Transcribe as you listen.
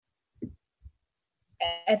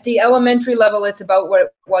At the elementary level, it's about what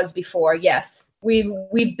it was before. Yes,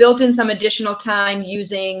 we've built in some additional time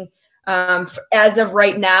using, as of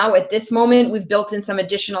right now, at this moment, we've built in some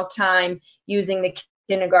additional time using the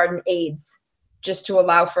kindergarten aides, just to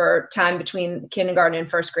allow for time between kindergarten and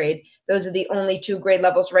first grade. Those are the only 2 grade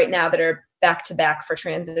levels right now that are back to back for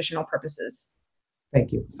transitional purposes.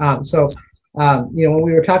 Thank you. When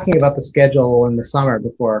we were talking about the schedule in the summer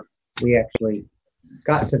before we actually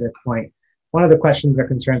got to this point, one of the questions or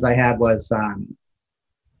concerns I had was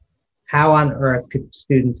how on earth could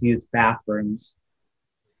students use bathrooms,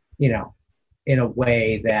 in a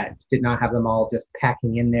way that did not have them all just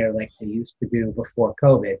packing in there like they used to do before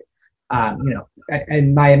COVID.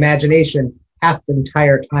 In my imagination, half the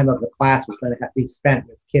entire time of the class was going to have to be spent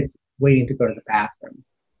with kids waiting to go to the bathroom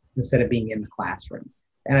instead of being in the classroom.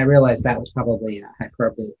 And I realized that was probably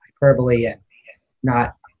hyperbole and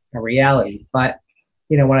not a reality. But,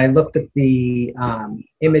 when I looked at the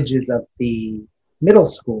images of the middle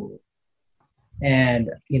school,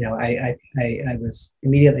 and, I was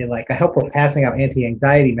immediately like, I hope we're passing out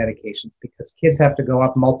anti-anxiety medications, because kids have to go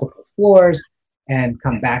up multiple floors and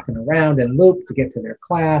come back and around and loop to get to their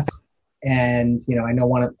class. And, I know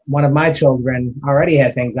one of my children already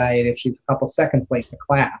has anxiety if she's a couple seconds late to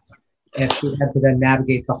class. And she had to then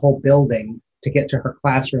navigate the whole building to get to her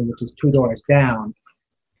classroom, which is 2 doors down,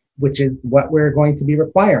 which is what we're going to be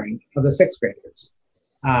requiring of the 6th graders.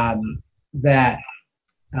 I'm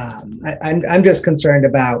just concerned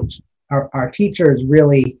about our teachers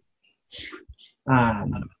really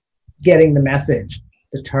getting the message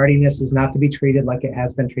that tardiness is not to be treated like it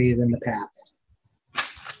has been treated in the past.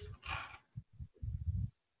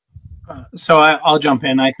 So I'll jump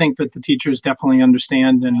in. I think that the teachers definitely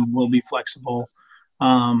understand and will be flexible.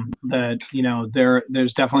 That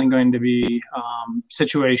there's definitely going to be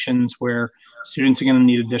situations where students are going to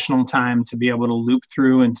need additional time to be able to loop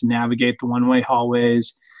through and to navigate the one-way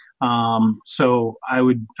hallways. So I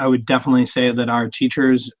would definitely say that our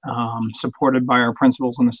teachers, supported by our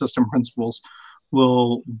principals and assistant principals,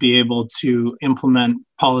 will be able to implement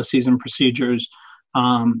policies and procedures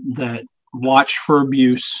that watch for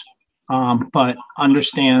abuse, but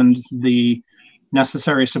understand the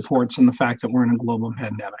necessary supports and the fact that we're in a global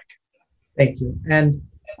pandemic. Thank you. And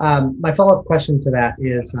my follow-up question to that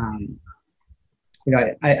is,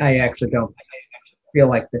 I actually don't feel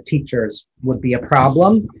like the teachers would be a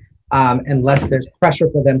problem unless there's pressure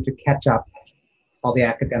for them to catch up all the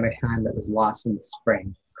academic time that was lost in the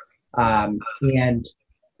spring. I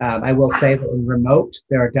will say that in remote,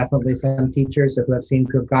 there are definitely some teachers who have seemed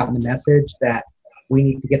to have gotten the message that we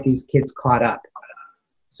need to get these kids caught up.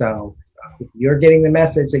 So if you're getting the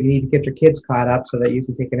message that you need to get your kids caught up so that you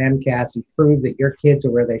can take an MCAS and prove that your kids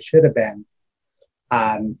are where they should have been,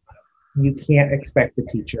 you can't expect the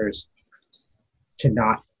teachers to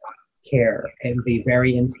not care and be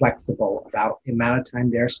very inflexible about the amount of time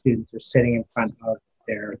their students are sitting in front of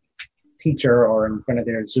their teacher or in front of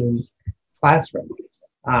their Zoom classroom.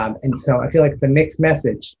 And so I feel like it's a mixed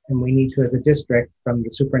message, and we need to, as a district, from the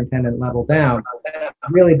superintendent level down,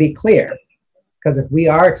 really be clear. Because if we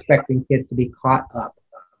are expecting kids to be caught up,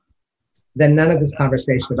 then none of this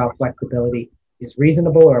conversation about flexibility is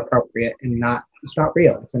reasonable or appropriate, and it's not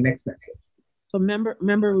real. It's a mixed message. So member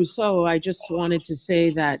Rousseau, I just wanted to say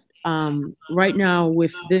that right now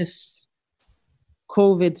with this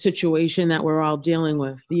COVID situation that we're all dealing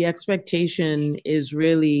with, the expectation is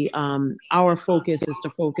really our focus is to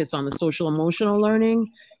focus on the social emotional learning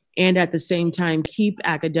and at the same time keep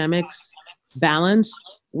academics balanced.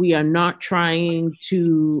 We are not trying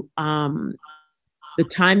to, the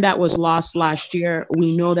time that was lost last year,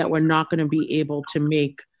 we know that we're not going to be able to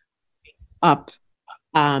make up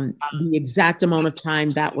the exact amount of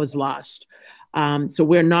time that was lost. So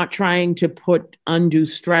we're not trying to put undue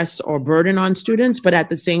stress or burden on students, but at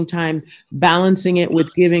the same time, balancing it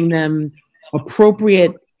with giving them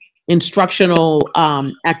appropriate instructional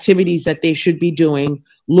activities that they should be doing,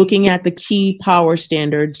 looking at the key power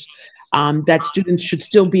standards that students should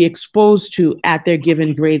still be exposed to at their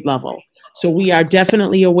given grade level. So we are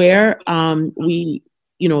definitely aware.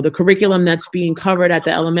 The curriculum that's being covered at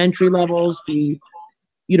the elementary levels, the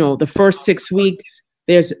first 6 weeks,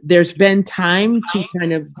 there's been time to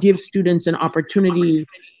kind of give students an opportunity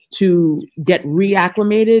to get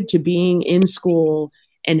reacclimated to being in school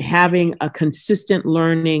and having a consistent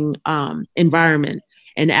learning environment.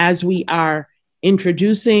 And as we are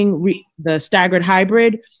introducing the staggered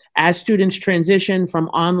hybrid, as students transition from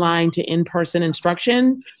online to in-person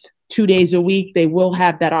instruction, 2 days a week, they will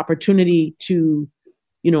have that opportunity to,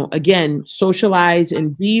 again, socialize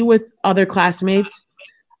and be with other classmates,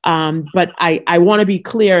 But I want to be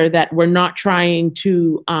clear that we're not trying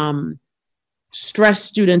to stress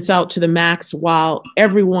students out to the max while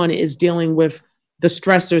everyone is dealing with the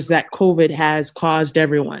stressors that COVID has caused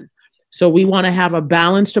everyone. So we want to have a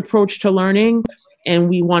balanced approach to learning, and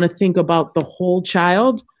we want to think about the whole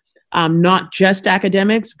child, not just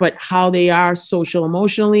academics, but how they are social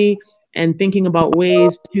emotionally, and thinking about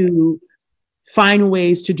ways to find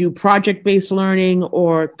ways to do project-based learning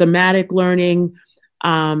or thematic learning,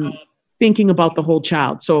 thinking about the whole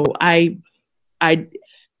child. So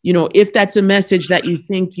if that's a message that you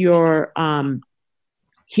think you're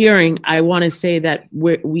hearing, I want to say that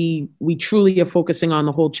we truly are focusing on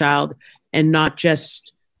the whole child and not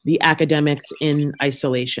just the academics in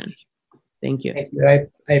isolation. Thank you. Thank you.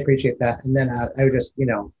 I appreciate that. And then I would just,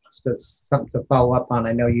 just something to follow up on.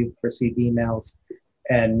 I know you've received emails,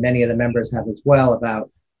 and many of the members have as well, about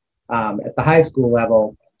at the high school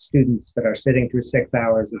level, students that are sitting through 6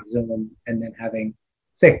 hours of Zoom and then having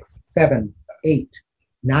 6, 7, 8,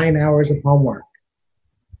 9 hours of homework.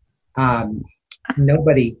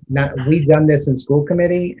 We've done this in school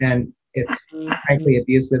committee, and it's frankly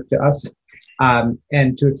abusive to us.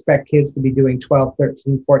 And to expect kids to be doing 12,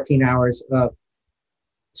 13, 14 hours of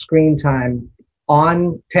screen time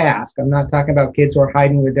on task. I'm not talking about kids who are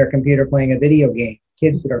hiding with their computer playing a video game.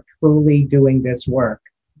 Kids that are truly doing this work.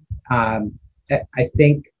 I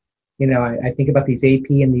think about these AP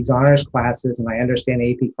and these honors classes, and I understand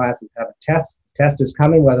AP classes have a test. Test is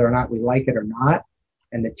coming whether or not we like it or not.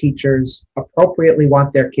 And the teachers appropriately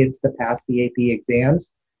want their kids to pass the AP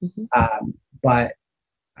exams. Mm-hmm. But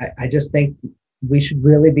I just think we should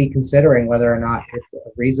really be considering whether or not it's a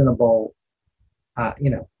reasonable, are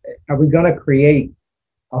we going to create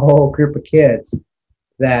a whole group of kids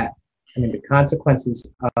that, the consequences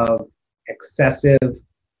of excessive,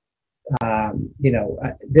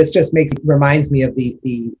 this just reminds me of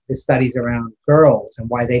the studies around girls and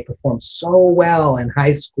why they perform so well in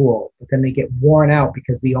high school, but then they get worn out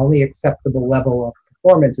because the only acceptable level of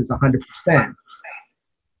performance is 100%.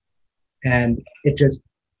 And it just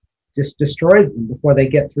destroys them before they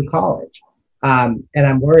get through college. And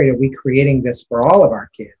I'm worried, are we creating this for all of our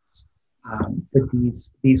kids with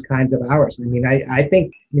these kinds of hours? I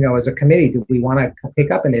think, as a committee, do we want to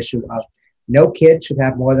take up an issue of no kid should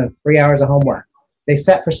have more than 3 hours of homework? They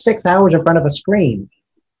sat for 6 hours in front of a screen.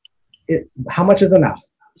 How much is enough?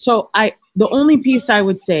 So the only piece I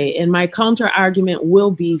would say, and my counter argument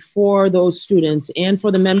will be for those students and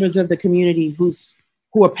for the members of the community who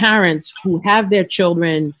are parents who have their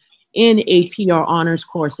children in AP or honors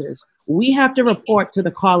courses, we have to report to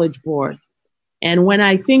the college board. And when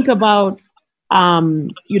I think about,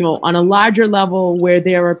 on a larger level where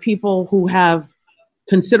there are people who have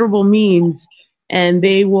considerable means and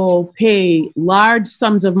they will pay large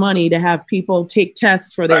sums of money to have people take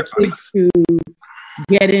tests for their kids to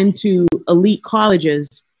get into elite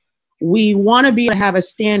colleges, we want to be able to have a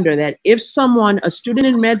standard that if a student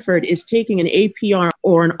in Medford is taking an AP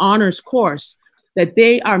or an honors course, that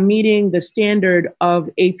they are meeting the standard of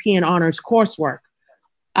AP and honors coursework.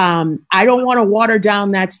 I don't want to water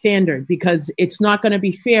down that standard because it's not going to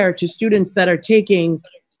be fair to students that are taking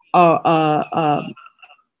a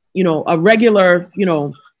regular,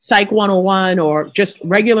 Psych 101 or just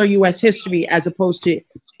regular US history as opposed to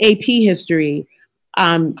AP history.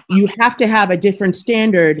 You have to have a different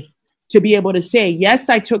standard to be able to say, yes,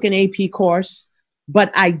 I took an AP course,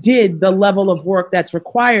 but I did the level of work that's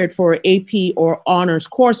required for AP or honors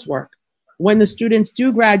coursework. When the students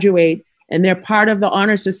do graduate and they're part of the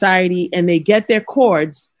honor society and they get their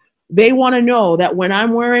cords, they want to know that when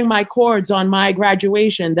I'm wearing my cords on my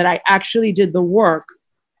graduation, that I actually did the work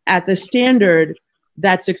at the standard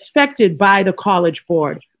that's expected by the college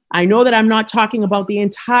board. I know that I'm not talking about the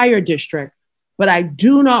entire district, but I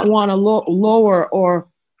do not want to lower or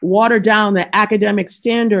water down the academic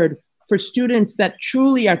standard for students that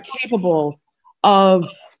truly are capable of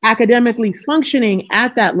academically functioning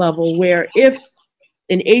at that level, where if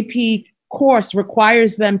an AP course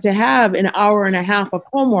requires them to have an hour and a half of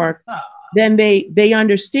homework, then they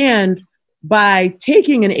understand by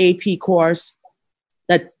taking an AP course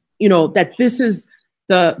that, that this is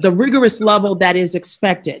the rigorous level that is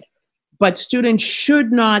expected. But students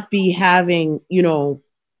should not be having,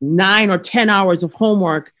 9 or 10 hours of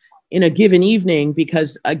homework in a given evening,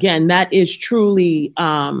 because again, that is truly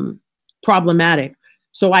problematic.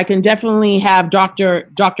 So I can definitely have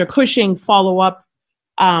Dr. Cushing follow up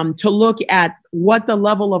to look at what the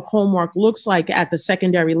level of homework looks like at the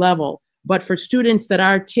secondary level. But for students that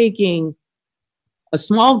are taking, a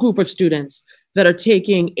small group of students that are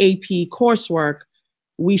taking AP coursework,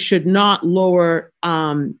 we should not lower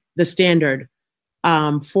the standard.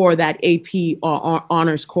 for that AP or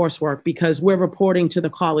honors coursework, because we're reporting to the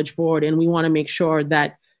College Board and we want to make sure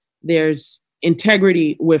that there's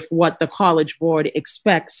integrity with what the College Board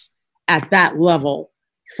expects at that level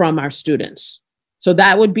from our students. So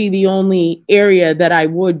that would be the only area that I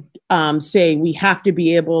would say we have to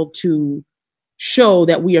be able to show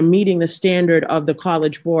that we are meeting the standard of the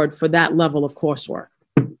College Board for that level of coursework.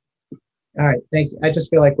 All right, thank you. I just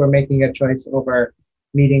feel like we're making a choice over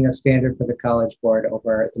meeting a standard for the College Board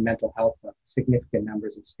over the mental health of significant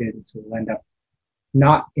numbers of students who will end up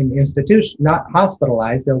not in institution, not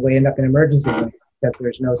hospitalized. They'll end up in emergency rooms because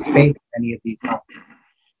there's no space in any of these hospitals.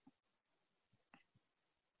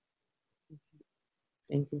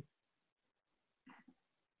 Thank you.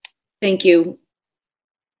 Thank you.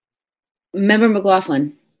 Member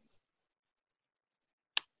McLaughlin.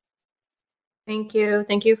 Thank you.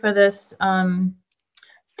 Thank you for this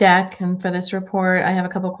deck and for this report. I have a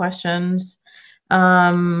couple questions.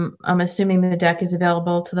 I'm assuming the deck is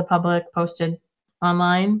available to the public, posted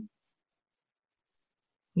online.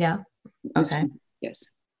 Yeah. Okay. Yes.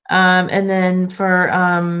 And then for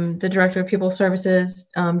the Director of Pupil Services,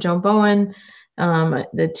 Joan Bowen,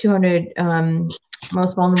 the 200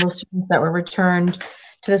 most vulnerable students that were returned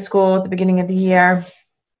to the school at the beginning of the year.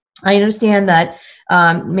 I understand that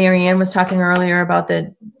Mary Ann was talking earlier about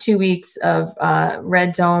the 2 weeks of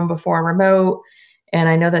red zone before remote, and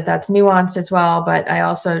I know that that's nuanced as well, but I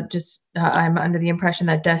also just, I'm under the impression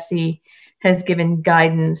that DESE has given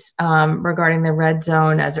guidance regarding the red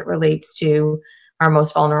zone as it relates to our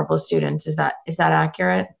most vulnerable students. Is that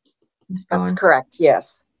accurate, Ms. Bowen? That's correct,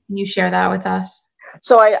 yes. Can you share that with us?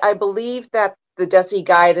 So I believe that the DESE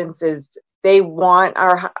guidance is they want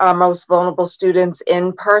our most vulnerable students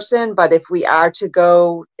in person, but if we are to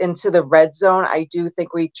go into the red zone, I do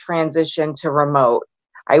think we transition to remote.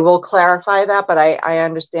 I will clarify that, but I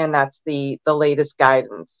understand that's the latest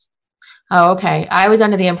guidance. Oh, okay. I was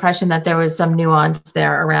under the impression that there was some nuance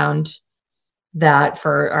there around that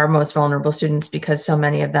for our most vulnerable students because so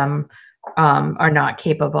many of them are not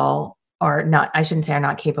capable, or not, I shouldn't say are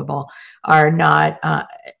not capable, are not,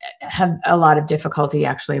 have a lot of difficulty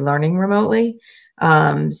actually learning remotely.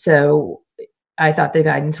 So I thought the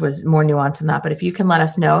guidance was more nuanced than that, but if you can let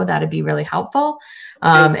us know, that'd be really helpful.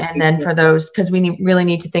 And then for those, because we really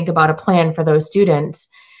need to think about a plan for those students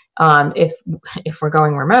if we're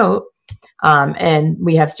going remote, and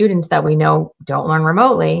we have students that we know don't learn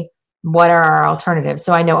remotely, what are our alternatives?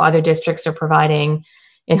 So I know other districts are providing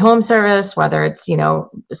in-home service, whether it's, you know,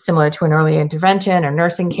 similar to an early intervention or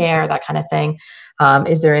nursing care, that kind of thing.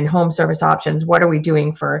 Is there in-home service options? What are we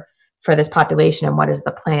doing for this population, and what is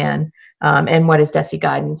the plan? And what is DESE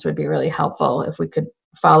guidance would be really helpful if we could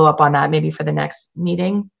follow up on that maybe for the next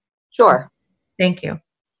meeting. Sure. Thank you.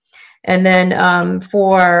 And then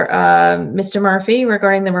for Mr. Murphy,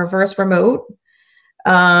 regarding the reverse remote,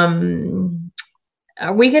 are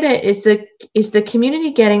we gonna, is the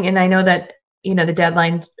community getting, and I know that, you know, the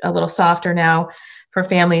deadline's a little softer now for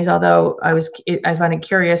families, although I find it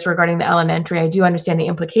curious regarding the elementary. I do understand the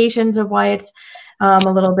implications of why it's a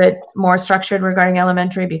little bit more structured regarding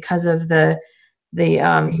elementary because of the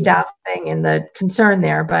staffing and the concern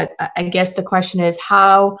there. But I guess the question is,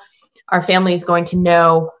 how are families going to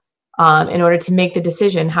know in order to make the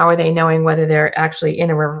decision? How are they knowing whether they're actually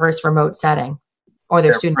in a reverse remote setting or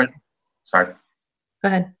their student? Sorry. Go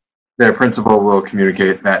ahead. Their principal will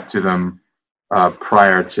communicate that to them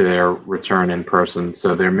prior to their return in person.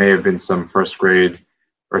 So there may have been some first grade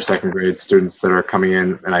or second grade students that are coming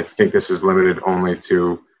in, and I think this is limited only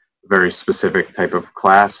to a very specific type of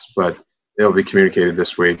class, but it'll be communicated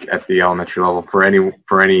this week at the elementary level for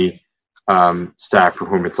any staff for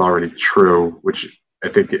whom it's already true, which I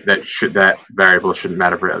think that variable shouldn't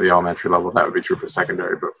matter for the elementary level. That would be true for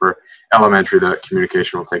secondary, but for elementary, the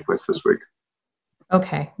communication will take place this week.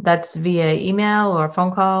 Okay, that's via email or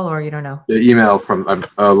phone call, or you don't know? The email from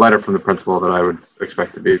a letter from the principal that I would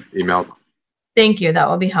expect to be emailed. Thank you. That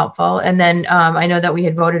will be helpful. And then I know that we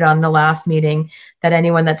had voted on the last meeting that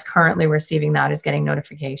anyone that's currently receiving that is getting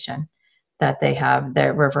notification that they have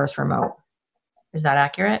their reverse remote. Is that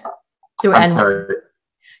accurate? I'm sorry.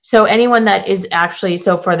 So anyone that is actually,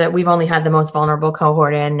 so for that, we've only had the most vulnerable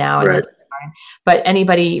cohort in now, Right. But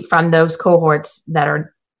anybody from those cohorts that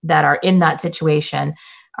are in that situation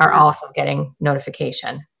are also getting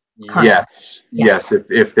notification. Currently. Yes.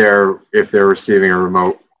 If they're receiving a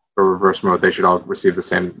remote or reverse remote, they should all receive the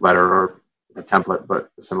same letter, or it's a template, but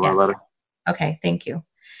a similar letter. Okay, thank you.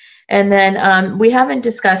 And then we haven't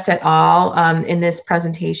discussed at all in this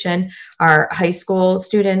presentation our high school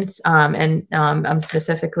students, and I'm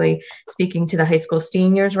specifically speaking to the high school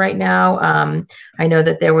seniors right now. I know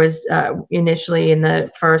that there was initially in the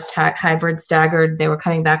first hybrid staggered, they were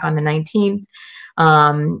coming back on the 19th.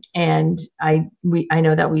 And I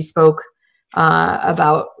know that we spoke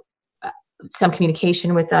about some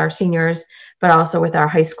communication with our seniors, but also with our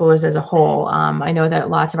high schoolers as a whole. I know that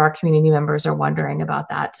lots of our community members are wondering about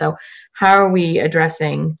that. So how are we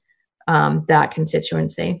addressing that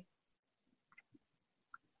constituency?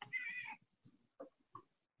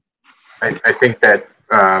 I think that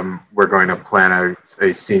we're going to plan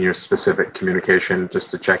a senior specific communication just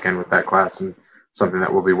to check in with that class, and something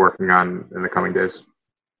that we'll be working on in the coming days.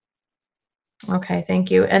 Okay, thank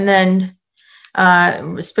you. And then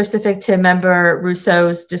specific to Member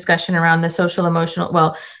Rousseau's discussion around the social emotional,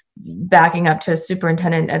 well, backing up to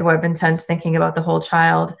Superintendent Edward Vincennes, thinking about the whole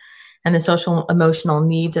child and the social emotional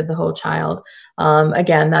needs of the whole child.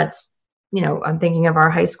 Again, that's, I'm thinking of our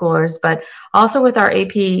high schoolers, but also with our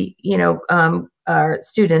AP, our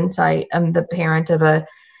students. I am the parent of a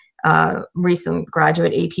recent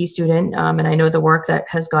graduate AP student, and I know the work that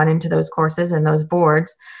has gone into those courses and those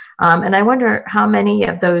boards. And I wonder how many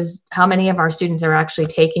of our students are actually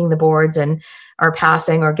taking the boards and are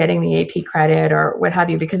passing or getting the AP credit or what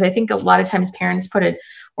have you, because I think a lot of times parents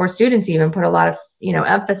or students even put a lot of,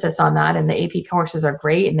 emphasis on that. And the AP courses are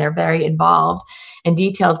great and they're very involved and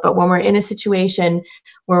detailed. But when we're in a situation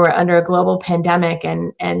where we're under a global pandemic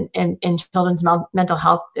and children's mental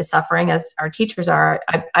health is suffering, as our teachers are,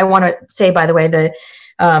 I want to say, by the way, the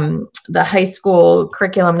high school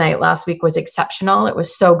curriculum night last week was exceptional. It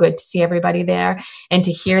was so good to see everybody there and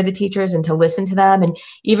to hear the teachers and to listen to them. And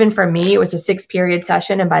even for me, it was a 6-period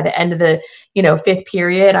session. And by the end of the, 5th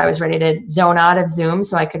period, I was ready to zone out of Zoom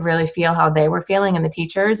so I could really feel how they were feeling and the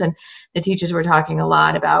teachers. And the teachers were talking a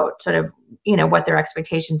lot about sort of, what their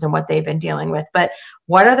expectations and what they've been dealing with. But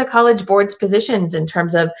what are the College Board's positions in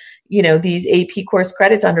terms of, these AP course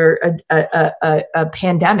credits under a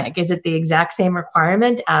pandemic? Is it the exact same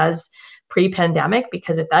requirement as pre-pandemic?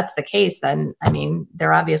 Because if that's the case, then,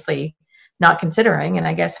 they're obviously not considering. And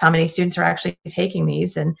I guess how many students are actually taking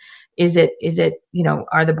these? And is it,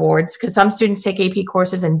 are the boards, because some students take AP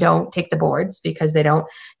courses and don't take the boards because they don't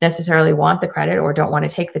necessarily want the credit or don't want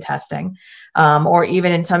to take the testing. Or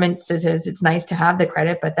even in some instances, it's nice to have the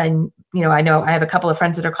credit, but then, I know I have a couple of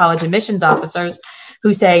friends that are college admissions officers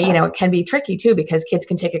who say, it can be tricky too, because kids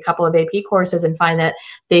can take a couple of AP courses and find that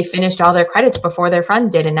they finished all their credits before their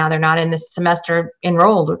friends did. And now they're not in this semester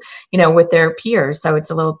enrolled, with their peers. So it's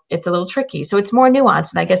a little tricky. So it's more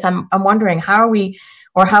nuanced. And I guess I'm wondering, how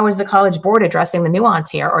is the College Board addressing the nuance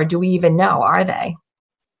here? Or do we even know, are they?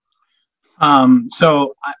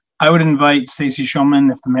 So I would invite Stacy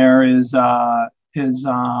Shulman, if the mayor is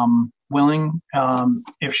willing,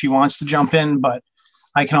 if she wants to jump in, but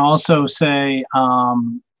I can also say,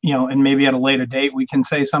 and maybe at a later date we can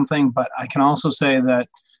say something, but I can also say that,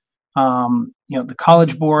 the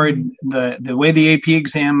College Board, the way the AP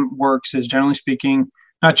exam works is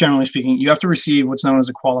not generally speaking, you have to receive what's known as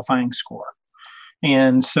a qualifying score.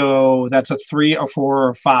 And so that's a 3 or 4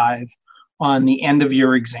 or 5 on the end of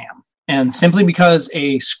your exam. And simply because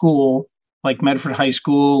a school like Medford High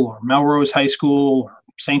School or Melrose High School or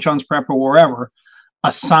St. John's Prep or wherever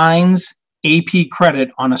assigns AP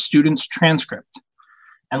credit on a student's transcript,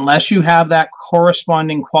 unless you have that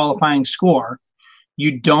corresponding qualifying score,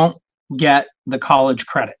 you don't get the college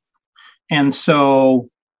credit. And so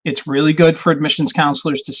it's really good for admissions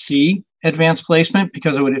counselors to see advanced placement,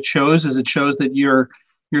 because what it shows that you're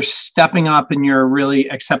stepping up and you're really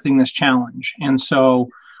accepting this challenge. And so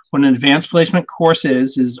what an advanced placement course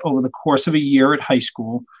is over the course of a year at high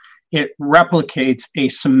school, it replicates a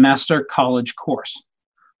semester college course.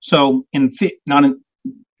 So the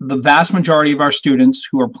vast majority of our students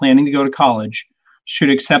who are planning to go to college should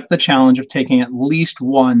accept the challenge of taking at least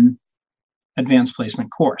one advanced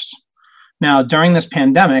placement course. Now, during this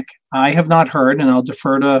pandemic, I have not heard, and I'll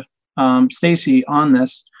defer to Stacy on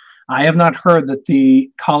this, I have not heard that the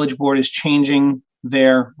College Board is changing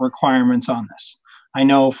their requirements on this. I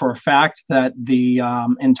know for a fact that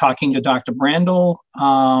in talking to Dr. Brandel,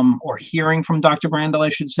 or hearing from Dr. Brandel, I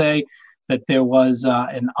should say, that there was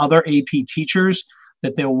in other AP teachers,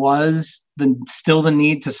 that there was still the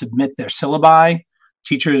need to submit their syllabi.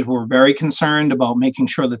 Teachers were very concerned about making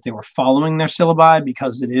sure that they were following their syllabi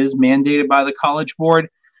because it is mandated by the College Board.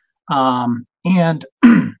 And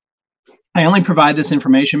I only provide this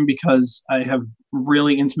information because I have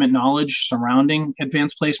really intimate knowledge surrounding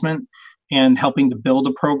advanced placement and helping to build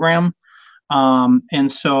a program.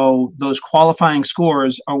 And so those qualifying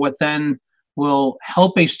scores are what then will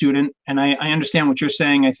help a student. And I understand what you're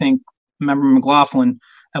saying. I think, Member McLaughlin,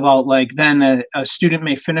 about like then a student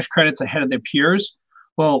may finish credits ahead of their peers.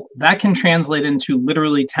 Well, that can translate into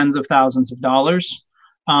literally tens of thousands of dollars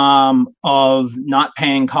of not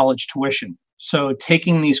paying college tuition. So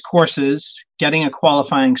taking these courses, getting a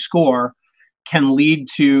qualifying score, can lead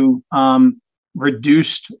to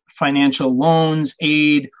reduced financial loans,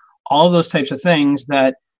 aid, all of those types of things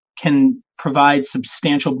that can provide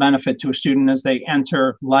substantial benefit to a student as they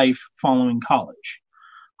enter life following college.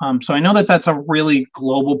 So I know that that's a really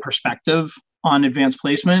global perspective on advanced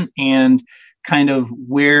placement and kind of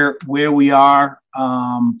where we are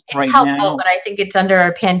right helpful, now. But I think it's under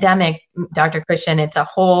a pandemic, Dr. Christian, it's a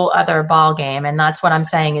whole other ball game. And that's what I'm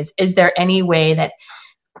saying is there any way that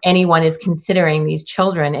anyone is considering these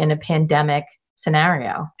children in a pandemic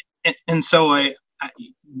scenario? And so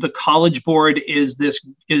the College Board is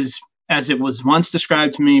as it was once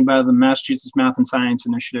described to me by the Massachusetts Math and Science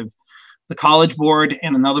Initiative, the College Board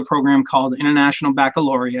and another program called International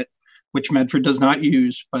Baccalaureate, which Medford does not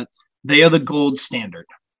use, but they are the gold standard.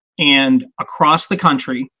 And across the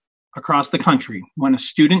country, when a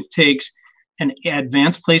student takes an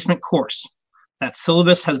advanced placement course, that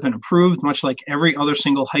syllabus has been approved, much like every other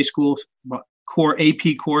single high school core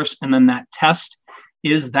AP course, and then that test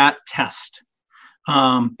is that test.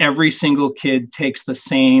 Every single kid takes the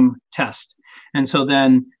same test. And so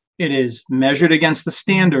then it is measured against the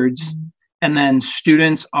standards, and then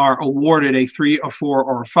students are awarded a 3, a 4,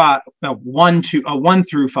 or a 5, a 1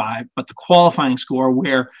 through 5, but the qualifying score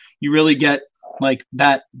where you really get like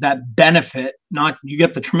that benefit, not you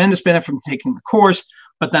get the tremendous benefit from taking the course,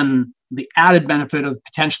 but then the added benefit of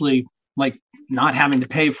potentially like not having to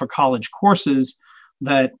pay for college courses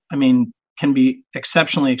that, I mean, can be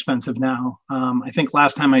exceptionally expensive now. I think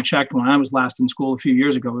last time I checked, when I was last in school a few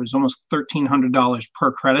years ago, it was almost $1,300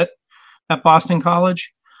 per credit at Boston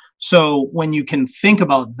College. So when you can think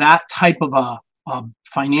about that type of a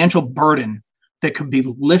financial burden that could be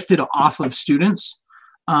lifted off of students,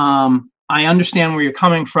 I understand where you're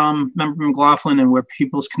coming from, Member McLaughlin, and where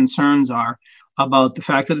people's concerns are about the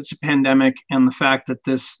fact that it's a pandemic and the fact that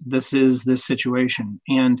this is this situation.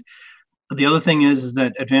 And the other thing is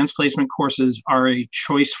that advanced placement courses are a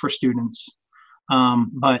choice for students.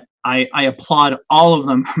 But I applaud all of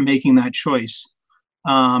them for making that choice.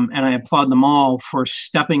 And I applaud them all for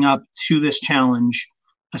stepping up to this challenge,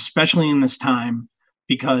 especially in this time,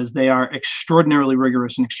 because they are extraordinarily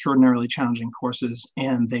rigorous and extraordinarily challenging courses,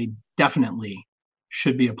 and they definitely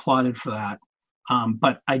should be applauded for that.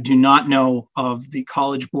 But I do not know of the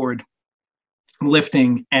College Board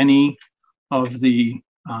lifting any of the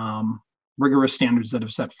rigorous standards that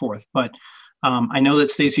have set forth. But I know that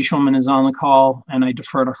Stacy Schulman is on the call, and I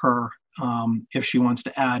defer to her if she wants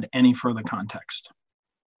to add any further context.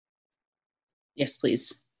 Yes,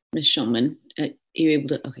 please. Ms. Schulman, are you able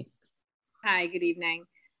to? Okay. Hi, good evening.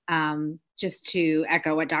 Just to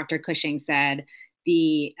echo what Dr. Cushing said,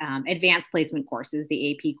 the advanced placement courses,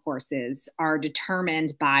 the AP courses, are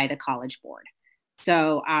determined by the College Board.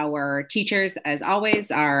 So our teachers, as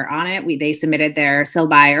always, are on it. They submitted their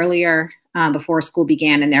syllabi earlier before school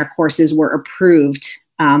began, and their courses were approved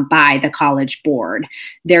by the College Board.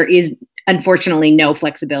 There is unfortunately no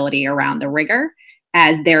flexibility around the rigor,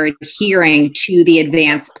 as they're adhering to the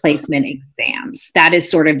advanced placement exams. That is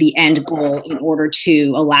sort of the end goal in order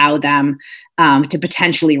to allow them to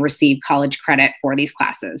potentially receive college credit for these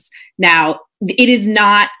classes. Now, it is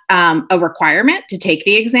not a requirement to take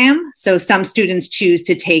the exam. So some students choose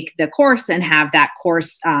to take the course and have that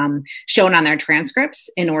course shown on their transcripts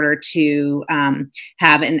in order to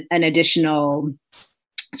have an additional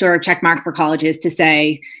sort of check mark for colleges to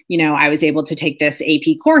say, you know, I was able to take this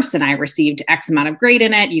AP course and I received X amount of grade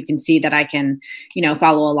in it. You can see that I can, you know,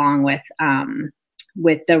 follow along with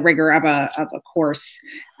the rigor of a course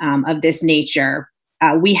of this nature.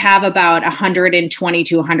 We have about 120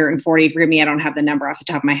 to 140, forgive me, I don't have the number off the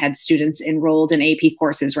top of my head, students enrolled in AP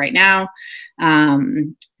courses right now.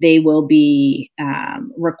 They will be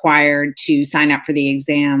required to sign up for the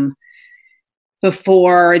exam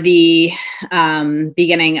before the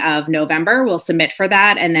beginning of November. We'll submit for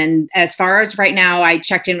that. And then as far as right now, I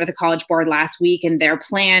checked in with the College Board last week, and their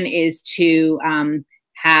plan is to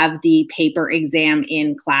have the paper exam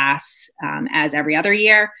in class as every other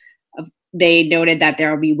year. They noted that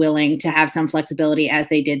they'll be willing to have some flexibility, as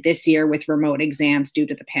they did this year with remote exams due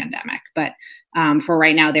to the pandemic. But for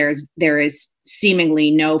right now, there is seemingly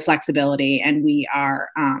no flexibility, and we are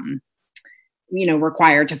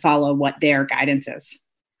required to follow what their guidance is,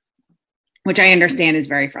 which I understand is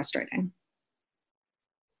very frustrating.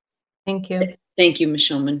 Thank you. Thank you, Ms.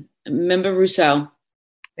 Schulman. Member Rousseau.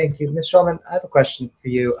 Thank you. Ms. Schulman, I have a question for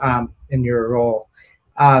you in your role.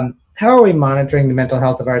 How are we monitoring the mental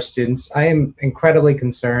health of our students? I am incredibly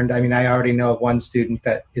concerned. I mean, I already know of one student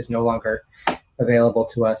that is no longer available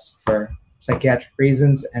to us for psychiatric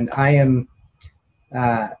reasons, and I am,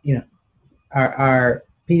 you know, our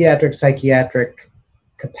pediatric psychiatric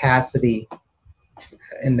capacity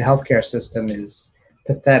in the healthcare system is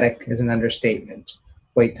pathetic, is an understatement.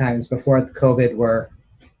 Wait times before the COVID were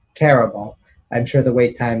terrible. I'm sure the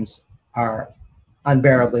wait times are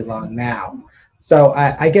unbearably long now. So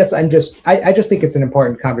I guess I just think it's an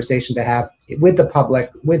important conversation to have with the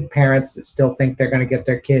public, with parents that still think they're going to get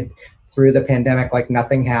their kid through the pandemic like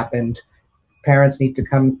nothing happened. Parents need to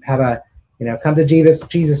come to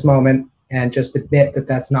Jesus moment and just admit that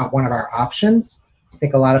that's not one of our options. I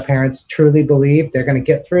think a lot of parents truly believe they're going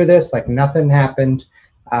to get through this like nothing happened.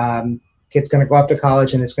 Kid's going to go off to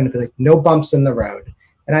college and it's going to be like no bumps in the road.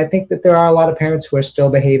 And I think that there are a lot of parents who are still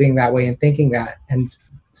behaving that way and thinking that. And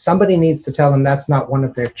somebody needs to tell them that's not one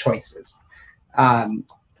of their choices.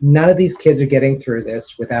 None of these kids are getting through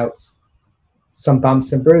this without some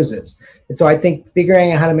bumps and bruises. And so I think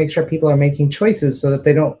figuring out how to make sure people are making choices so that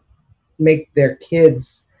they don't make their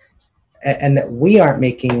kids, and that we aren't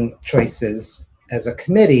making choices as a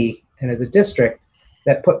committee and as a district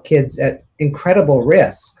that put kids at incredible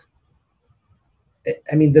risk.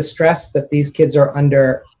 I mean, the stress that these kids are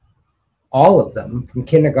under, all of them, from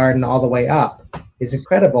kindergarten all the way up, is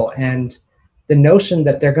incredible. And the notion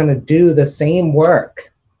that they're going to do the same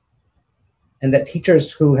work and that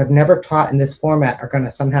teachers who have never taught in this format are going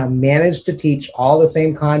to somehow manage to teach all the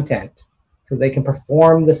same content so they can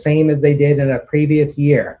perform the same as they did in a previous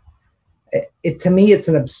year. To me, it's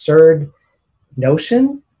an absurd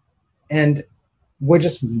notion, and we're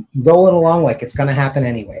just rolling along like it's going to happen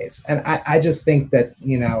anyways. And I just think that,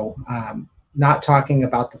 not talking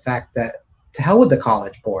about the fact that to hell with the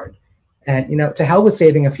College Board, and, to hell with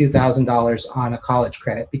saving a few $1,000s on a college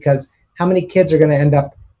credit, because how many kids are going to end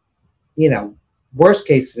up, worst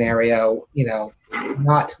case scenario,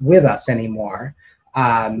 not with us anymore,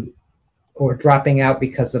 or dropping out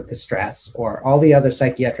because of the stress, or all the other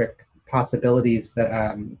psychiatric possibilities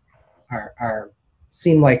that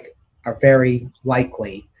seem like are very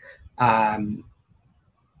likely.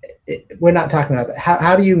 We're not talking about that.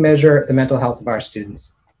 How do you measure the mental health of our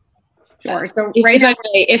students? Sure. So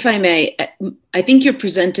if I may, I think you're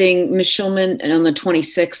presenting, Ms. Schulman, on the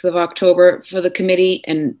 26th of October for the committee.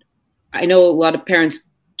 And I know a lot of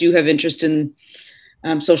parents do have interest in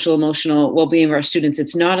social emotional well-being of our students.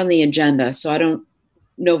 It's not on the agenda. So I don't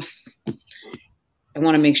know if I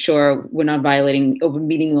want to make sure we're not violating open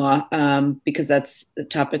meeting law, because that's the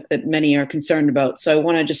topic that many are concerned about. So I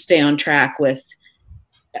want to just stay on track with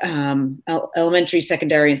elementary,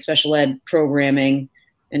 secondary, and special ed programming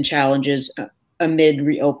and challenges amid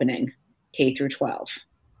reopening K through 12.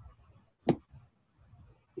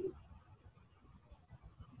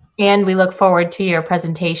 And we look forward to your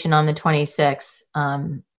presentation on the 26th,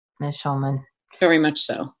 Ms. Schulman. Very much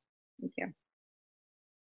so. Thank you.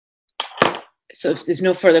 So if there's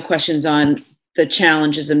no further questions on the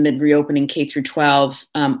challenges amid reopening K through 12,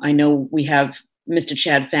 I know we have Mr.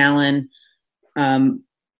 Chad Fallon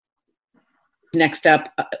next up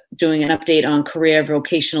doing an update on career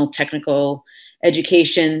vocational technical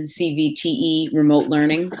education, CVTE, remote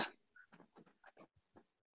learning.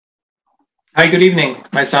 Hi, good evening.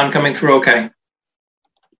 My sound coming through okay?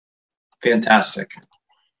 Fantastic.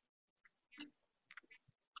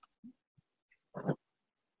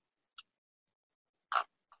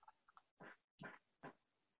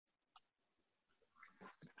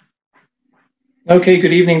 Okay,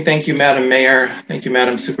 good evening. Thank you, Madam Mayor. Thank you,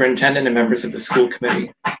 Madam Superintendent, and members of the school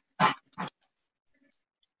committee.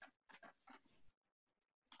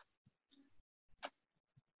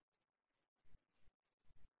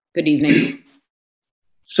 Good evening.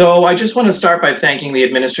 So I just want to start by thanking the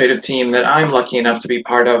administrative team that I'm lucky enough to be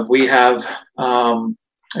part of. We have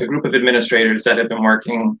a group of administrators that have been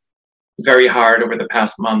working very hard over the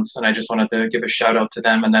past months, and I just wanted to give a shout out to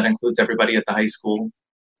them, and that includes everybody at the high school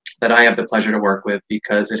that I have the pleasure to work with,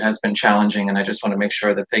 because it has been challenging, and I just want to make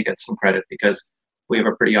sure that they get some credit because we have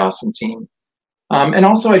a pretty awesome team. And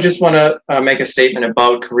also I just want to make a statement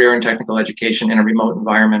about career and technical education in a remote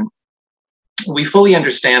environment. We fully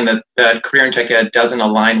understand that career and tech ed doesn't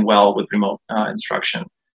align well with remote instruction,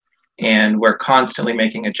 and we're constantly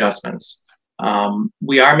making adjustments.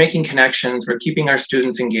 We are making connections, we're keeping our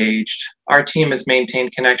students engaged. Our team has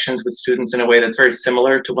maintained connections with students in a way that's very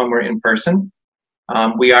similar to when we're in person.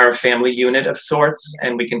 We are a family unit of sorts,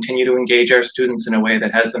 and we continue to engage our students in a way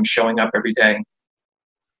that has them showing up every day.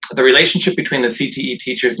 The relationship between the CTE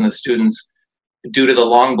teachers and the students, due to the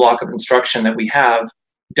long block of instruction that we have,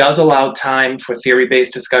 does allow time for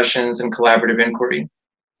theory-based discussions and collaborative inquiry.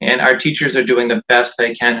 And our teachers are doing the best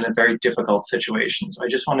they can in a very difficult situation. So I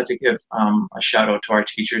just wanted to give a shout out to our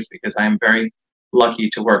teachers, because I am very lucky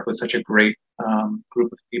to work with such a great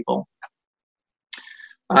group of people.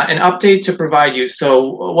 An update to provide you.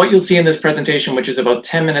 So what you'll see in this presentation, which is about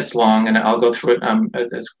 10 minutes long, and I'll go through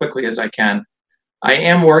it as quickly as I can. I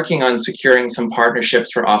am working on securing some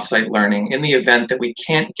partnerships for offsite learning. In the event that we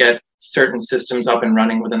can't get certain systems up and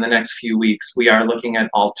running within the next few weeks, we are looking at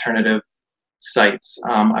alternative sites.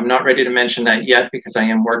 I'm not ready to mention that yet, because I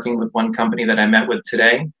am working with one company that I met with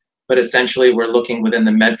today, but essentially we're looking within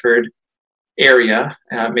the Medford area,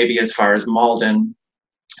 maybe as far as Malden,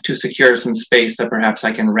 to secure some space that perhaps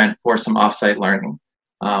I can rent for some offsite learning.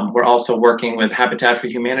 We're also working with Habitat for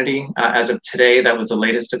Humanity. As of today, that was the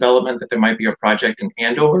latest development, that there might be a project in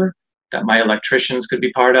Andover that my electricians could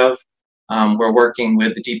be part of. We're working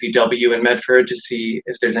with the DPW in Medford to see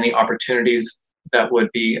if there's any opportunities that would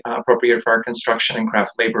be appropriate for our construction and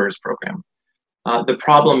craft laborers program. The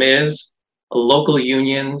problem is local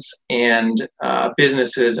unions and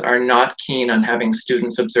businesses are not keen on having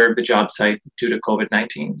students observe the job site due to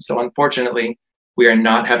COVID-19. So unfortunately, we are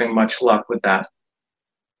not having much luck with that.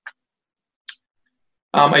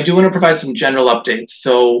 I do want to provide some general updates.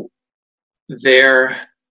 So there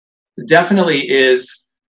definitely is,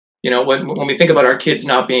 you know, when we think about our kids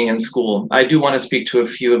not being in school, I do want to speak to a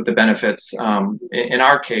few of the benefits in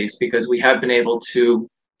our case, because we have been able to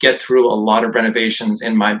get through a lot of renovations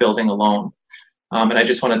in my building alone. And I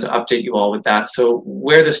just wanted to update you all with that. So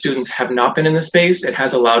where the students have not been in the space, it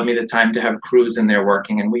has allowed me the time to have crews in there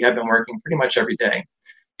working, and we have been working pretty much every day.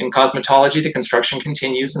 In cosmetology, the construction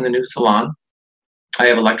continues in the new salon. I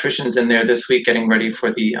have electricians in there this week getting ready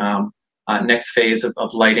for the next phase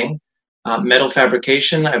of lighting. Metal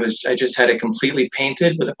fabrication, I just had it completely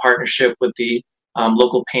painted with a partnership with the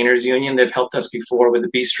local painters union. They've helped us before with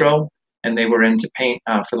the bistro, and they were into paint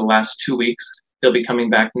for the last 2 weeks. They'll be coming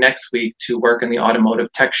back next week to work in the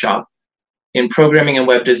automotive tech shop. In programming and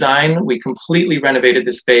web design, we completely renovated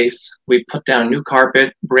the space. We put down new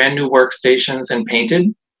carpet, brand new workstations, and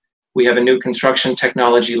painted. We have a new construction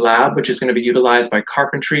technology lab, which is going to be utilized by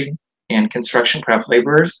carpentry and construction craft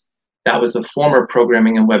laborers. That was the former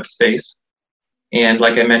programming and web space. And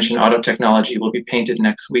like I mentioned, auto technology will be painted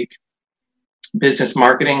next week. Business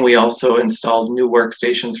marketing, we also installed new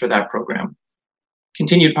workstations for that program.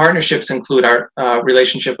 Continued partnerships include our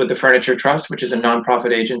relationship with the Furniture Trust, which is a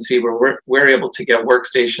nonprofit agency where we're able to get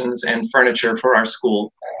workstations and furniture for our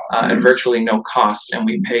school at virtually no cost, and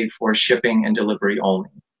we pay for shipping and delivery only.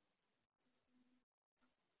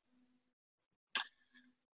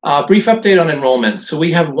 Brief update on enrollment. So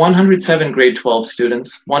we have 107 grade 12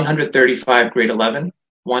 students, 135 grade 11,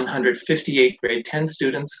 158 grade 10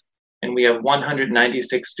 students, and we have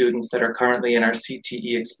 196 students that are currently in our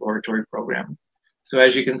CTE exploratory program. So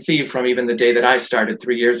as you can see from even the day that I started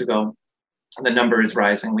 3 years ago, the number is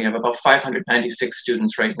rising. We have about 596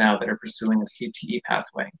 students right now that are pursuing a CTE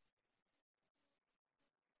pathway.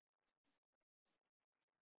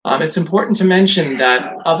 It's important to mention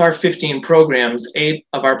that of our 15 programs, 8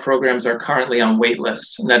 of our programs are currently on wait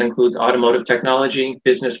list, and that includes automotive technology,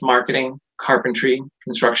 business marketing, carpentry,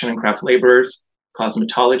 construction and craft laborers,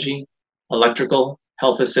 cosmetology, electrical,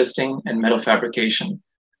 health assisting, and metal fabrication.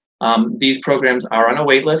 These programs are on a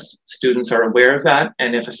wait list. Students are aware of that,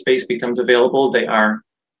 and if a space becomes available, they are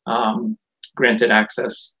granted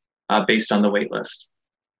access based on the wait list.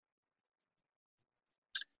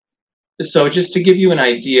 So just to give you an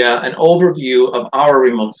idea, an overview of our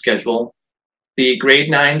remote schedule, the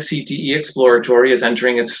grade 9 CTE Exploratory is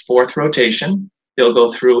entering its 4th rotation. They'll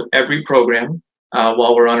go through every program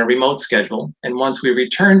while we're on a remote schedule. And once we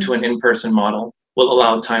return to an in-person model, we'll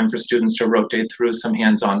allow time for students to rotate through some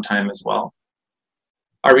hands-on time as well.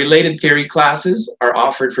 Our related theory classes are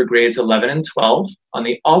offered for grades 11 and 12 on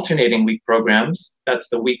the alternating week programs. That's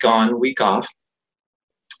the week on, week off.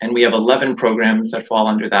 And we have 11 programs that fall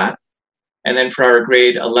under that. And then for our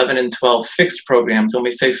grade 11 and 12 fixed programs, when we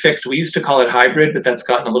say fixed, we used to call it hybrid, but that's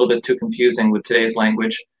gotten a little bit too confusing with today's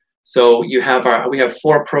language. So we have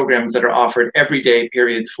 4 programs that are offered every day,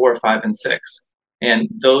 periods 4, 5, and 6. And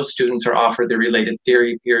those students are offered the related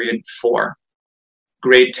theory period 4.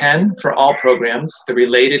 Grade 10, for all programs, the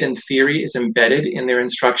related and theory is embedded in their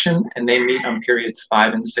instruction, and they meet on periods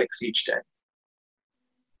 5 and 6 each day.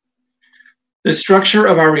 The structure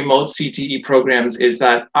of our remote CTE programs is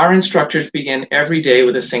that our instructors begin every day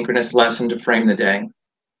with a synchronous lesson to frame the day.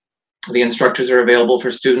 The instructors are available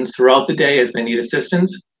for students throughout the day as they need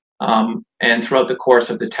assistance. and throughout the course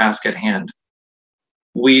of the task at hand.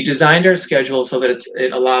 We designed our schedule so that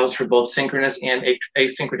it allows for both synchronous and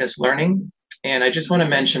asynchronous learning. And I just want to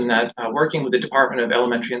mention that working with the Department of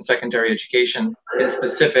Elementary and Secondary Education, in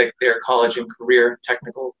specific, their College and Career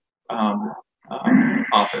Technical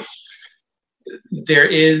Office, there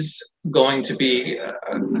is going to be,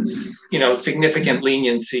 significant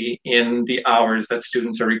leniency in the hours that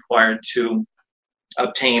students are required to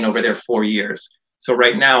obtain over their 4 years. So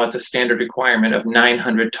right now, it's a standard requirement of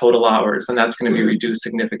 900 total hours, and that's going to be reduced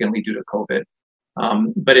significantly due to COVID.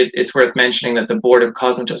 But it's worth mentioning that the Board of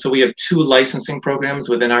Cosmetology, so we have 2 licensing programs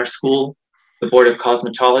within our school. The Board of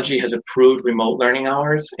Cosmetology has approved remote learning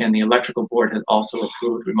hours, and the Electrical Board has also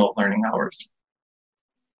approved remote learning hours.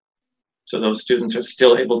 So those students are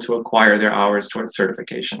still able to acquire their hours towards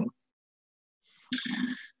certification.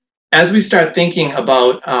 As we start thinking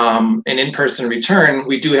about an in-person return,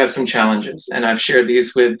 we do have some challenges, and I've shared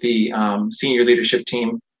these with the senior leadership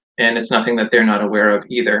team, and it's nothing that they're not aware of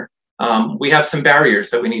either. We have some barriers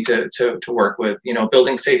that we need to work with.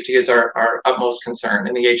 Building safety is our utmost concern,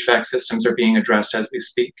 and the HVAC systems are being addressed as we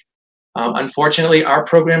speak. Unfortunately, our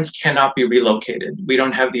programs cannot be relocated. We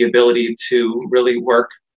don't have the ability to really work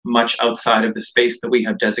much outside of the space that we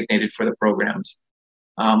have designated for the programs.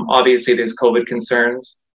 Obviously, there's COVID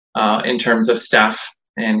concerns in terms of staff,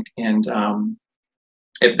 and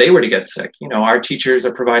if they were to get sick, our teachers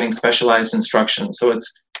are providing specialized instruction. So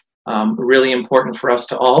it's really important for us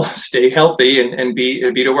to all stay healthy and be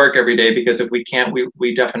to work every day, because if we can't,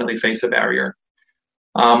 we definitely face a barrier.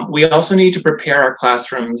 We also need to prepare our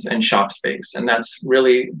classrooms and shop space, and that's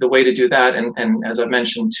really the way to do that. And as I've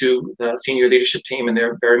mentioned to the senior leadership team, and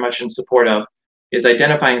they're very much in support of, is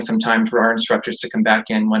identifying some time for our instructors to come back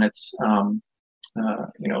in when it's,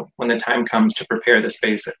 when the time comes to prepare the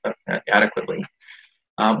space adequately.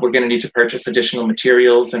 We're going to need to purchase additional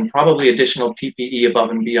materials and probably additional PPE above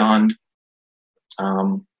and beyond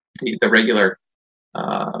the regular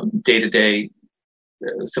day-to-day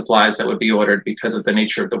supplies that would be ordered because of the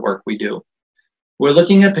nature of the work we do. We're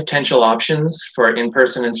looking at potential options for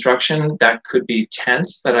in-person instruction. That could be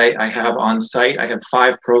tents that I have on site. I have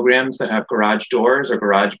 5 programs that have garage doors or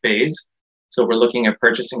garage bays. So we're looking at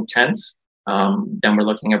purchasing tents. Then we're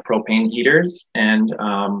looking at propane heaters, and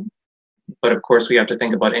but of course we have to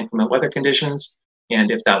think about inclement weather conditions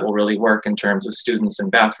and if that will really work in terms of students and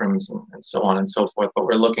bathrooms and so on and so forth, but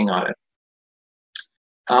we're looking on it.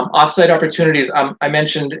 Offsite opportunities, I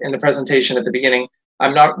mentioned in the presentation at the beginning,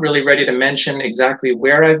 I'm not really ready to mention exactly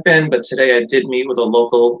where I've been, but today I did meet with a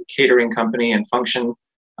local catering company and function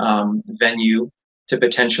venue to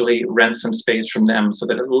potentially rent some space from them so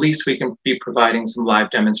that at least we can be providing some live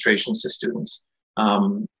demonstrations to students.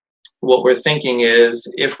 What we're thinking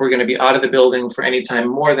is if we're going to be out of the building for any time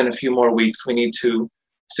more than a few more weeks, we need to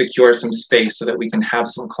secure some space so that we can have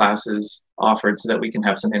some classes offered so that we can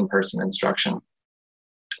have some in-person instruction.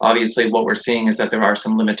 Obviously, what we're seeing is that there are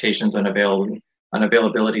some limitations on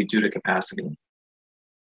availability due to capacity.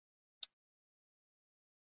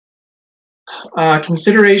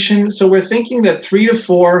 Consideration, so we're thinking that 3 to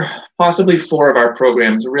 4, possibly 4 of our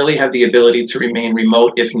programs really have the ability to remain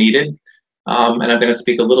remote if needed. And I'm going to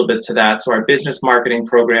speak a little bit to that. So our business marketing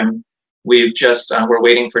program, we've just, we're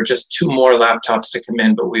waiting for just 2 more laptops to come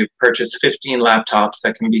in, but we've purchased 15 laptops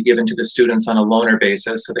that can be given to the students on a loaner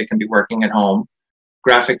basis so they can be working at home.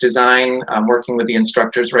 Graphic design, I'm working with the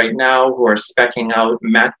instructors right now who are speccing out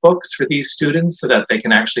MacBooks for these students so that they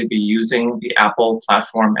can actually be using the Apple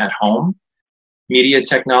platform at home. Media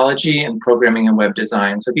technology and programming and web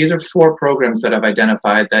design. So these are 4 programs that I've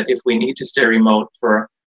identified that if we need to stay remote for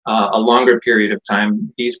a longer period of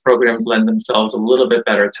time, these programs lend themselves a little bit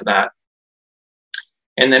better to that.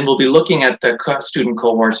 And then we'll be looking at the student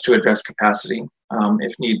cohorts to address capacity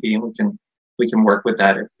if need be, and we can work with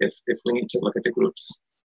that if we need to look at the groups.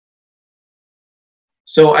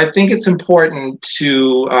 So I think it's important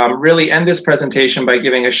to really end this presentation by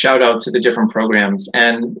giving a shout out to the different programs.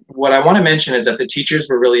 And what I want to mention is that the teachers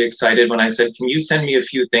were really excited when I said, can you send me a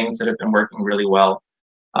few things that have been working really well?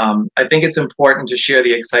 I think it's important to share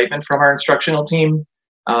the excitement from our instructional team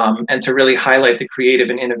and to really highlight the creative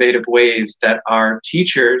and innovative ways that our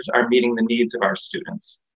teachers are meeting the needs of our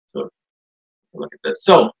students. So look at this.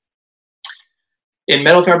 So in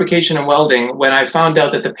metal fabrication and welding, when I found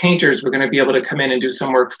out that the painters were going to be able to come in and do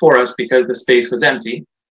some work for us because the space was empty,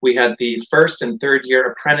 we had the 1st and 3rd year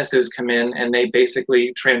apprentices come in and they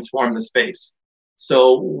basically transformed the space.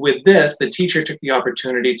 So with this, the teacher took the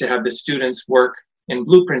opportunity to have the students work in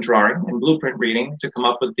blueprint drawing and blueprint reading to come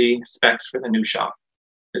up with the specs for the new shop.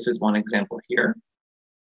 This is one example here.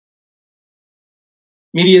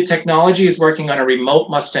 Media technology is working on a remote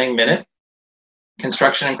Mustang Minute.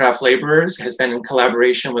 Construction and craft laborers has been in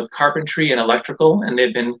collaboration with carpentry and electrical, and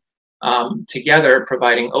they've been together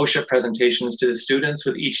providing OSHA presentations to the students,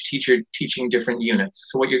 with each teacher teaching different units.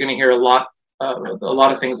 So what you're going to hear a lot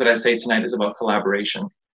of things that I say tonight is about collaboration.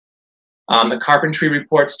 The carpentry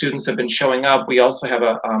report students have been showing up. We also have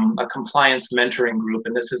a compliance mentoring group,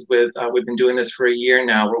 and this is with, we've been doing this for a year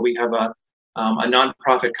now, where we have a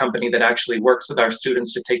nonprofit company that actually works with our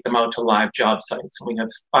students to take them out to live job sites. And we have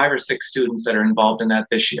 5 or 6 students that are involved in that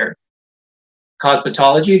this year.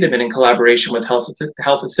 Cosmetology, they've been in collaboration with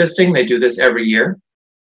Health Assisting. They do this every year,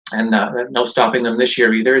 and no stopping them this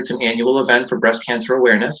year either. It's an annual event for breast cancer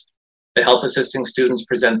awareness. The Health Assisting students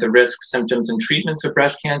present the risks, symptoms, and treatments of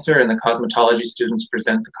breast cancer, and the cosmetology students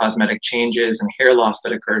present the cosmetic changes and hair loss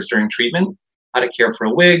that occurs during treatment, how to care for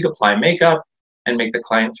a wig, apply makeup, and make the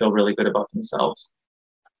client feel really good about themselves.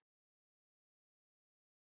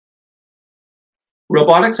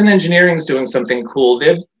 Robotics and engineering is doing something cool.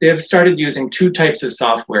 They've started using 2 types of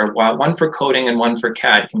software, one for coding and one for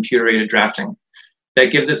CAD, computer-aided drafting.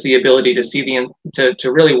 That gives us the ability to see to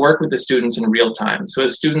really work with the students in real time. So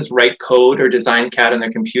as students write code or design CAD on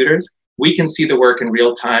their computers, we can see the work in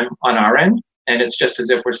real time on our end, and it's just as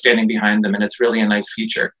if we're standing behind them, and it's really a nice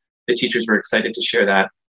feature. The teachers were excited to share that.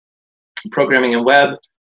 Programming and Web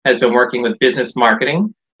has been working with business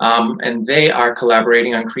marketing, and they are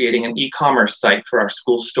collaborating on creating an e-commerce site for our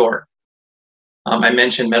school store. I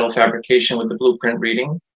mentioned metal fabrication with the blueprint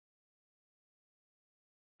reading.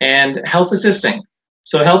 And Health Assisting.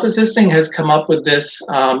 So Health Assisting has come up with this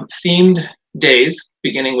themed days,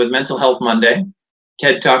 beginning with Mental Health Monday,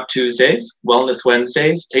 TED Talk Tuesdays, Wellness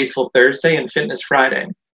Wednesdays, Tasteful Thursday, and Fitness Friday.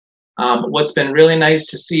 What's been really nice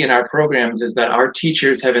to see in our programs is that our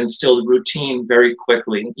teachers have instilled routine very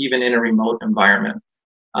quickly, even in a remote environment.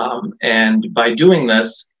 And by doing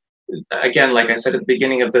this, again, like I said at the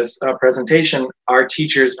beginning of this presentation, our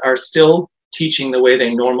teachers are still teaching the way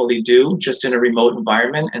they normally do, just in a remote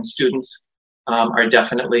environment, and students are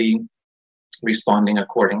definitely responding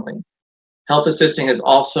accordingly. Health Assisting is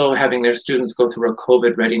also having their students go through a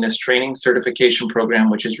COVID readiness training certification program,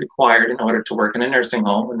 which is required in order to work in a nursing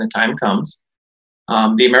home when the time comes.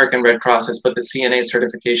 The American Red Cross has put the CNA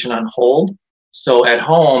certification on hold. So at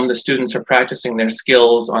home, the students are practicing their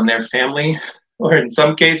skills on their family, or in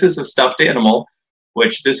some cases, a stuffed animal,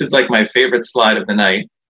 which this is like my favorite slide of the night.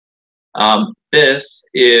 This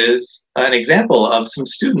is an example of some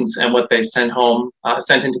students and what they sent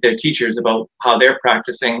into their teachers about how they're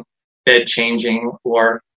practicing bed changing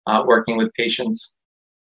or working with patients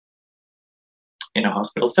in a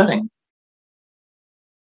hospital setting.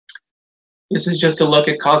 This is just a look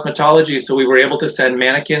at cosmetology. So we were able to send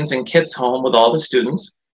mannequins and kits home with all the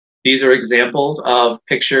students. These are examples of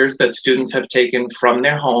pictures that students have taken from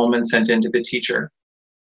their home and sent into the teacher.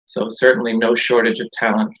 So certainly no shortage of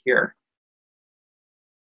talent here.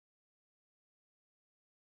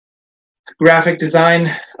 Graphic design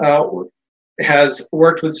has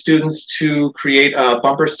worked with students to create a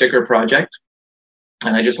bumper sticker project.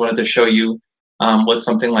 And I just wanted to show you what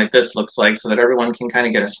something like this looks like so that everyone can kind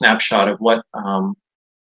of get a snapshot of what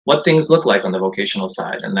things look like on the vocational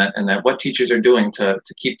side, and that what teachers are doing to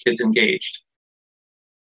keep kids engaged.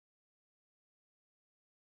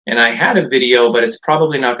 And I had a video, but it's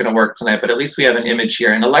probably not going to work tonight, but at least we have an image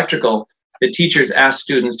here. In electrical, the teachers asked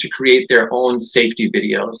students to create their own safety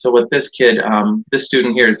video. So what this kid, this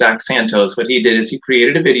student here, Zach Santos, what he did is he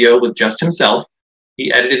created a video with just himself.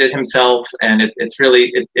 He edited it himself, and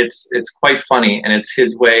it's quite funny, and it's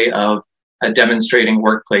his way of demonstrating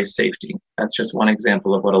workplace safety. That's just one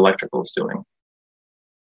example of what electrical is doing.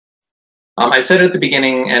 I said it at the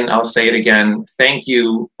beginning, and I'll say it again, thank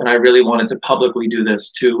you, and I really wanted to publicly do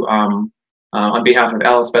this to, on behalf of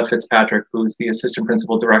Alice Beth Fitzpatrick, who's the assistant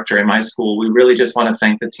principal director in my school. We really just want to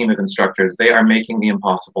thank the team of instructors. They are making the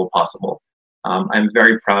impossible possible. I'm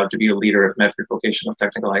very proud to be a leader of Medford Vocational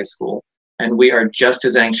Technical High School, and we are just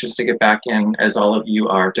as anxious to get back in as all of you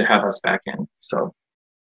are to have us back in. So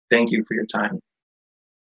thank you for your time.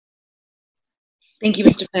 Thank you,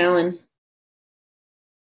 Mr. Fallon.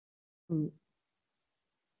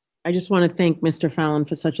 I just want to thank Mr. Fallon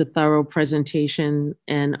for such a thorough presentation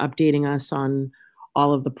and updating us on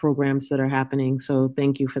all of the programs that are happening. So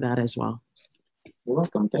thank you for that as well. You're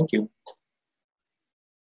welcome. Thank you.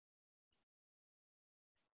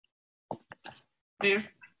 Mayor?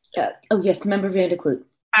 Oh, yes, Member Vanderkloot.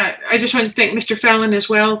 I just want to thank Mr. Fallon as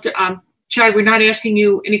well. Chad, we're not asking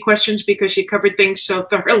you any questions because you covered things so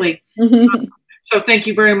thoroughly. So thank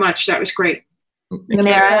you very much. That was great.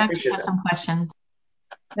 Mayor, I actually have some questions.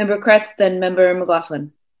 Member Kretz, then Member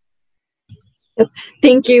McLaughlin.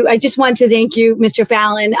 Thank you. I just want to thank you, Mr.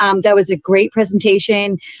 Fallon. That was a great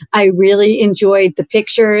presentation. I really enjoyed the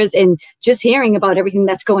pictures and just hearing about everything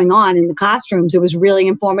that's going on in the classrooms. It was really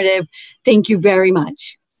informative. Thank you very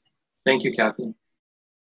much. Thank you, Kathy.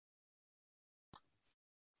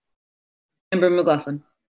 Member McLaughlin.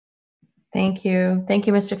 Thank you. Thank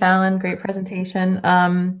you, Mr. Fallon. Great presentation.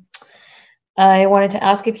 I wanted to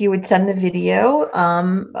ask if you would send the video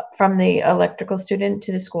from the electrical student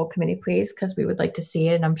to the school committee, please, because we would like to see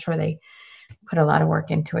it. And I'm sure they put a lot of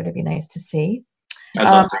work into it. It'd be nice to see. I'd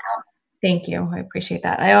love to. Thank you. I appreciate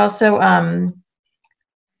that. I also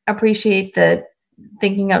appreciate the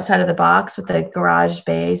thinking outside of the box with the garage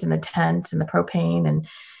bays and the tents and the propane and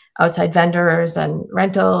outside vendors and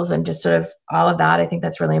rentals and just sort of all of that. I think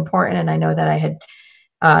that's really important. And I know that I had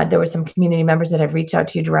there were some community members that have reached out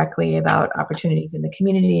to you directly about opportunities in the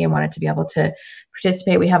community and wanted to be able to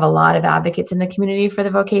participate. We have a lot of advocates in the community for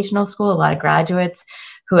the vocational school, a lot of graduates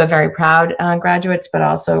who are very proud graduates, but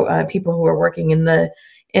also people who are working in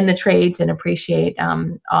the trades and appreciate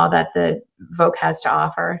all that the Voc has to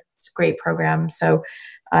offer. It's a great program. So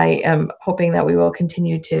I am hoping that we will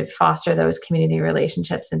continue to foster those community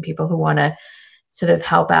relationships and people who want to sort of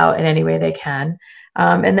help out in any way they can.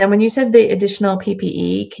 And then when you said the additional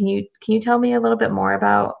PPE, can you tell me a little bit more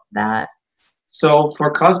about that? So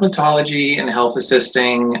for cosmetology and health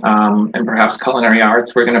assisting and perhaps culinary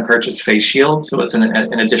arts, we're going to purchase face shields. So it's an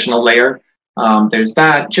additional layer. There's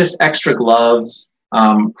that, just extra gloves,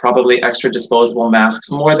 probably extra disposable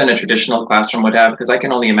masks, more than a traditional classroom would have, because I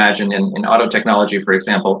can only imagine in auto technology, for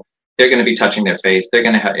example, they're going to be touching their face. They're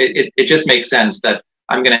going to have, it just makes sense that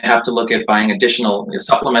I'm going to have to look at buying additional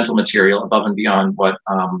supplemental material above and beyond what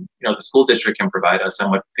the school district can provide us and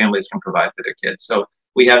what families can provide for their kids. So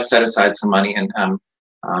we have set aside some money, and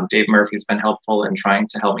Dave Murphy's been helpful in trying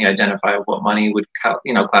to help me identify what money would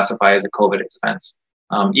classify as a COVID expense.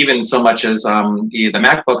 Even so much as the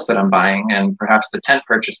MacBooks that I'm buying and perhaps the tent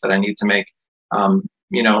purchase that I need to make.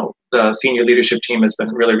 The senior leadership team has been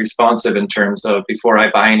really responsive in terms of before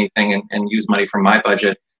I buy anything and use money from my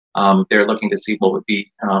budget. They're looking to see what would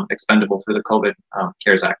be expendable through the COVID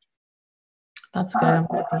CARES Act. That's good. I'm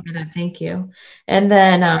glad to hear that. Thank you. And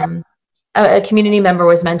then a community member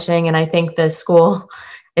was mentioning, and I think the school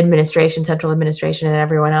administration, central administration, and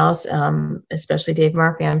everyone else, especially Dave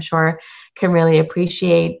Murphy, I'm sure, can really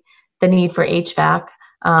appreciate the need for HVAC.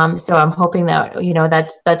 So I'm hoping that,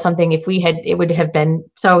 that's something, it would have been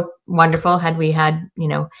so wonderful had we had,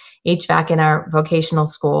 HVAC in our vocational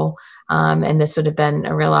school. And this would have been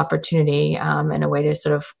a real opportunity and a way to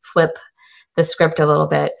sort of flip the script a little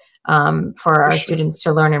bit for our students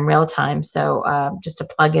to learn in real time. So just a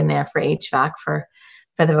plug in there for HVAC for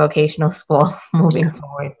the vocational school moving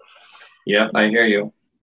forward. Yeah, I hear you.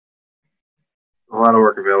 A lot of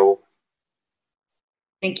work available.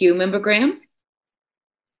 Thank you. Member Graham?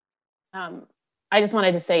 I just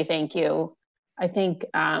wanted to say thank you. I think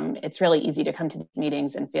it's really easy to come to these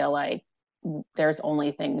meetings and feel like there's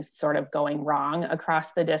only things sort of going wrong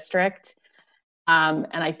across the district. And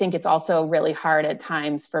I think it's also really hard at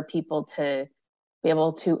times for people to be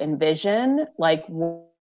able to envision like what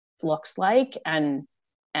it looks like and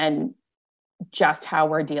just how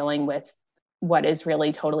we're dealing with what is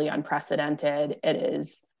really totally unprecedented.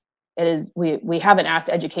 We haven't asked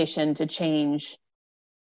education to change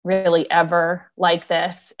really ever like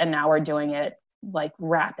this, and now we're doing it like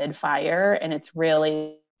rapid fire, and it's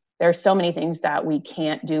really, there's so many things that we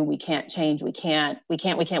can't do, we can't change, we can't.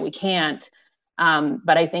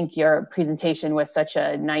 But I think your presentation was such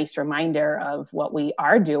a nice reminder of what we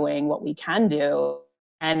are doing, what we can do,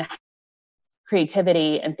 and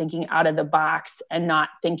creativity and thinking out of the box and not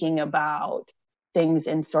thinking about things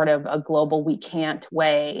in sort of a global we can't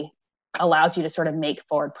way allows you to sort of make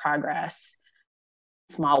forward progress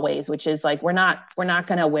in small ways, which is like, we're not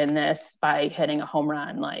going to win this by hitting a home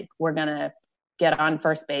run. Like, we're going to get on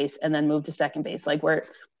first base and then move to second base. Like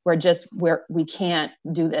we can't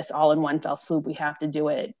do this all in one fell swoop. We have to do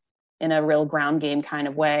it in a real ground game kind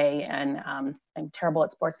of way. And I'm terrible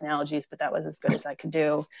at sports analogies, but that was as good as I could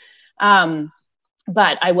do.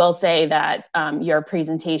 But I will say that your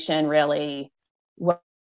presentation really was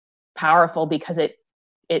powerful because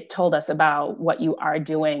it told us about what you are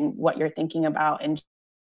doing, what you're thinking about, and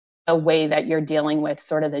a way that you're dealing with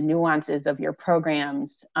sort of the nuances of your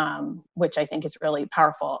programs, which I think is really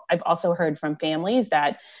powerful. I've also heard from families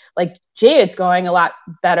that like, gee, it's going a lot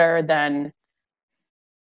better than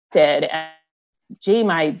did. And gee,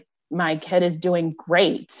 my kid is doing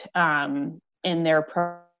great in their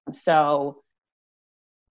program. So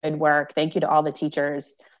good work. Thank you to all the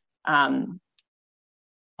teachers.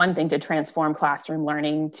 one thing to transform classroom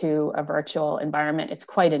learning to a virtual environment. It's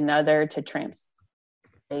quite another to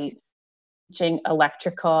translate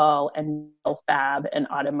electrical and fab and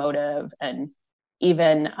automotive and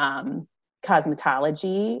even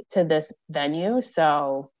cosmetology to this venue.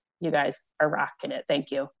 So you guys are rocking it. Thank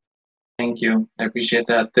you. Thank you. I appreciate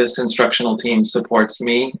that. This instructional team supports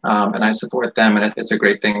me and I support them, and it's a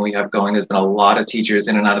great thing we have going. There's been a lot of teachers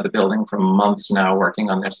in and out of the building for months now working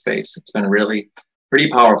on their space. It's been really pretty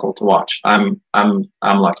powerful to watch. I'm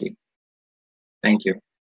lucky. Thank you.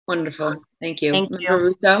 Wonderful. Thank you. Thank you. Member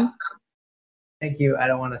Russo? Thank you. I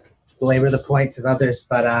don't want to belabor the points of others,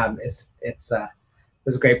 but it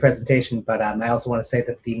was a great presentation. But I also want to say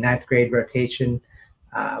that the 9th grade rotation,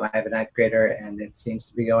 I have a 9th grader, and it seems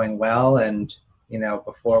to be going well. And you know,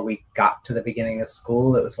 before we got to the beginning of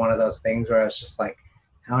school, it was one of those things where I was just like,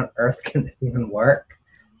 how on earth can this even work?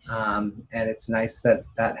 And it's nice that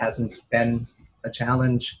that hasn't been a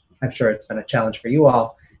challenge. I'm sure it's been a challenge for you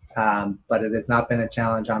all, but it has not been a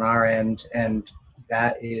challenge on our end. And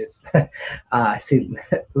that is, I see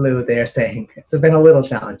Lou there saying it's been a little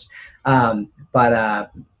challenge,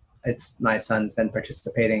 but it's my son's been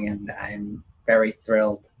participating, and I'm very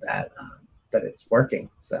thrilled that that it's working.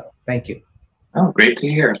 So thank you. Oh, great to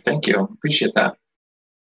hear. Thank you. Appreciate that.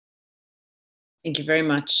 Thank you very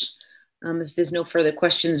much. If there's no further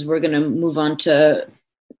questions, we're going to move on to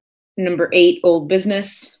number 8, old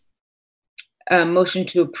business. Motion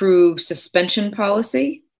to approve suspension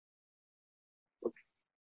policy.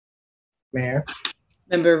 Mayor?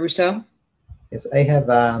 Member Rousseau? Yes, I have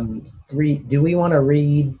 3. Do we want to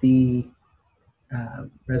read the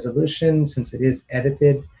resolution since it is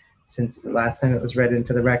edited, since the last time it was read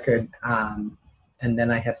into the record? And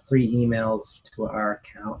then I have 3 emails to our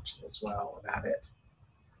account as well about it.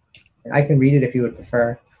 I can read it if you would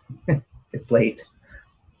prefer. It's late.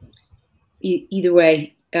 Either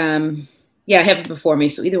way. Yeah, I have it before me,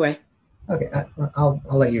 so either way. Okay, I'll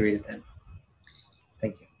let you read it then.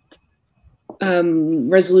 Thank you.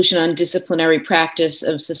 Resolution on disciplinary practice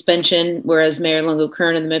of suspension, whereas Mayor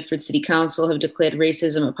Longo-Kern and the Medford City Council have declared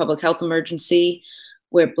racism a public health emergency,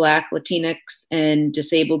 where Black, Latinx, and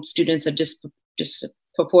disabled students are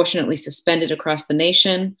disproportionately suspended across the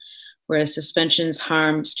nation, whereas suspensions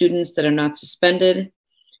harm students that are not suspended,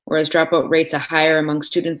 whereas dropout rates are higher among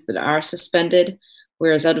students that are suspended,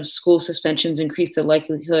 whereas out-of-school suspensions increase the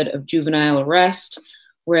likelihood of juvenile arrest,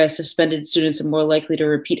 whereas suspended students are more likely to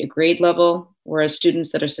repeat a grade level, whereas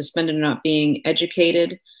students that are suspended are not being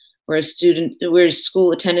educated, whereas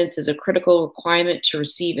school attendance is a critical requirement to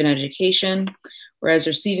receive an education, whereas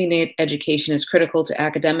receiving an education is critical to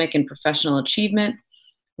academic and professional achievement,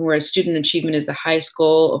 whereas student achievement is the highest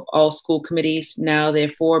goal of all school committees. Now,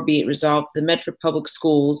 therefore, be it resolved, the Medford Public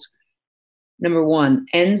Schools, number 1,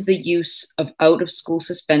 ends the use of out-of-school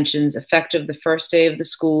suspensions effective the first day of the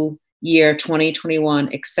school year 2021,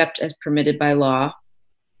 except as permitted by law.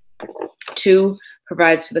 2,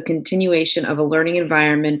 provides for the continuation of a learning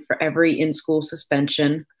environment for every in-school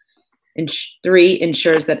suspension. And 3,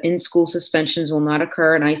 ensures that in-school suspensions will not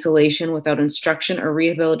occur in isolation without instruction or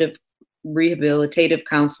rehabilitative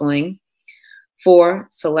counseling. 4,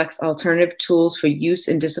 selects alternative tools for use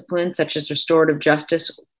in discipline, such as restorative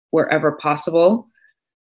justice, wherever possible.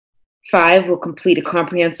 5, will complete a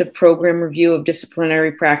comprehensive program review of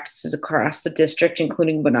disciplinary practices across the district,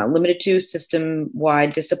 including but not limited to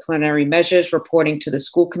system-wide disciplinary measures, reporting to the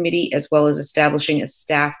school committee, as well as establishing a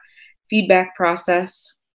staff feedback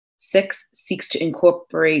process. 6, seeks to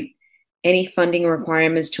incorporate any funding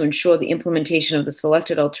requirements to ensure the implementation of the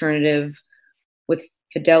selected alternative with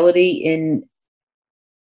fidelity in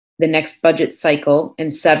the next budget cycle.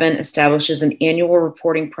 And 7, establishes an annual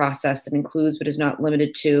reporting process that includes but is not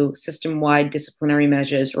limited to system-wide disciplinary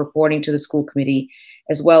measures, reporting to the school committee,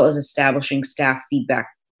 as well as establishing staff feedback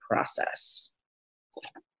process.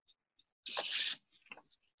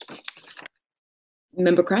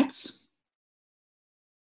 Member Kratz?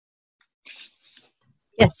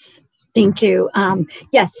 Yes, thank you.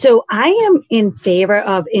 Yes, so I am in favor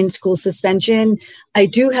of in-school suspension. I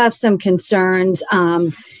do have some concerns.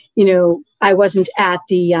 You know, I wasn't at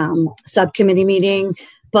the subcommittee meeting,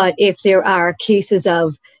 but if there are cases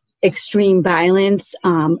of extreme violence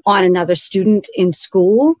on another student in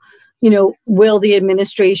school, you know, will the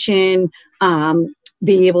administration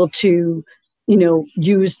be able to, you know,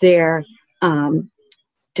 use their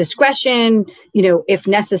discretion, you know, if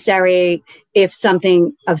necessary, if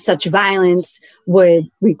something of such violence would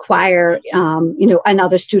require, you know,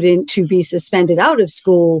 another student to be suspended out of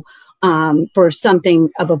school, for something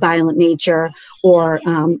of a violent nature, or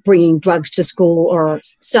bringing drugs to school, or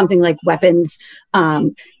something like weapons.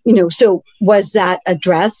 So was that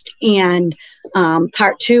addressed? And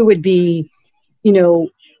part two would be,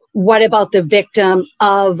 what about the victim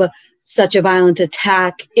of such a violent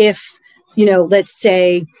attack? If, let's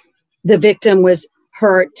say the victim was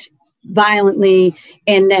hurt violently,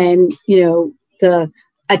 and then, the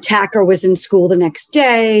attacker was in school the next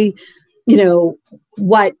day,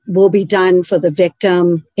 what will be done for the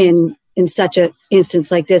victim in such an instance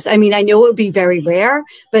like this? I mean, I know it would be very rare,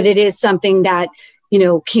 but it is something that,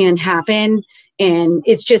 can happen. And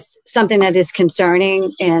it's just something that is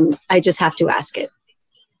concerning, and I just have to ask it.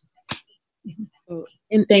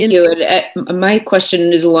 Thank you. And, my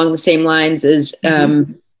question is along the same lines as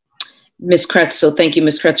Ms. Kretz. So thank you,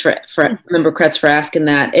 Ms. Kretz, for Member Kretz, for asking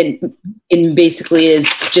that. And basically is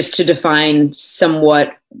just to define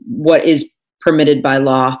somewhat what is permitted by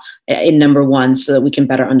law in number one, so that we can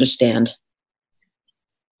better understand.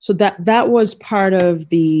 So that was part of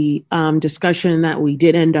the discussion that we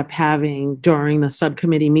did end up having during the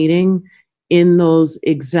subcommittee meeting, in those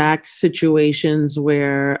exact situations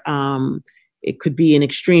where it could be an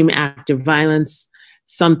extreme act of violence,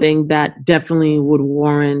 something that definitely would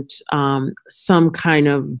warrant some kind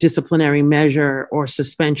of disciplinary measure or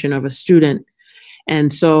suspension of a student.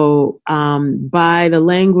 And so by the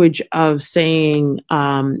language of saying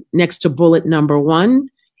next to bullet number one,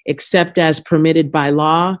 except as permitted by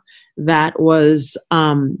law, that was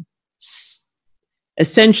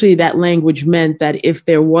essentially, that language meant that if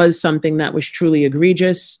there was something that was truly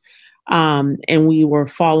egregious and we were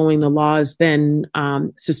following the laws, then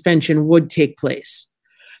suspension would take place.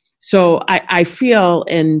 So I feel,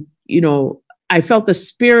 and, I felt the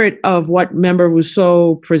spirit of what Member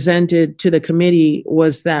Rousseau presented to the committee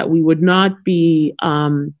was that we would not be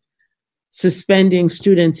suspending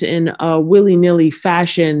students in a willy-nilly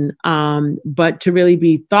fashion, but to really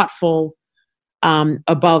be thoughtful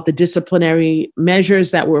about the disciplinary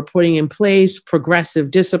measures that we're putting in place, progressive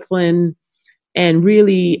discipline, and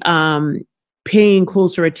really paying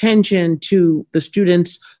closer attention to the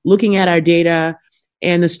students, looking at our data,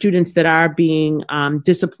 and the students that are being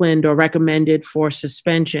disciplined or recommended for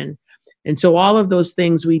suspension. And so all of those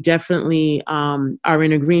things we definitely are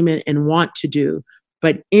in agreement and want to do.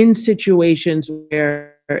 But in situations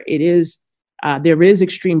where it is, there is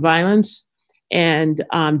extreme violence and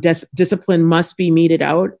discipline must be meted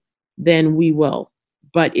out, then we will.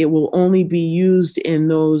 But it will only be used in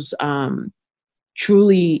those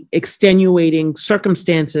truly extenuating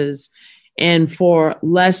circumstances, and for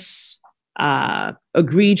less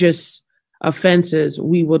egregious offenses,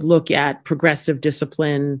 we would look at progressive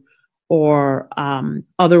discipline or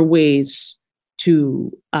other ways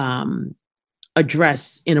to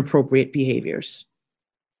address inappropriate behaviors.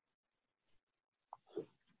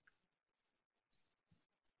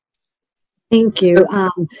 Thank you.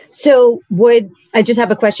 So I just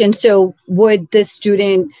have a question. So would the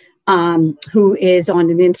student who is on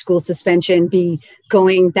an in-school suspension be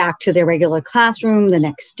going back to their regular classroom the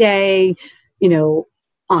next day,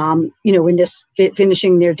 in just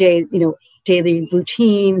finishing their day, daily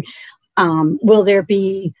routine? Will there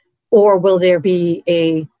be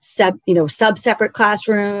a sub-separate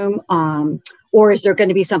classroom? Or is there going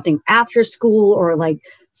to be something after school, or like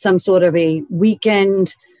some sort of a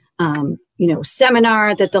weekend,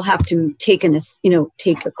 seminar that they'll have to take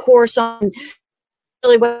take a course on?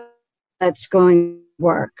 Really, what that's going to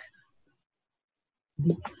work?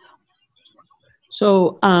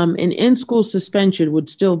 So an in-school suspension would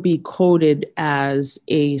still be coded as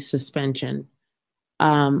a suspension.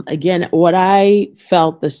 Again, what I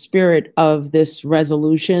felt the spirit of this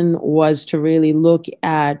resolution was to really look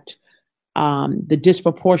at the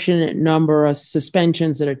disproportionate number of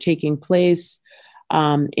suspensions that are taking place,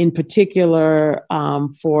 in particular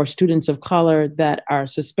for students of color that are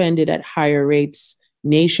suspended at higher rates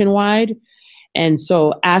nationwide. And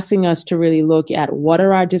so asking us to really look at what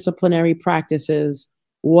are our disciplinary practices,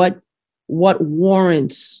 what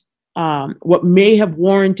warrants, what may have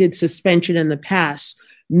warranted suspension in the past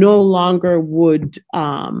no longer would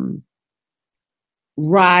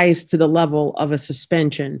rise to the level of a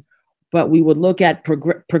suspension, but we would look at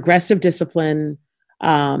progressive discipline,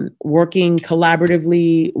 working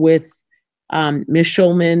collaboratively with Ms.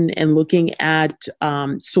 Schulman and looking at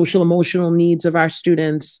social emotional needs of our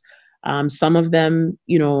students. Some of them,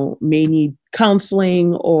 may need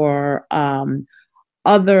counseling or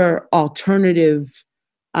other alternative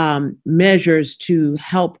measures to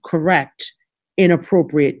help correct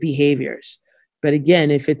inappropriate behaviors. But again,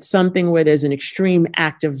 if it's something where there's an extreme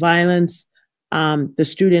act of violence, the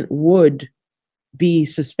student would be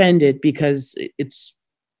suspended because it's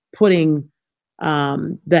putting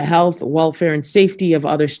the health, welfare, and safety of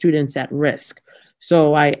other students at risk.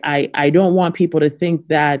 So I don't want people to think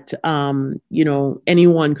that,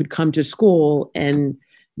 anyone could come to school and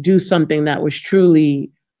do something that was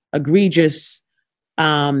truly egregious,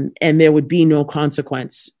 and there would be no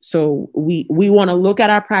consequence. So we want to look at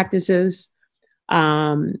our practices,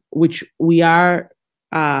 which we are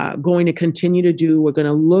going to continue to do. We're going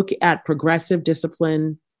to look at progressive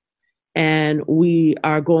discipline, and we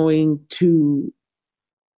are going to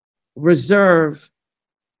reserve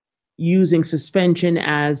using suspension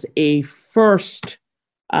as a first,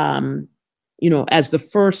 as the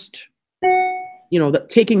first,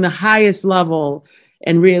 taking the highest level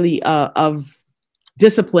and really of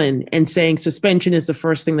discipline, and saying suspension is the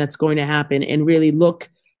first thing that's going to happen, and really look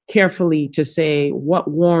carefully to say what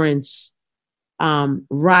warrants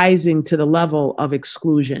rising to the level of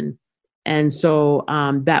exclusion. And so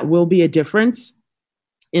that will be a difference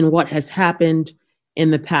in what has happened in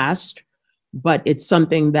the past, but it's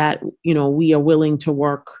something that, we are willing to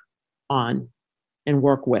work on and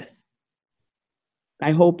work with.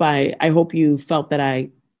 I hope you felt that I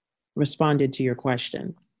responded to your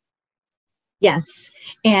question. Yes.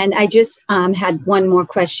 And I just had one more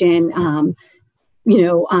question.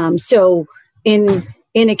 So in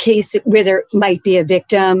a case where there might be a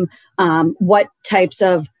victim, what types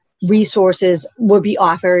of resources would be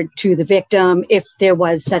offered to the victim if there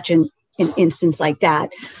was such an instance like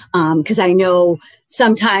that? Because I know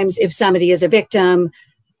sometimes if somebody is a victim,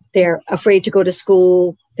 they're afraid to go to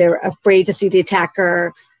school, they're afraid to see the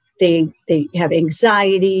attacker, they have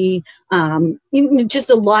anxiety, just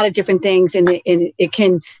a lot of different things, and it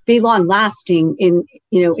can be long lasting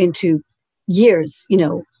into years.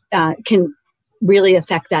 Can really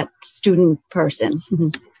affect that student person. Mm-hmm.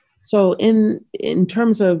 So in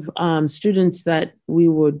terms of students that we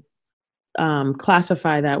would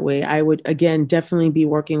classify that way, I would, again, definitely be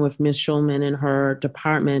working with Ms. Schulman and her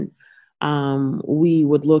department. We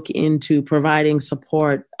would look into providing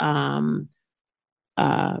support.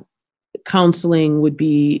 Counseling would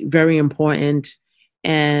be very important.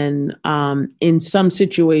 And in some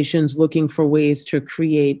situations, looking for ways to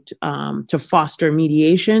create, to foster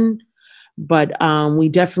mediation. But we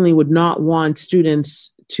definitely would not want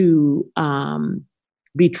students to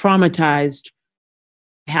be traumatized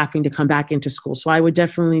having to come back into school. So I would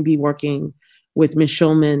definitely be working with Ms.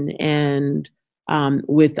 Schulman and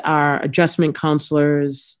with our adjustment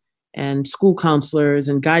counselors and school counselors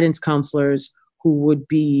and guidance counselors who would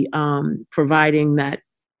be providing that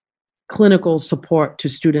clinical support to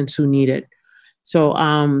students who need it. So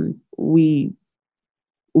we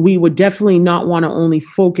would definitely not want to only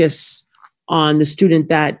focus on the student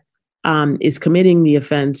that is committing the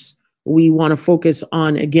offense. We want to focus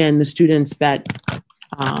on, again, the students that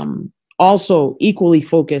also equally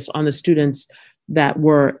focus on the students that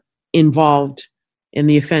were involved in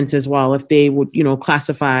the offense as well, if they would, be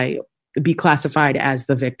classified as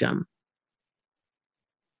the victim.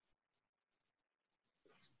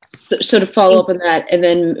 So to follow up on that, and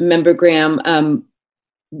then Member Graham,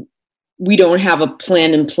 we don't have a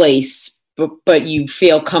plan in place, but you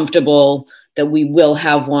feel comfortable that we will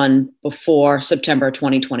have one before September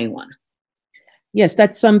 2021. Yes,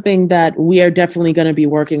 that's something that we are definitely going to be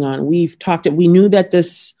working on. We knew that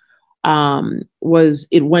this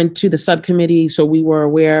it went to the subcommittee, so we were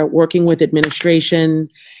aware, working with administration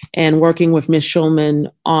and working with Ms.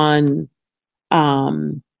 Schulman on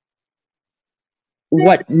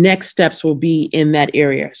what next steps will be in that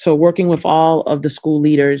area. So working with all of the school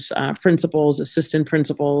leaders, principals, assistant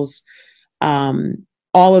principals,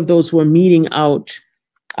 all of those who are meeting out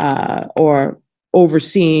or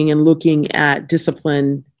overseeing and looking at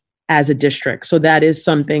discipline as a district. So that is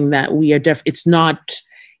something that we are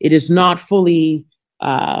it is not fully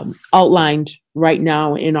outlined right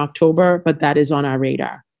now in October, but that is on our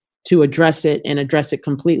radar to address it and address it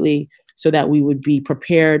completely so that we would be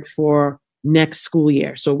prepared for next school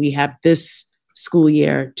year. So we have this school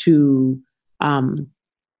year to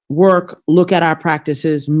look at our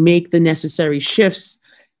practices, make the necessary shifts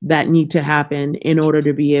that need to happen in order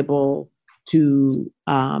to be able to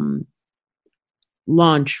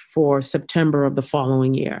launch for September of the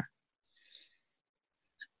following year.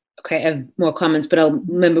 Okay, I have more comments, but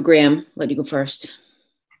Member Graham, let you go first.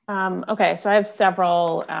 Okay, so I have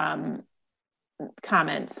several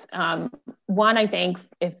comments. One, I think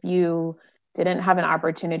if you didn't have an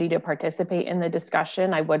opportunity to participate in the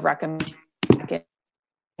discussion, I would recommend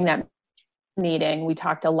that meeting. We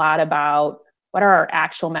talked a lot about what are our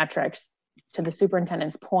actual metrics. To the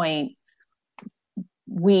superintendent's point,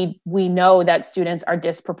 we know that students are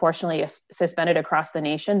disproportionately suspended across the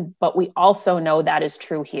nation, but we also know that is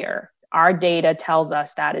true here. Our data tells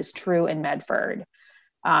us that is true in Medford.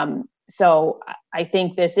 So I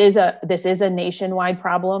think this is a nationwide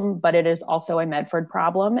problem, but it is also a Medford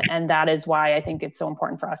problem, and that is why I think it's so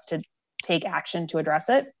important for us to take action to address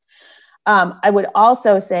it. I would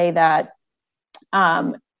also say that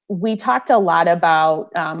we talked a lot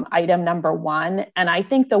about item number 1, and I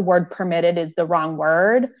think the word permitted is the wrong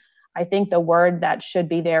word. I think the word that should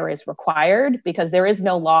be there is required, because there is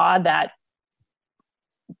no law that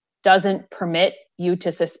doesn't permit you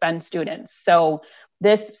to suspend students. So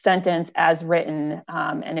this sentence as written,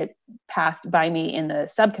 and it passed by me in the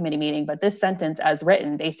subcommittee meeting, but this sentence as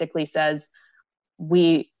written basically says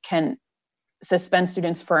we can suspend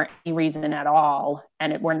students for any reason at all,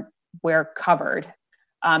 and we're covered.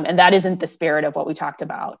 And that isn't the spirit of what we talked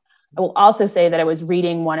about. I will also say that I was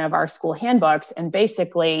reading one of our school handbooks, and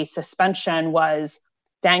basically suspension was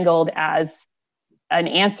dangled as an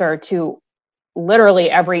answer to literally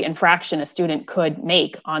every infraction a student could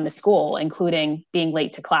make on the school, including being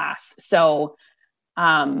late to class. So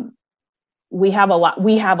we have a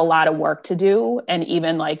lot of work to do. And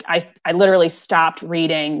even like, I literally stopped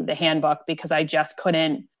reading the handbook because I just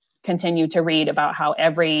couldn't continue to read about how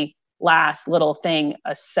every last little thing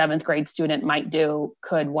a 7th grade student might do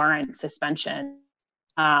could warrant suspension.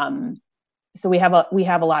 So we have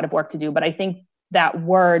a lot of work to do, but I think that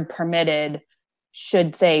word permitted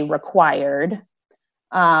should say required.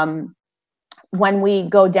 When we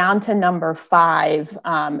go down to number 5,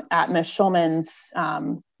 at Ms. Schulman's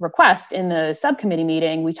request in the subcommittee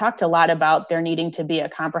meeting, we talked a lot about there needing to be a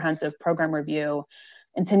comprehensive program review.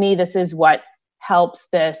 And to me, this is what helps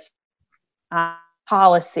this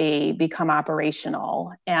policy become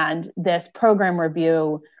operational. And this program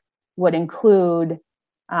review would include,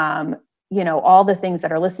 all the things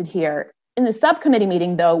that are listed here. In the subcommittee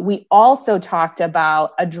meeting, though, we also talked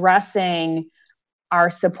about addressing our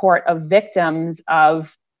support of victims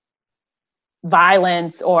of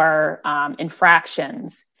violence or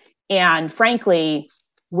infractions. And frankly,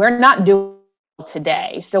 we're not doing it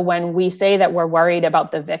today. So when we say that we're worried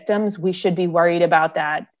about the victims, we should be worried about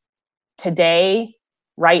that today,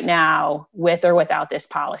 right now, with or without this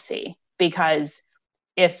policy. Because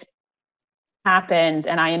if happens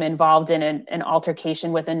and I am involved in an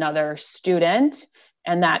altercation with another student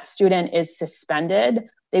and that student is suspended,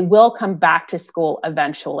 they will come back to school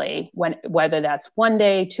eventually, whether that's 1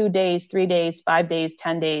 day, 2 days, 3 days, 5 days,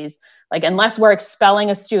 10 days. Like, unless we're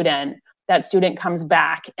expelling a student, that student comes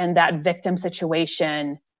back and that victim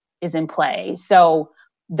situation is in play. So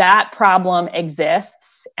that problem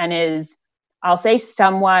exists and is, I'll say,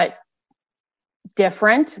 somewhat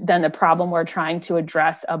different than the problem we're trying to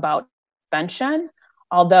address about suspension.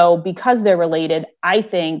 Although, because they're related, I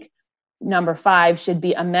think number 5 should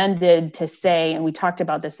be amended to say, and we talked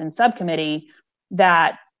about this in subcommittee,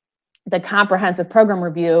 that the comprehensive program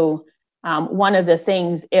review, one of the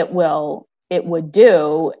things it would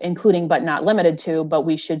do, including but not limited to, but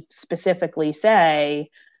we should specifically say,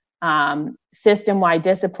 system-wide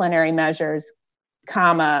disciplinary measures,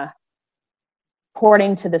 comma,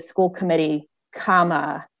 reporting to the school committee,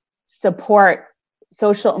 comma, support,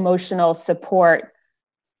 social emotional support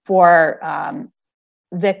for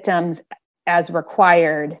victims as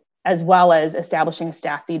required, as well as establishing a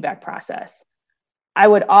staff feedback process. I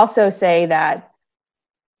would also say that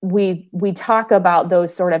we talk about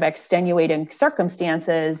those sort of extenuating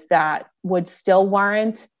circumstances that would still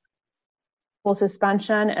warrant full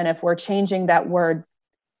suspension. And if we're changing that word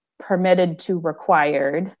permitted to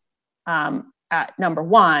required at number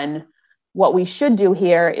 1, what we should do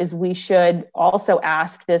here is we should also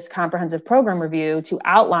ask this comprehensive program review to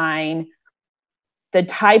outline the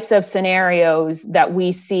types of scenarios that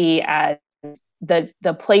we see as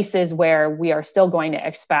the places where we are still going to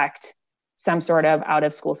expect some sort of out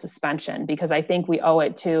of school suspension, because I think we owe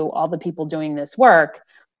it to all the people doing this work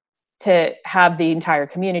to have the entire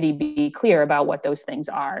community be clear about what those things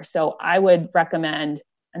are. So I would recommend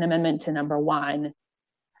an amendment to number 1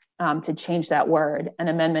 to change that word, an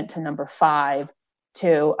amendment to number 5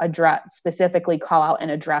 to address, specifically call out and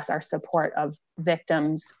address our support of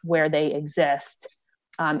victims where they exist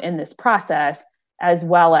in this process, as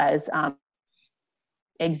well as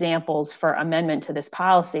examples for amendment to this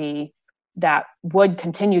policy that would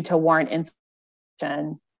continue to warrant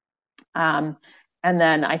institution. And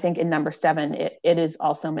then I think in number 7, it is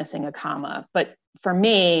also missing a comma. But for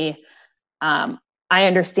me, I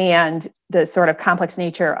understand the sort of complex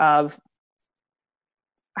nature of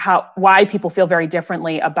why people feel very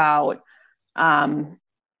differently about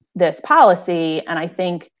this policy. And I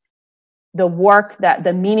think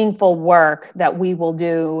the meaningful work that we will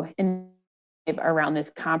do around this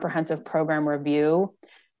comprehensive program review,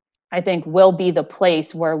 I think will be the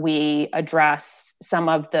place where we address some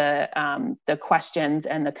of the questions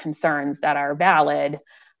and the concerns that are valid.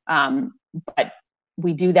 But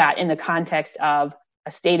we do that in the context of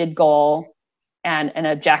a stated goal and an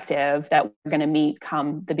objective that we're going to meet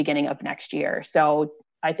come the beginning of next year. So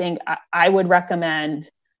I think I would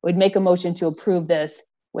make a motion to approve this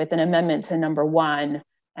with an amendment to number 1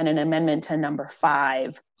 and an amendment to number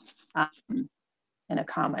 5, and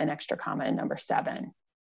an extra comma in number 7.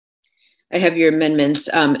 I have your amendments,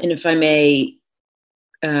 and if I may,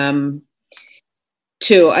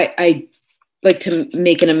 too, I like to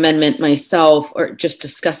make an amendment myself, or just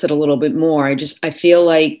discuss it a little bit more. I feel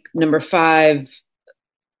like number 5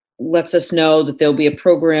 lets us know that there'll be a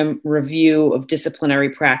program review of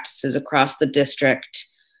disciplinary practices across the district,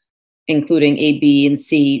 including A, B, and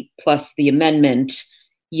C, plus the amendment.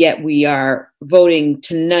 Yet we are voting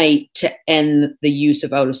tonight to end the use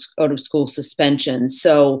of out of school suspensions.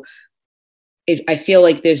 So I feel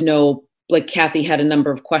like there's no, like Kathy had a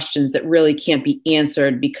number of questions that really can't be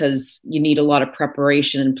answered because you need a lot of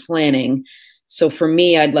preparation and planning. So for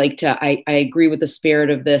me, I agree with the spirit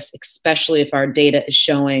of this, especially if our data is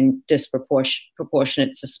showing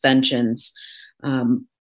disproportionate suspensions.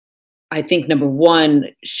 I think number 1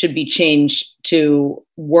 should be changed to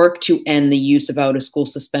work to end the use of out of school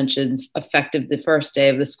suspensions effective the first day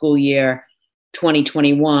of the school year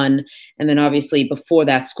 2021. And then obviously before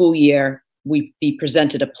that school year, we be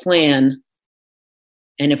presented a plan.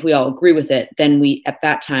 And if we all agree with it, then we at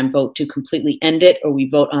that time vote to completely end it, or we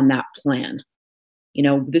vote on that plan. You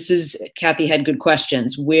know, Kathy had good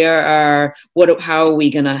questions. How are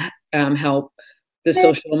we going to help the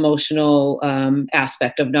social emotional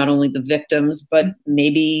aspect of not only the victims, but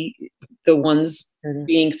maybe the ones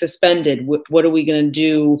being suspended? What are we going to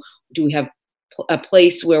do? Do we have a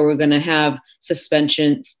place where we're going to have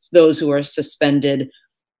suspension, those who are suspended?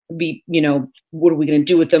 What are we going to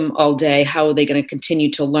do with them all day? How are they going to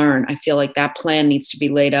continue to learn? I feel like that plan needs to be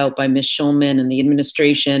laid out by Ms. Schulman and the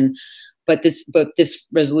administration. But this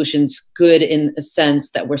resolution's good in a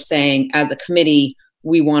sense that we're saying, as a committee,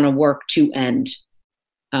 we want to work to end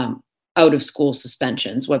out of school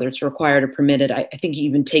suspensions, whether it's required or permitted. I think you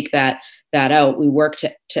even take that out. We work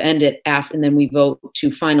to end it after, and then we vote to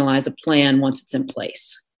finalize a plan once it's in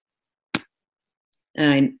place.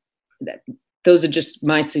 And those are just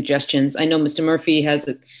my suggestions. I know Mr. Murphy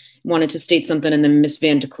wanted to state something, and then Ms.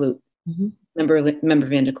 Van de Kloot, member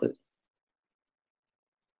Van de Kloot.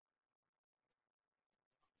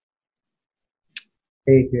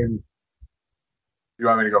 Hey, Jim. You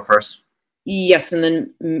want me to go first? Yes, and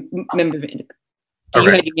then member Van de Kloot. Okay.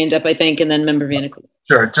 You had your hand up, I think, and then member Van de Kloot.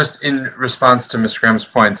 Sure. Just in response to Ms. Graham's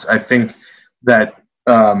points, I think that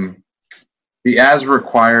the as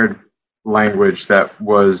required language that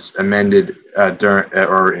was amended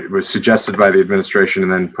or it was suggested by the administration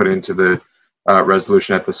and then put into the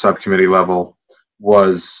resolution at the subcommittee level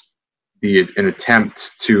was an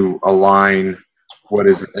attempt to align what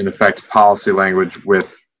is in effect policy language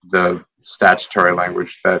with the statutory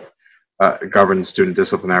language that governs student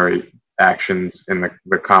disciplinary actions in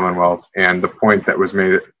the Commonwealth. And the point that was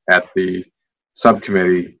made at the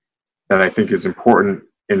subcommittee that I think is important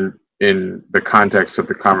in the context of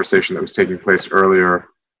the conversation that was taking place earlier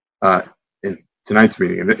in tonight's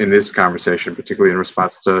meeting, in this conversation, particularly in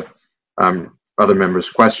response to other members'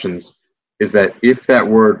 questions, is that if that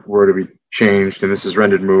word were to be changed, and this is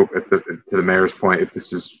rendered moot to the mayor's point, if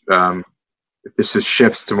this is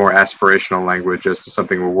shifts to more aspirational language as to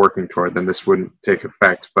something we're working toward, then this wouldn't take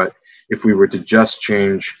effect. But if we were to just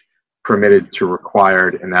change permitted to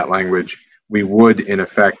required in that language, we would in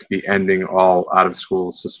effect be ending all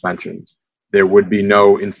out-of-school suspensions. There would be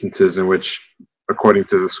no instances in which, according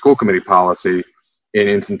to the school committee policy, in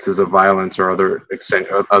instances of violence or other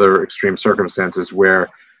extreme circumstances where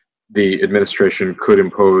the administration could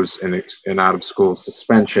impose an out-of-school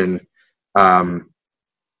suspension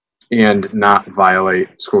and not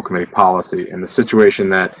violate school committee policy. And the situation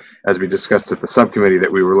that, as we discussed at the subcommittee,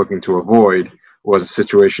 that we were looking to avoid was a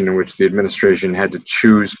situation in which the administration had to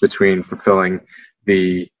choose between fulfilling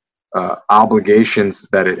the obligations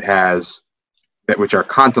that it has, which are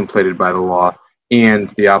contemplated by the law, and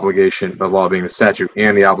the obligation, the law being the statute,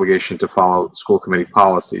 and the obligation to follow school committee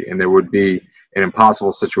policy. And there would be an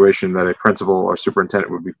impossible situation that a principal or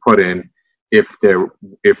superintendent would be put in if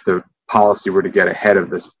the policy were to get ahead of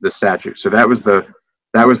the statute. So that was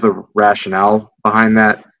the rationale behind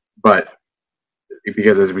that. But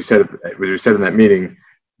because as we said in that meeting,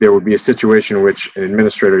 there would be a situation in which an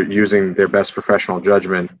administrator, using their best professional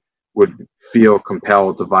judgment, would feel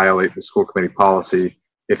compelled to violate the school committee policy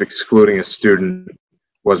if excluding a student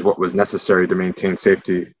was what was necessary to maintain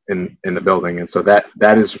safety in the building. And so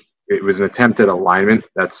it was an attempt at alignment.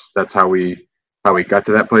 That's how we got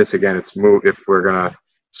to that place. Again, it's moved if we're gonna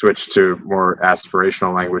switch to more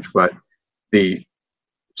aspirational language, but the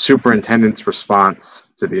superintendent's response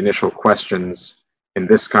to the initial questions in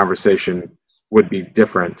this conversation would be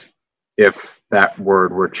different if that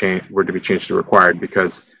word were to be changed to required,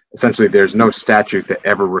 because essentially there's no statute that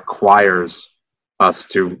ever requires us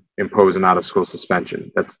to impose an out-of-school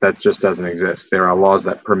suspension. That just doesn't exist. There are laws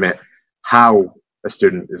that permit how a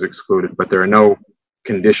student is excluded, but there are no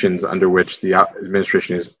conditions under which the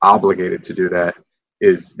administration is obligated to do that.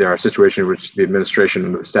 There are situations in which the administration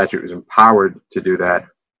under the statute is empowered to do that,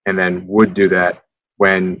 and then would do that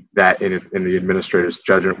when that in the administrator's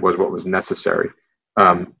judgment was what was necessary.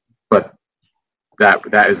 But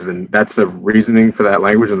that's the reasoning for that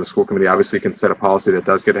language, and the school committee obviously can set a policy that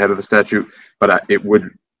does get ahead of the statute, but it would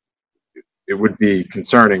be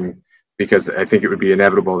concerning, because I think it would be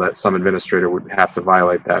inevitable that some administrator would have to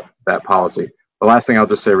violate that policy. The last thing I'll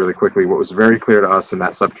just say really quickly, what was very clear to us in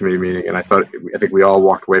that subcommittee meeting, and I think we all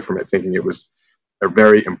walked away from it thinking it was a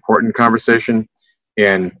very important conversation,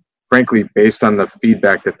 and frankly, based on the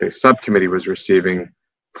feedback that the subcommittee was receiving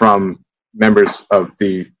from members of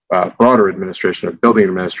the broader administration of building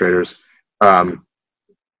administrators,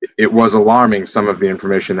 it was alarming, some of the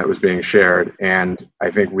information that was being shared. And I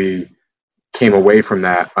think we came away from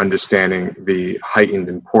that understanding the heightened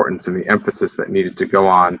importance and the emphasis that needed to go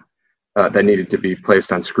on, that needed to be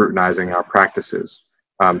placed on scrutinizing our practices,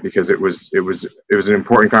 because it was an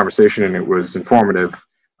important conversation and it was informative,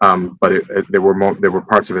 but there were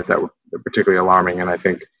parts of it that were particularly alarming, and I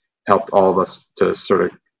think helped all of us to sort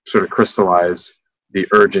of crystallize the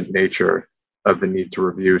urgent nature of the need to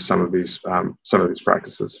review some of these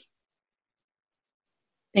practices.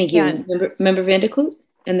 Thank you. Yeah. Member Van de Kloot,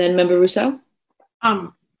 and then Member Rousseau.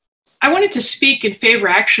 I wanted to speak in favor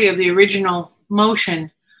actually of the original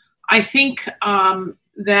motion. I think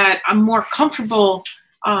that I'm more comfortable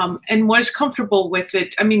and was comfortable with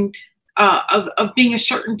it. I mean, of being a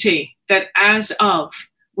certainty that as of,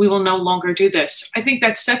 we will no longer do this. I think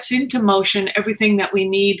that sets into motion everything that we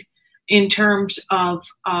need in terms of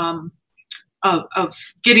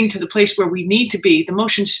getting to the place where we need to be. The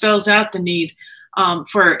motion spells out the need,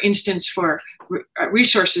 for instance, for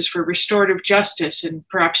resources for restorative justice and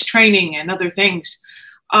perhaps training and other things.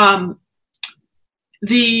 I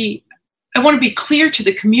want to be clear to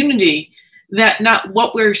the community that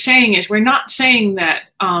what we're saying is, we're not saying that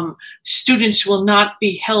students will not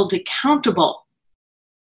be held accountable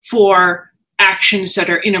for actions that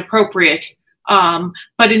are inappropriate.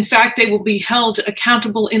 But in fact, they will be held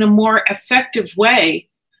accountable in a more effective way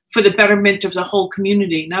for the betterment of the whole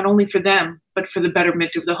community, not only for them, but for the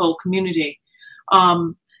betterment of the whole community.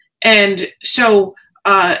 And so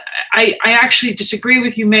I actually disagree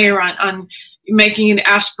with you, Mayor, on making it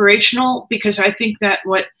aspirational, because I think that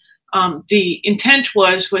what the intent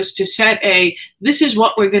was to set this is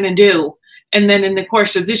what we're going to do. And then in the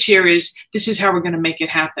course of this year this is how we're going to make it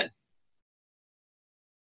happen.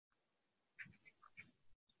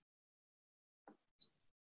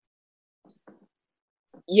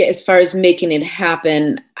 Yeah, as far as making it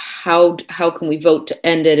happen, how can we vote to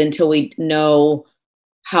end it until we know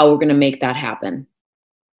how we're going to make that happen?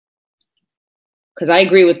 Because I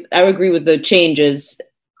agree with the changes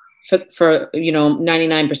for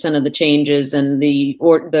 99% of the changes and the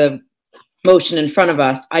motion in front of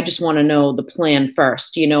us. I just want to know the plan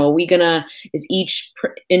first. Is each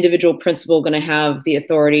individual principal going to have the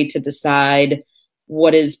authority to decide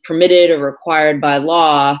what is permitted or required by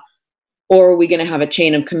law? Or are we going to have a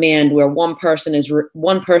chain of command where one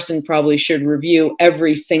person probably should review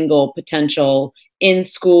every single potential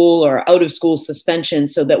in-school or out-of-school suspension,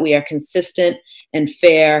 so that we are consistent and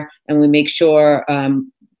fair, and we make sure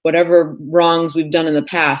whatever wrongs we've done in the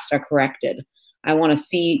past are corrected? I want to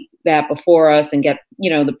see that before us and get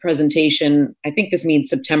the presentation. I think this means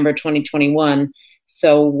September 2021.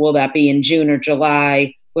 So will that be in June or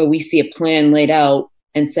July, where we see a plan laid out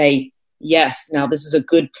and say, yes, now this is a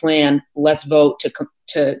good plan. Let's vote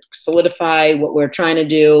to solidify what we're trying to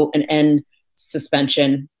do and end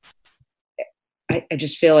suspension. I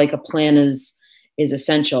just feel like a plan is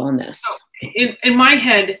essential in this. In my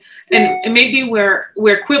head, and maybe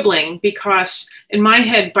we're quibbling, because in my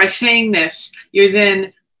head, by saying this, you're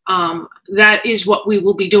then that is what we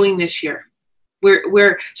will be doing this year.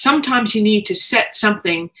 Where sometimes you need to set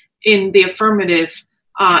something in the affirmative,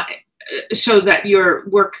 so that your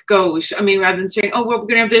work goes. I mean, rather than saying, oh, well, we're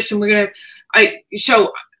going to have this and we're going to,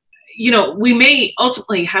 so we may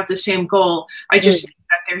ultimately have the same goal. I just think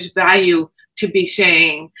that there's value to be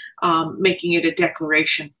saying, making it a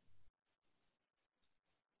declaration.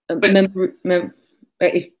 But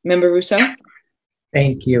Member Russo?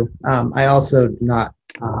 Thank you. I also do not,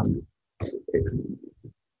 I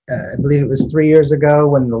believe it was 3 years ago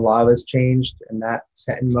when the law was changed and that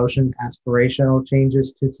set in motion aspirational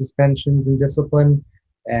changes to suspensions and discipline.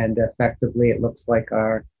 And effectively, it looks like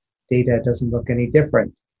our data doesn't look any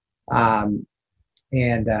different.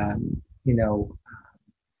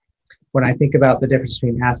 When I think about the difference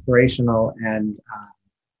between aspirational and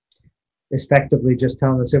effectively just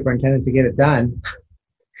telling the superintendent to get it done,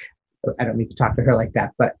 I don't mean to talk to her like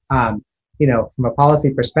that, but from a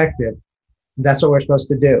policy perspective, that's what we're supposed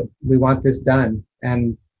to do. We want this done,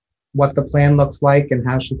 and what the plan looks like and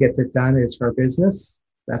how she gets it done is her business.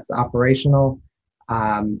 That's operational,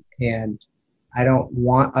 and I don't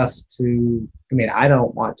want us to. I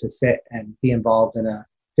don't want to sit and be involved in a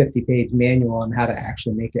 50-page manual on how to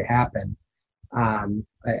actually make it happen. I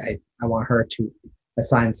want her to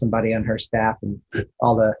assign somebody on her staff and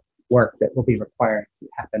all the work that will be required to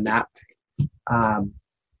happen that way.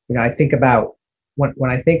 I think about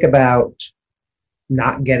when I think about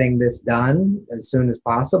not getting this done as soon as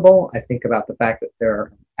possible, I think about the fact that there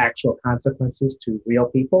are actual consequences to real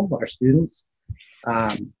people, our students.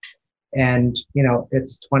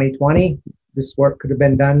 It's 2020. This work could have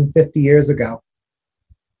been done 50 years ago.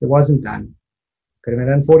 It wasn't done. Could have been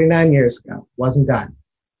done 49 years ago. Wasn't done.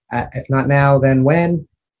 If not now, then when?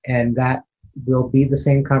 And that will be the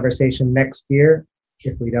same conversation next year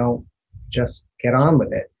if we don't just get on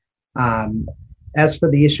with it. As for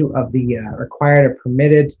the issue of the required or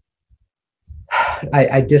permitted,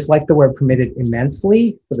 I dislike the word permitted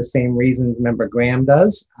immensely for the same reasons Member Graham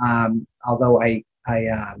does, although I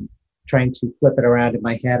trying to flip it around in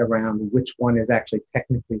my head around which one is actually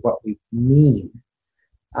technically what we mean.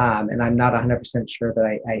 And I'm not 100% sure that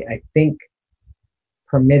I think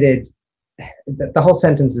permitted, the whole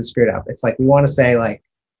sentence is screwed up. It's like we want to say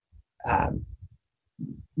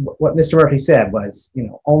what Mr. Murphy said was,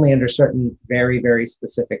 only under certain very, very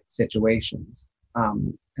specific situations.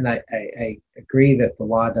 And I agree that the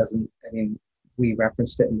law doesn't, we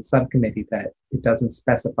referenced it in the subcommittee that it doesn't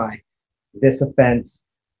specify this offense,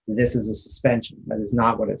 this is a suspension. That is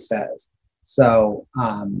not what it says. So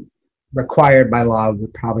required by law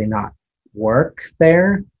would probably not work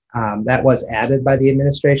there. That was added by the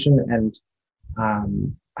administration, and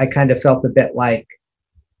I kind of felt a bit like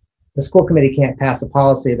the school committee can't pass a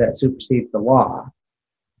policy that supersedes the law.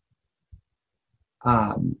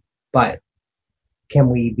 But can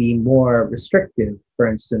we be more restrictive? For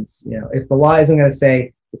instance, if the law isn't going to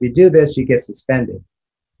say, if you do this, you get suspended,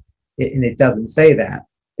 and it doesn't say that,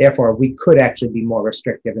 therefore we could actually be more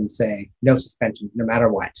restrictive and say no suspensions, no matter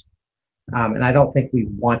what. And I don't think we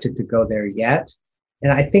wanted to go there yet.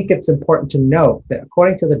 And I think it's important to note that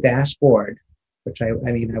according to the dashboard, which I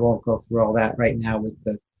won't go through all that right now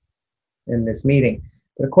in this meeting,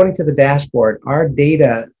 but according to the dashboard, our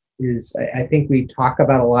data is, I think we talk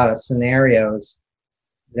about a lot of scenarios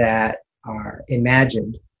that are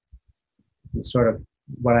imagined. It's sort of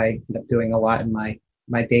what I end up doing a lot in my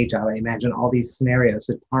day job. I imagine all these scenarios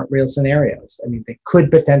that aren't real scenarios. They could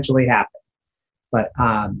potentially happen, but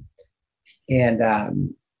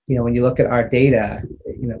when you look at our data,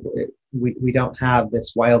 we don't have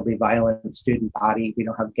this wildly violent student body. We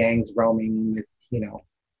don't have gangs roaming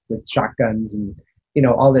with shotguns and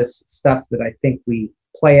all this stuff that I think we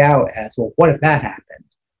play out as, well, what if that happened?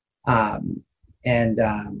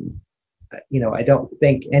 I don't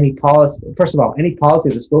think any policy, first of all, any policy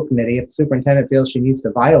of the school committee, if the superintendent feels she needs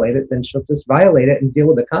to violate it, then she'll just violate it and deal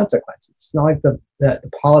with the consequences. It's not like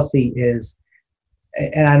the policy is,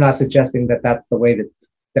 and I'm not suggesting that that's the way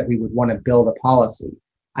that we would want to build a policy.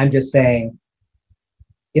 I'm just saying,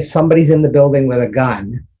 if somebody's in the building with a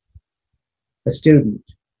gun, a student,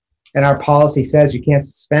 and our policy says you can't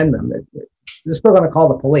suspend them, they're still going to call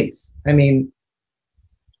the police.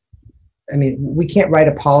 We can't write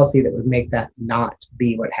a policy that would make that not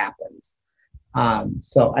be what happens.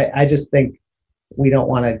 So I just think we don't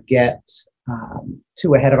want to get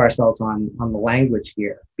too ahead of ourselves on the language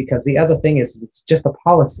here, because the other thing is it's just a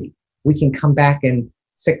policy. We can come back in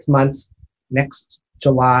 6 months, next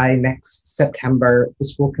July, next September, the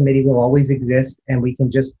school committee will always exist and we can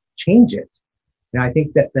just change it. I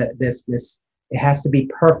think that this it has to be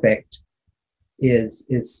perfect is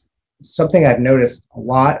something I've noticed a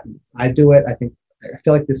lot. I do it. I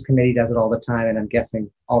feel like this committee does it all the time, and I'm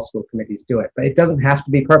guessing all school committees do it. But it doesn't have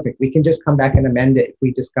to be perfect. We can just come back and amend it if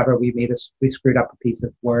we discover we screwed up a piece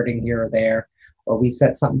of wording here or there, or we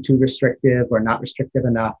set something too restrictive or not restrictive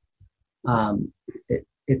enough.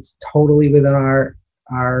 it's totally within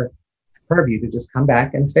our purview to just come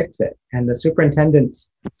back and fix it. And the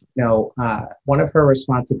superintendent's, one of her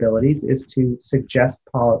responsibilities is to suggest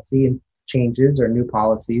policy and changes or new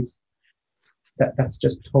policies. That's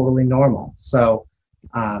just totally normal. So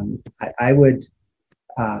I would,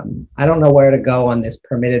 I don't know where to go on this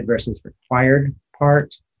permitted versus required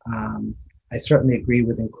part. I certainly agree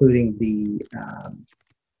with including the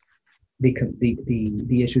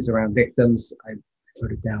issues around victims. I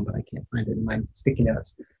wrote it down, but I can't find it in my sticky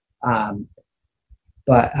notes. The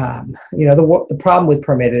problem with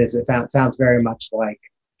permitted is it sounds very much like,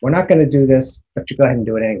 we're not going to do this, but you go ahead and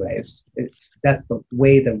do it anyways. That's the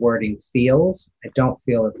way the wording feels. I don't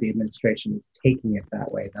feel that the administration is taking it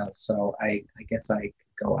that way, though. So I guess I could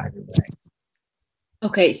go either way.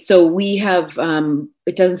 Okay, so we have,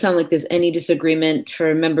 it doesn't sound like there's any disagreement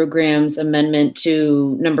for Member Graham's amendment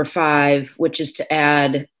to number 5, which is to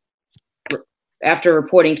add, after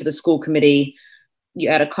reporting to the school committee, you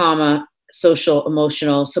add a comma, social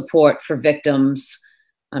emotional support for victims.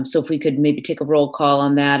 So if we could maybe take a roll call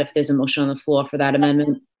on that, if there's a motion on the floor for that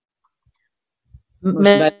amendment.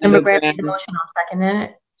 Member Graham made the motion, I'll second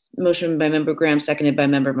it. Motion by Member Graham, seconded by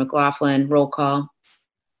Member McLaughlin. Roll call.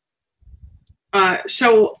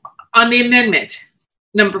 So on the amendment,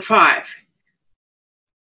 number 5.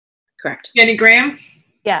 Correct. Jenny Graham?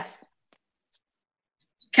 Yes.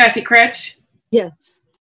 Kathy Kretz? Yes.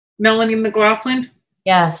 Melanie McLaughlin?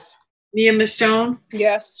 Yes. Mia Mastone?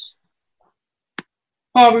 Yes.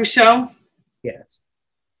 Paul Rousseau? Yes.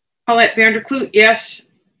 Paulette Vanderkloot? Yes.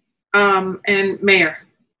 And Mayor?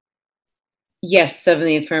 Yes, 7 in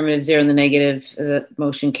the affirmative, 0 in the negative. The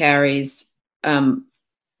motion carries.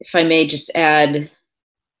 If I may just add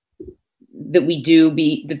that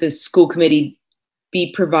that the school committee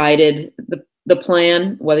be provided the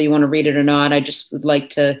plan, whether you want to read it or not. I just would like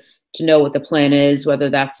to know what the plan is, whether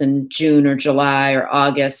that's in June or July or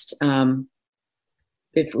August.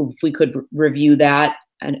 If we could review that,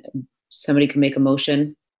 and somebody can make a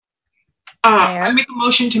motion. I make a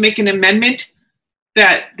motion to make an amendment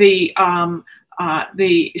that the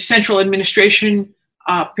central administration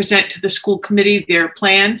present to the school committee their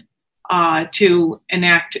plan to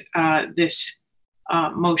enact this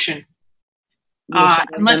motion.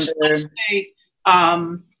 Let's say,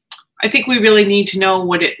 I think we really need to know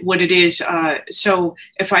what it is. So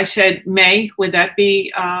if I said May, would that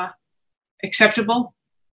be acceptable?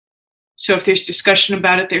 So if there's discussion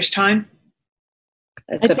about it, there's time.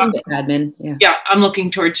 That's up to the admin. Yeah, I'm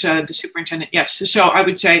looking towards the superintendent. Yes. So I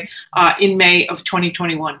would say in May of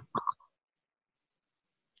 2021.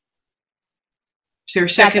 Is there a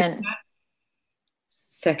second?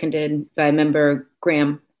 Seconded by Member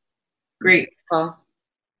Graham. Great. Paul.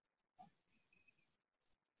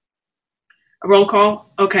 A roll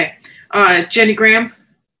call? Okay. Jenny Graham?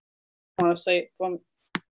 I want to say from.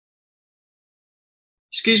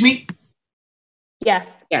 Excuse me?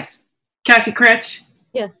 Yes. Yes. Kathy Kretz?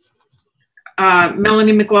 Yes.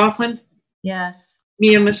 Melanie McLaughlin? Yes.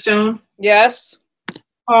 Mia Mastone? Yes.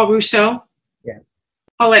 Paul Rousseau? Yes.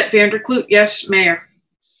 Paulette Vanderkloot? Yes. Mayor?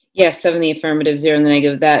 Yes, 7 in the affirmative, 0 in the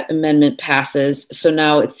negative. That amendment passes. So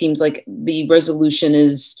now it seems like the resolution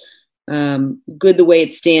is good the way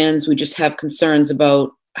it stands. We just have concerns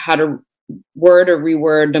about how to word or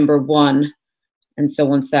reword number 1. And so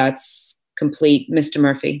once that's complete, Mr.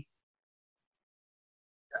 Murphy.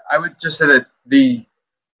 I would just say that the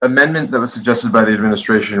amendment that was suggested by the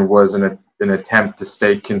administration was an attempt to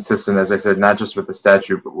stay consistent, as I said, not just with the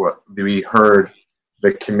statute, but what we heard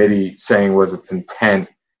the committee saying was its intent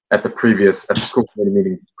at the school committee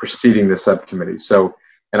meeting preceding the subcommittee. So,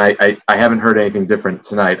 and I haven't heard anything different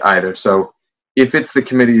tonight either. So if it's the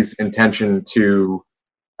committee's intention to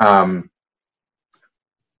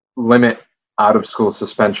limit out of school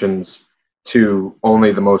suspensions to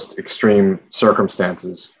only the most extreme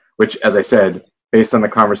circumstances, which, as I said, based on the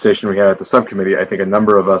conversation we had at the subcommittee, I think a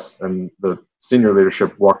number of us and the senior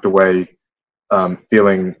leadership walked away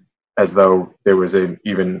feeling as though there was an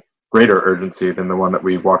even greater urgency than the one that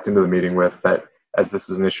we walked into the meeting with, that as this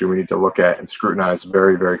is an issue we need to look at and scrutinize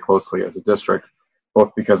very, very closely as a district,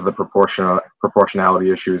 both because of the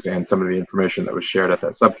proportionality issues and some of the information that was shared at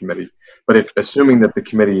that subcommittee. But if assuming that the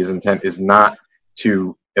committee's intent is not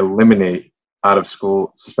to eliminate out of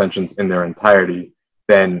school suspensions in their entirety,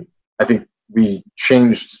 then I think we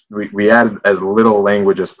added as little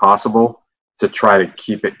language as possible to try to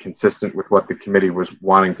keep it consistent with what the committee was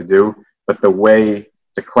wanting to do. But the way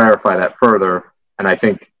to clarify that further, and I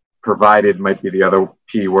think provided might be the other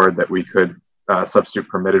P word that we could substitute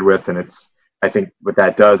permitted with, and I think what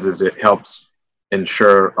that does is it helps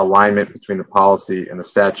ensure alignment between the policy and the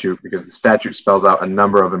statute, because the statute spells out a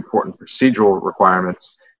number of important procedural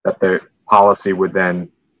requirements that the policy would then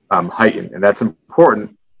heighten. And that's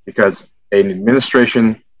important because an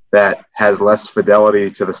administration that has less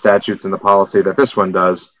fidelity to the statutes and the policy that this one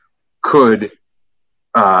does could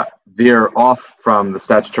veer off from the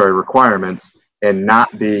statutory requirements and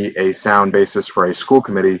not be a sound basis for a school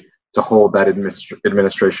committee to hold that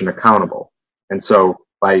administration accountable. And so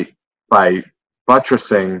by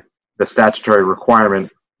buttressing the statutory requirement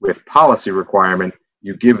with policy requirement,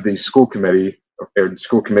 you give the school committee or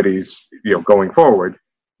school committees, going forward,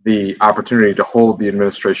 the opportunity to hold the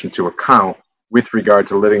administration to account with regard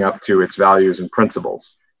to living up to its values and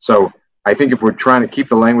principles. So I think if we're trying to keep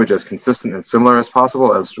the language as consistent and similar as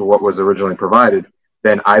possible as to what was originally provided,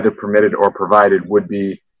 then either permitted or provided would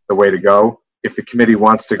be the way to go. If the committee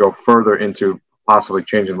wants to go further into possibly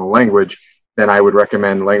changing the language, then I would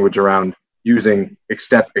recommend language around using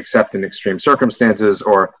except in extreme circumstances,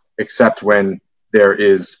 or except when there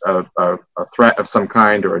is a threat of some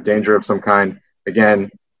kind or a danger of some kind. Again,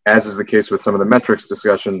 as is the case with some of the metrics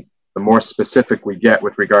discussion, the more specific we get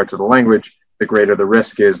with regard to the language, the greater the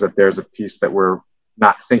risk is that there's a piece that we're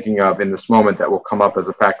not thinking of in this moment that will come up as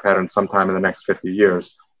a fact pattern sometime in the next 50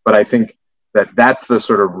 years. But I think that that's the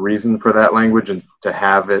sort of reason for that language, and to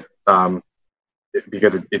have it,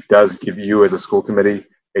 because it does give you as a school committee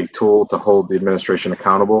a tool to hold the administration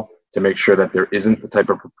accountable, to make sure that there isn't the type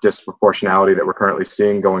of disproportionality that we're currently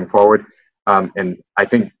seeing going forward. And I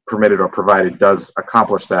think permitted or provided does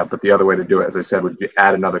accomplish that, but the other way to do it, as I said, would be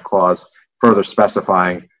add another clause further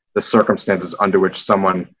specifying the circumstances under which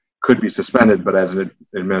someone could be suspended. But as an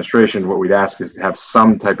administration, what we'd ask is to have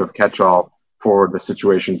some type of catch-all for the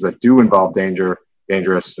situations that do involve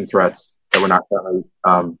dangerous and threats that we're not currently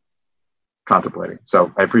contemplating.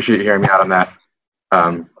 So I appreciate you hearing me out on that.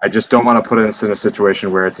 I just don't want to put us in a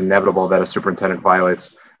situation where it's inevitable that a superintendent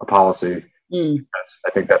violates a policy.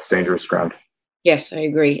 I think that's dangerous ground. Yes, I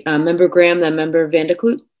agree. Member Graham, then Member Van de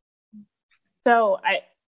Kloot. So I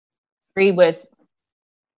agree with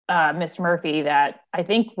Ms. Murphy that I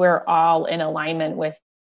think we're all in alignment with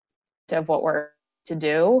of what we're to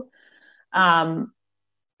do.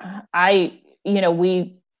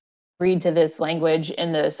 We agreed to this language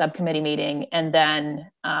in the subcommittee meeting, and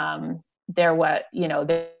then there was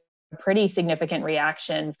a pretty significant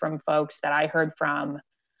reaction from folks that I heard from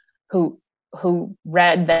who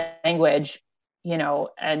read the language,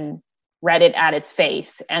 and read it at its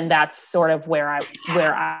face. And that's sort of where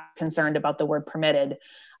I'm concerned about the word permitted.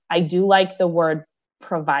 I do like the word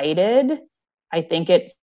provided. I think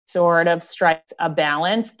it sort of strikes a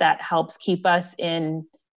balance that helps keep us in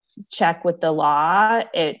check with the law.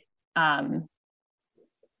 It's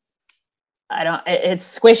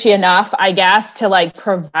squishy enough, I guess, to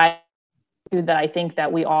provide that I think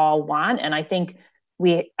that we all want. And I think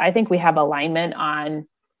we have alignment on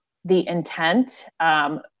the intent.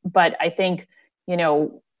 But I think,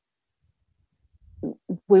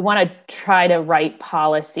 we want to try to write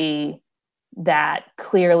policy that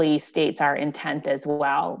clearly states our intent as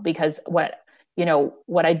well, because what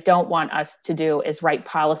I don't want us to do is write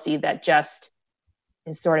policy that just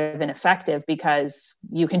is sort of ineffective because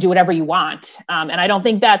you can do whatever you want. And I don't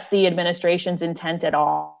think that's the administration's intent at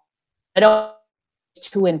all. I don't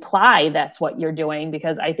to imply that's what you're doing,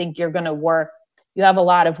 because I think you have a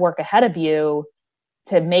lot of work ahead of you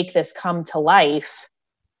to make this come to life.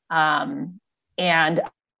 And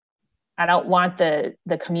I don't want the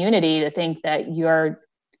community to think that you're,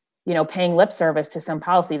 paying lip service to some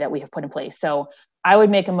policy that we have put in place. So I would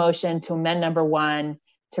make a motion to amend number 1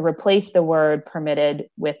 to replace the word permitted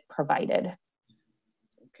with provided.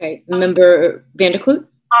 Okay, Member Van de Kloot?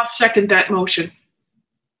 I'll second that motion.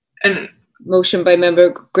 And motion by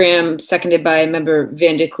Member Graham, seconded by Member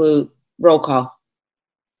Van de Kloot. Roll call.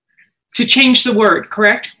 To change the word,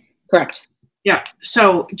 correct? Correct. Yeah.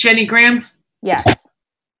 So Jenny Graham? Yes.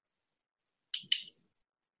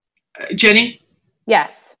 Jenny?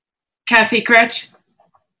 Yes. Kathy Kretz?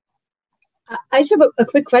 I just have a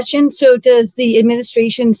quick question. So does the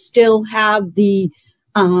administration still have the,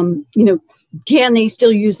 can they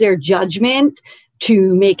still use their judgment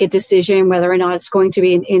to make a decision whether or not it's going to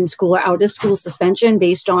be an in-school or out-of-school suspension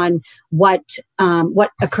based on what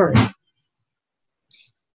occurred?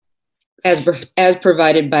 As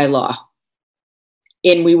provided by law.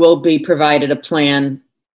 And we will be provided a plan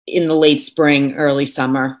in the late spring, early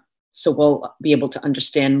summer. So we'll be able to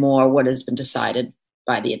understand more what has been decided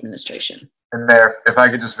by the administration. And Mayor, if I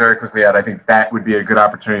could just very quickly add, I think that would be a good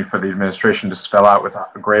opportunity for the administration to spell out with a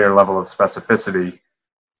greater level of specificity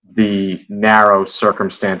the narrow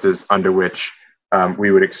circumstances under which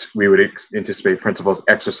we would anticipate principals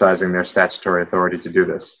exercising their statutory authority to do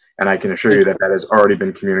this. And I can assure you that that has already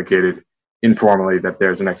been communicated informally, that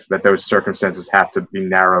that those circumstances have to be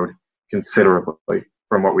narrowed considerably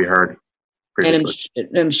from what we heard previously.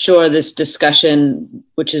 And I'm sure this discussion,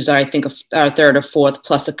 which is I think our third or fourth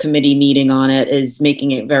plus a committee meeting on it, is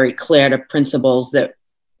making it very clear to principals that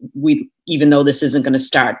even though this isn't going to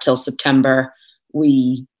start till September,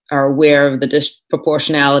 we are aware of the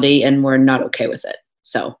disproportionality and we're not okay with it.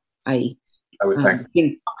 So I would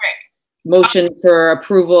think. Motion for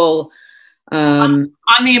approval. On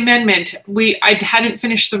the amendment, I hadn't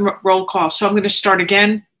finished the roll call, so I'm going to start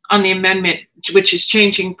again on the amendment, which is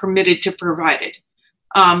changing permitted to provided.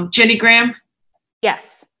 Jenny Graham?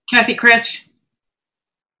 Yes. Kathy Kretz?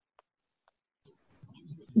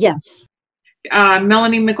 Yes.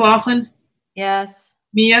 Melanie McLaughlin? Yes.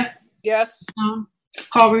 Mia? Yes.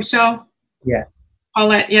 Paul Rousseau? Yes.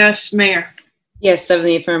 Paulette, yes. Mayor? Yes, 7 in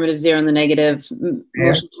the affirmative, 0 in the negative.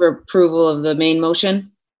 Motion for approval of the main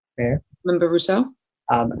motion. Fair. Member Rousseau?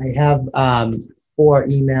 I have 4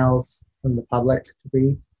 emails from the public to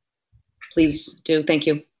read. Please do. Thank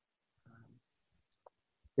you.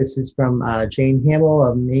 This is from Jane Hamill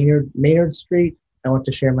of Maynard Street. I want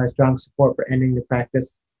to share my strong support for ending the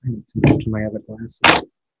practice. I need to move to my other glasses.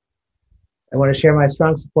 I want to share my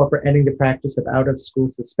strong support for ending the practice of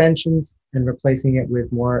out-of-school suspensions and replacing it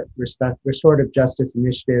with more restorative justice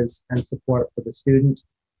initiatives and support for the student.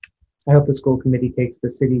 I hope the school committee takes the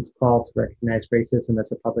city's call to recognize racism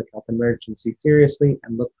as a public health emergency seriously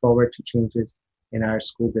and look forward to changes in our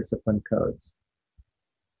school discipline codes.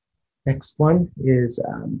 Next one is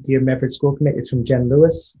Dear Medford School Committee. It's from Jen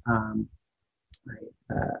Lewis on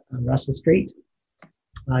Russell Street.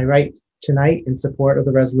 I write tonight in support of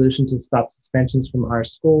the resolution to stop suspensions from our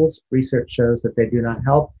schools. Research shows that they do not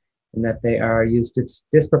help and that they are used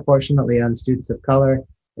disproportionately on students of color,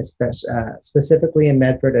 specifically in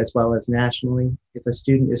Medford as well as nationally. If a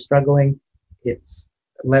student is struggling,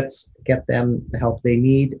 let's get them the help they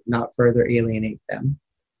need, not further alienate them.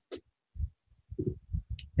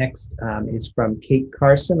 Next is from Kate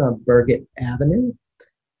Carson of Burgett Avenue.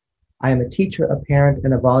 I am a teacher, a parent,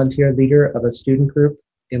 and a volunteer leader of a student group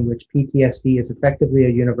in which PTSD is effectively a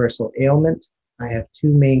universal ailment. I have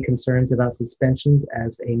 2 main concerns about suspensions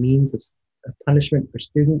as a means of punishment for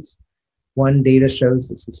students. One, data shows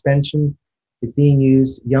that suspension is being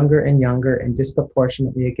used younger and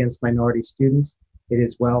disproportionately against minority students. It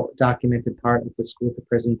is well documented part of the school to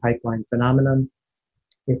prison pipeline phenomenon.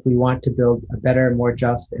 If we want to build a better, more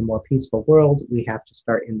just, and more peaceful world, we have to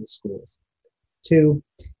start in the schools. 2,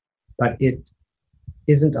 but it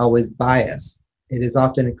isn't always bias. It is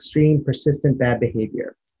often extreme, persistent bad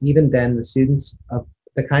behavior. Even then,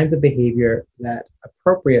 the kinds of behavior that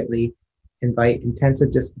appropriately invite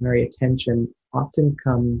intensive disciplinary attention often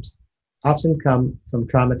come from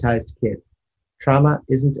traumatized kids. Trauma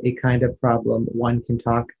isn't a kind of problem one can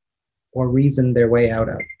talk or reason their way out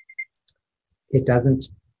of. It doesn't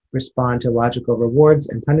respond to logical rewards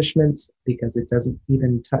and punishments because it doesn't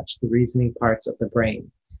even touch the reasoning parts of the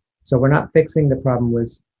brain. So we're not fixing the problem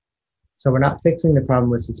with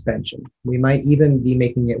suspension. We might even be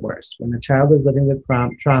making it worse. When a child is living with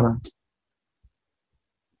trauma,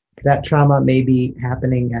 that trauma may be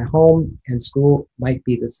happening at home, and school might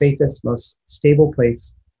be the safest, most stable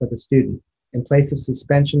place for the student. In place of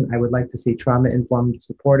suspension, I would like to see trauma-informed,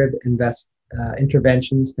 supportive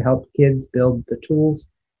interventions to help kids build the tools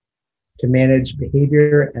to manage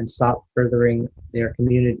behavior and stop hurting their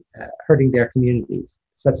communities.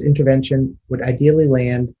 Such intervention would ideally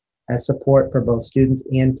land as support for both students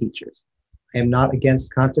and teachers. I am not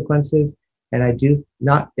against consequences, and I do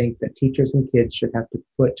not think that teachers and kids should have to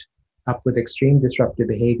put up with extreme disruptive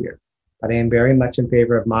behavior. But I am very much in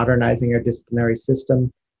favor of modernizing our disciplinary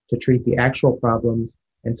system to treat the actual problems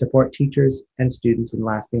and support teachers and students in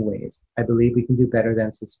lasting ways. I believe we can do better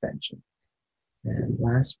than suspension. And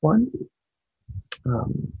last one,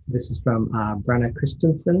 this is from Brenna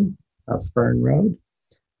Christensen of Fern Road.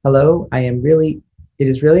 Hello, it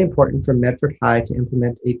is really important for Medford High to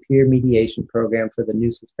implement a peer mediation program for the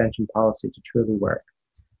new suspension policy to truly work.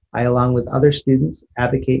 I, along with other students,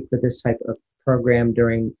 advocated for this type of program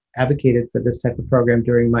during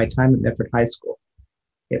my time at Medford High School.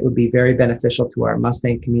 It would be very beneficial to our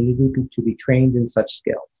Mustang community to be trained in such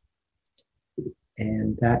skills.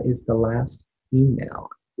 And that is the last email.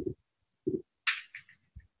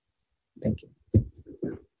 Thank you.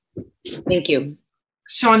 Thank you.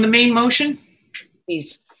 So on the main motion?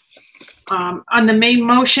 Please. On the main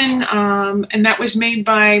motion, and that was made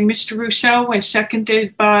by Mr. Rousseau and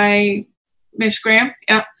seconded by Ms. Graham.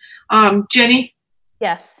 Yeah. Jenny?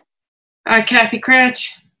 Yes. Kathy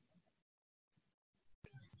Kratz,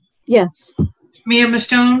 Yes. Mia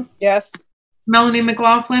Mastone, Yes. Melanie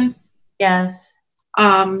McLaughlin, Yes.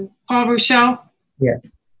 Paul Rousseau,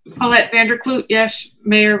 Yes. Paulette Vanderkloot, yes.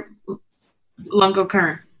 Mayor Longo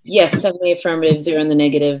Kern. Yes, 7 in the affirmative, 0 in the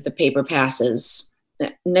negative. The paper passes.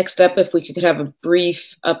 Next up, if we could have a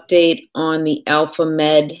brief update on the Alpha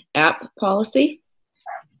Med app policy.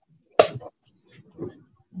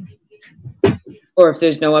 Or if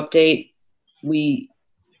there's no update, it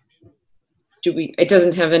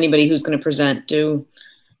doesn't have anybody who's going to present.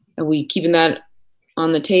 Are we keeping that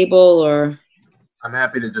on the table, or? I'm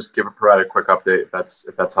happy to just provide a quick update if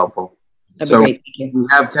that's helpful. That'd So be great. Thank you. we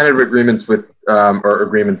have tentative agreements with, or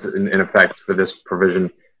agreements in effect for this provision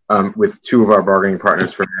with 2 of our bargaining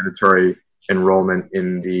partners for mandatory enrollment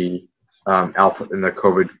in the in the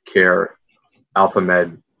COVID care Alpha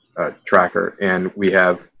Med tracker, and we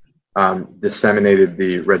have disseminated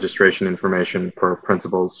the registration information for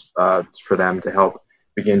principals for them to help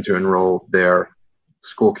begin to enroll their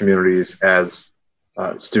school communities as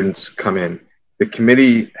students come in. The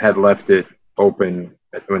committee had left it open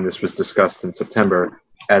when this was discussed in September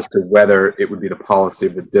as to whether it would be the policy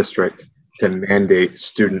of the district to mandate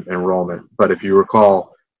student enrollment. But if you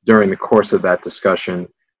recall, during the course of that discussion,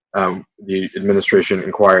 the administration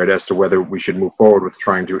inquired as to whether we should move forward with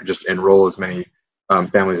trying to just enroll as many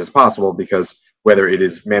families as possible, because whether it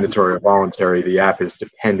is mandatory or voluntary, the app is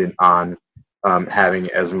dependent on having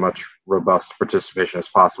as much robust participation as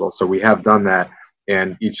possible. So we have done that,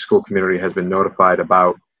 and each school community has been notified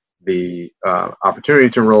about the opportunity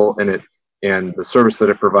to enroll in it and the service that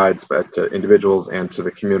it provides to individuals and to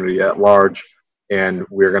the community at large. And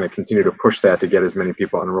we're going to continue to push that to get as many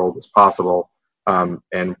people enrolled as possible.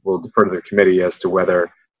 And we'll defer to the committee as to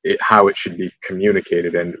how it should be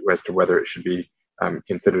communicated and as to whether it should be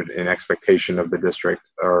considered an expectation of the district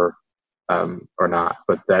or not.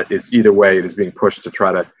 But that is, either way, it is being pushed to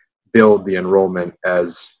try to build the enrollment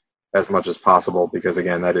as much as possible, because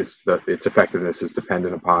again, that is its effectiveness is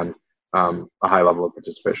dependent upon a high level of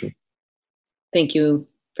participation. Thank you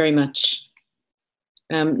very much.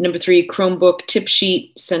 Number 3, Chromebook tip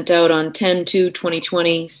sheet sent out on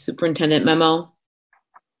 10/2/2020, superintendent memo.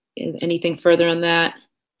 Anything further on that?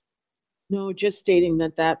 No, just stating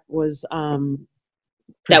that was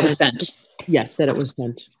that was sent. Yes, that it was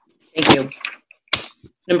sent. Thank you.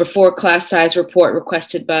 Number 4, class size report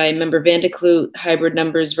requested by member Vanderkloot, hybrid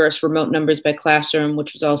numbers versus remote numbers by classroom,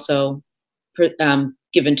 which was also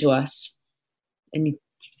given to us.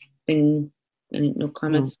 Anything? No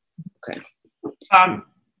comments? No. Okay.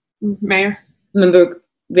 Mayor? Member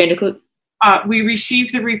Vanderkloot? We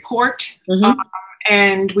received the report,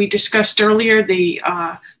 and we discussed earlier the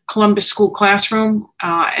Columbus School Classroom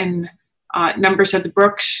and numbers at the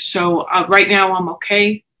Brooks. So right now I'm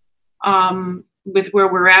okay with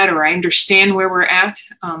where we're at, or I understand where we're at.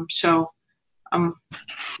 So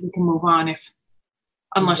we can move on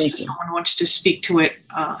unless someone wants to speak to it.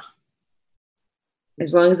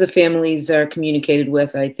 As long as the families are communicated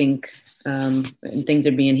with, I think, and things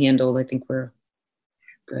are being handled, I think we're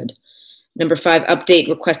good. Number 5, update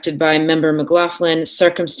requested by member McLaughlin,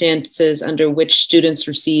 circumstances under which students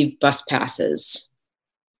receive bus passes.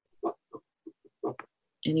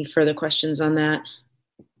 Any further questions on that?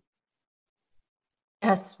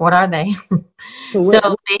 Yes, what are they?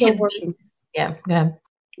 Yeah, go ahead.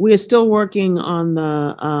 We are still working on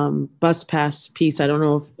the bus pass piece. I don't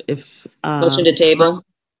know if motion to table.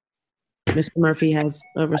 Mr. Murphy has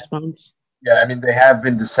a response. Yeah, I mean, they have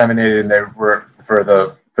been disseminated, and they were for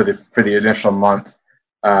the initial month.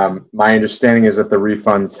 My understanding is that the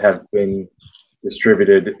refunds have been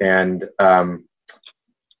distributed, and I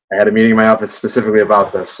had a meeting in my office specifically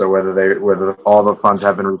about this. So whether all the funds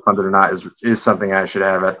have been refunded or not is something I should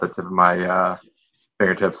have at the tip of my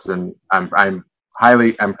fingertips, and I'm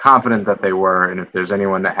confident that they were. And if there's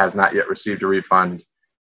anyone that has not yet received a refund,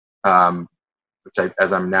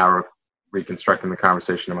 as I'm now reconstructing the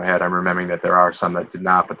conversation in my head, I'm remembering that there are some that did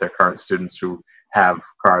not, but they're current students who have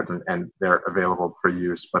cards and they're available for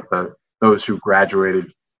use. But those who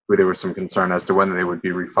graduated, who there was some concern as to when they would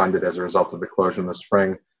be refunded as a result of the closure in the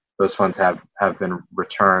spring, those funds have been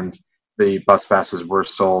returned. The bus passes were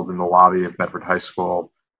sold in the lobby of Medford High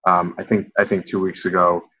School, I think 2 weeks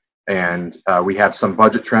ago. And we have some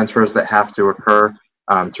budget transfers that have to occur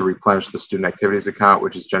to replenish the student activities account,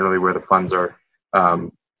 which is generally where the funds are,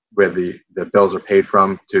 where the bills are paid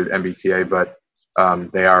from to MBTA, but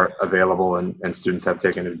they are available, and students have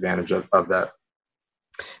taken advantage of that.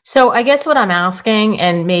 So I guess what I'm asking,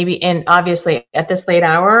 and obviously at this late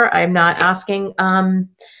hour, I'm not asking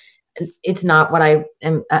it's not what I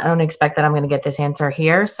don't expect that I'm going to get this answer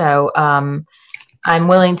here. So I'm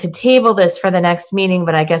willing to table this for the next meeting,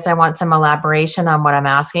 but I guess I want some elaboration on what I'm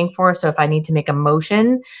asking for. So if I need to make a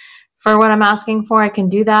motion for what I'm asking for, I can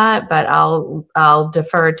do that, but I'll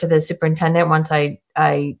defer to the superintendent once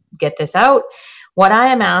I get this out. What I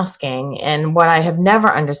am asking, and what I have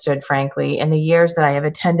never understood, frankly, in the years that I have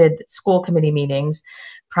attended school committee meetings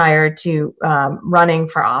prior to running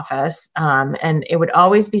for office, and it would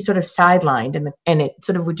always be sort of sidelined, and it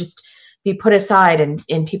sort of would just be put aside,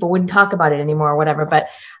 and people wouldn't talk about it anymore or whatever. But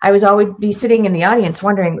I was always be sitting in the audience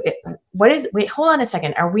wondering, wait, hold on a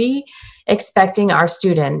second. Are we expecting our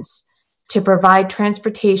students to provide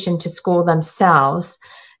transportation to school themselves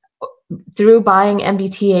through buying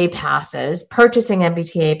MBTA passes, purchasing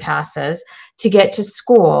MBTA passes to get to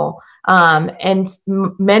school? And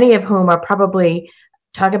many of whom are probably,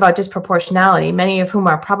 talk about disproportionality, many of whom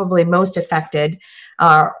are probably most affected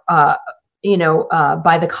by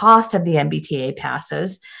the cost of the MBTA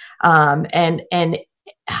passes. And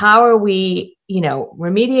how are we,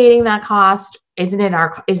 remediating that cost? Isn't it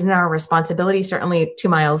our responsibility? Certainly 2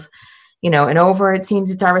 miles, and over, it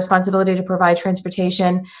seems it's our responsibility to provide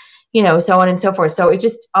transportation, so on and so forth. So it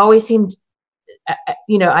just always seemed,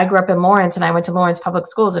 I grew up in Lawrence and I went to Lawrence Public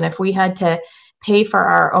Schools. And if we had to pay for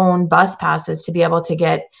our own bus passes to be able to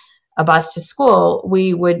get a bus to school,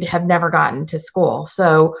 we would have never gotten to school.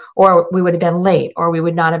 So, or we would have been late, or we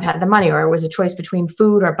would not have had the money, or it was a choice between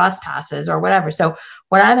food or bus passes or whatever. So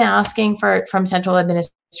what I'm asking from central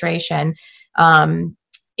administration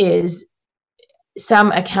is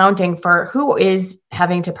some accounting for who is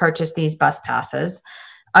having to purchase these bus passes,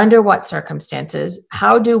 under what circumstances,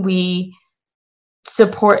 how do we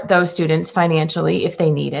support those students financially if they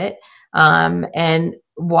need it, and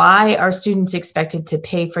why are students expected to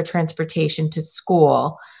pay for transportation to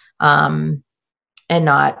school and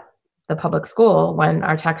not the public school when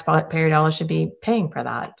our taxpayer dollars should be paying for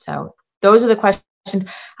that? So those are the questions.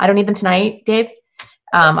 I don't need them tonight, Dave.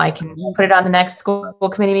 I can put it on the next school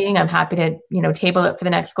committee meeting. I'm happy to, table it for the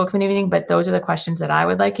next school committee meeting, but those are the questions that I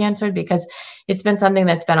would like answered, because it's been something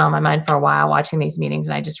that's been on my mind for a while watching these meetings.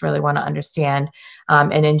 And I just really want to understand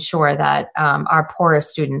and ensure that our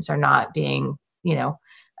poorest students are not being,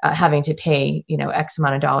 having to pay, X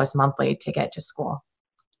amount of dollars monthly to get to school.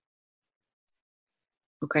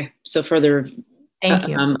 Okay. So further Thank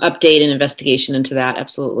you. Update and investigation into that.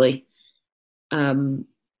 Absolutely.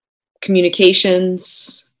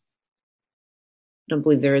 Communications. I don't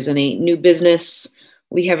believe there is any new business.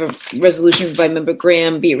 We have a resolution by Member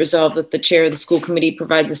Graham. Be it resolved that the chair of the school committee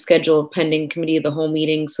provides a schedule of pending committee of the whole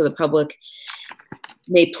meetings so the public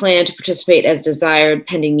may plan to participate as desired.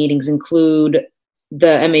 Pending meetings include the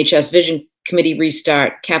MHS Vision Committee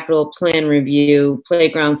restart, capital plan review,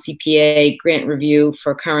 playground CPA, grant review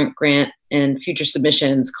for current grant and future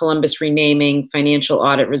submissions, Columbus renaming, financial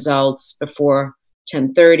audit results before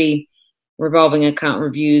 10:30, revolving account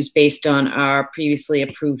reviews based on our previously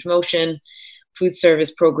approved motion, food service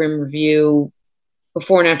program review,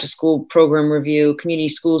 before and after school program review, community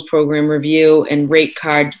schools program review, and rate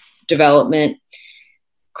card development.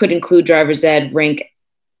 Could include driver's ed, rank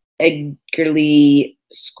Eggerly,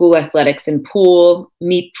 school athletics and pool,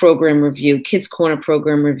 MEEP program review, Kids Corner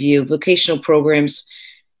program review, vocational programs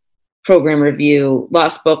program review,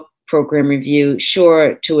 lost book program review,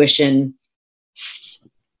 shore tuition.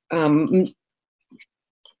 The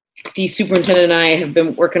superintendent and I have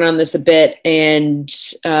been working on this a bit, and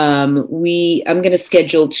I'm going to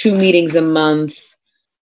schedule 2 meetings a month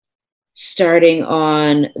starting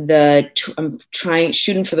on I'm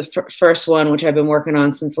shooting for the first one, which I've been working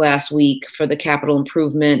on since last week, for the capital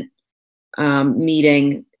improvement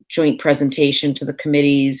meeting, joint presentation to the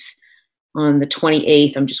committees on the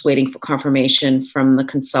 28th. I'm just waiting for confirmation from the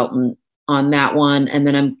consultant on that one. And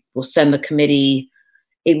then we'll send the committee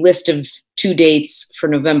a list of 2 dates for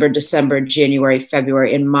November, December, January,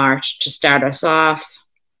 February, and March to start us off.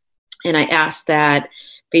 And I asked that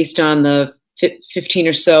based on the 15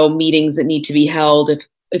 or so meetings that need to be held,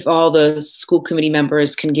 if all the school committee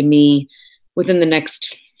members can give me within the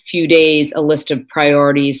next few days a list of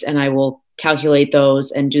priorities, and I will calculate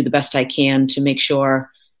those and do the best I can to make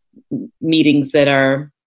sure meetings that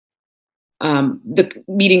are the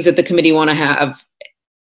meetings that the committee want to have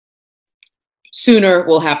sooner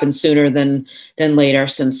will happen sooner than later,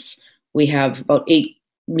 since we have about 8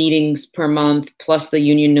 meetings per month plus the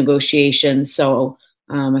union negotiations. So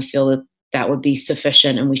I feel that would be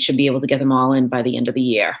sufficient, and we should be able to get them all in by the end of the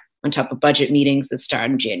year, on top of budget meetings that start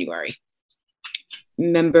in January.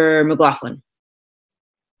 Member McLaughlin.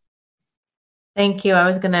 Thank you. I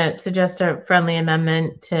was going to suggest a friendly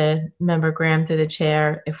amendment to Member Graham through the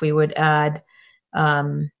chair if we would add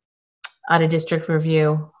out of district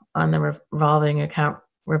review on the revolving account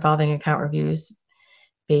reviews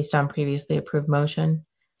based on previously approved motion.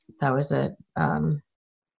 That was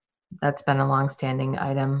that's been a longstanding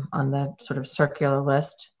item on the sort of circular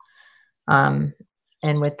list. And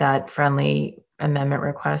with that friendly amendment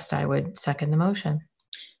request, I would second the motion.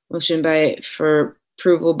 Motion for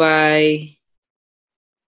approval by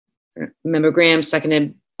Member Graham,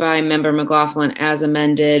 seconded by Member McLaughlin as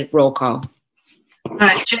amended. Roll call.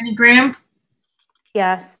 Jenny Graham?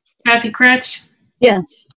 Yes. Kathy Kretz?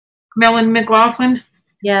 Yes. Melanie McLaughlin?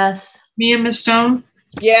 Yes. Mia Mastone?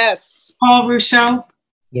 Yes. Paul Rousseau?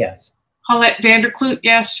 Yes. Paulette Vanderkloot?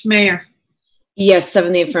 Yes. Mayor? Yes, 7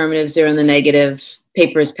 in the affirmative, 0 in the negative.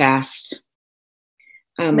 Paper is passed.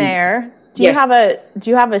 Mayor, do yes.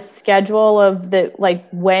 you have a schedule of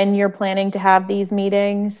when you're planning to have these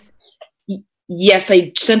meetings? Yes,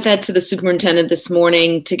 I sent that to the superintendent this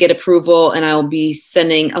morning to get approval, and I'll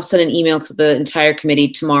send an email to the entire committee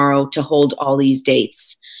tomorrow to hold all these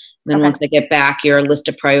dates. And then Okay. once I get back your list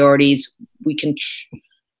of priorities, we can,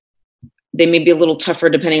 they may be a little tougher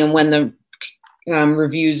depending on when the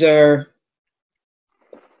reviews are.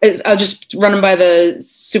 I'll just run them by the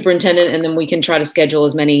superintendent, and then we can try to schedule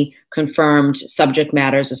as many confirmed subject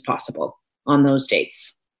matters as possible on those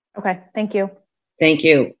dates. Okay, thank you. Thank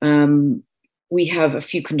you. We have a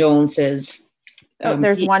few condolences.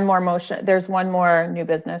 There's one more motion. There's one more new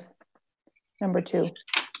business. Number 2.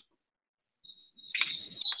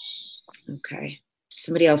 Okay. Does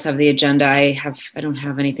somebody else have the agenda? I don't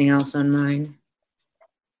have anything else on mine.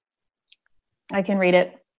 I can read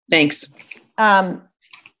it. Thanks. To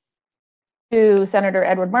Senator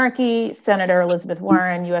Edward Markey, Senator Elizabeth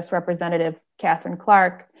Warren, U.S. Representative Catherine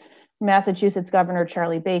Clark, Massachusetts Governor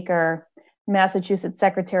Charlie Baker, Massachusetts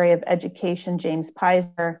Secretary of Education James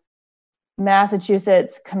Pizer,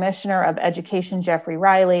 Massachusetts Commissioner of Education Jeffrey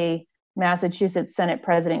Riley, Massachusetts Senate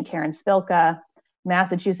President Karen Spilka,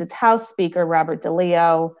 Massachusetts House Speaker Robert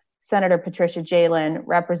DeLeo, Senator Patricia Jalen,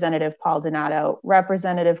 Representative Paul Donato,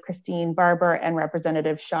 Representative Christine Barber, and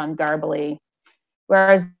Representative Sean Garbely.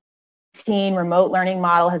 Whereas the teen remote learning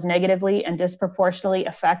model has negatively and disproportionately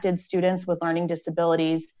affected students with learning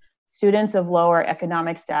disabilities, students of lower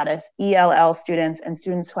economic status, ELL students, and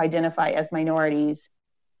students who identify as minorities.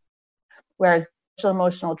 Whereas social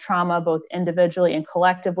emotional trauma, both individually and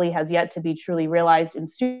collectively, has yet to be truly realized in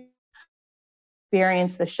students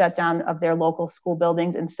experience the shutdown of their local school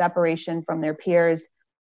buildings and separation from their peers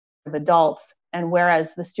of adults. And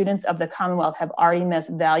whereas the students of the Commonwealth have already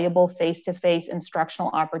missed valuable face-to-face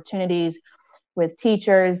instructional opportunities with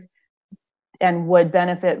teachers and would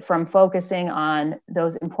benefit from focusing on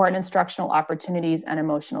those important instructional opportunities and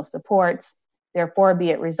emotional supports. Therefore, be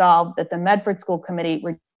it resolved that the Medford School Committee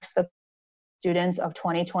rejects the students of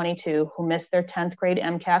 2022 who missed their 10th grade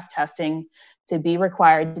MCAS testing to be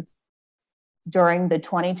required during the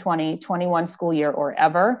 2020-21 school year or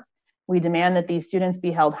ever. We demand that these students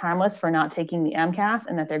be held harmless for not taking the MCAS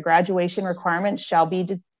and that their graduation requirements shall be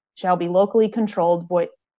locally controlled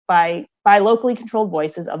by locally controlled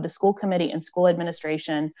voices of the school committee and school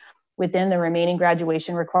administration within the remaining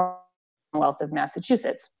graduation requirements of the Commonwealth of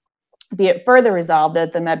Massachusetts. Be it further resolved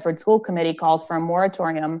that the Medford School Committee calls for a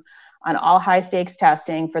moratorium on all high-stakes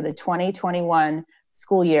testing for the 2021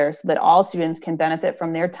 school year so that all students can benefit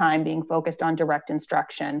from their time being focused on direct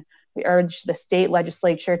instruction. We urge the state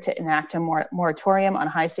legislature to enact a moratorium on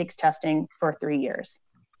high-stakes testing for 3 years.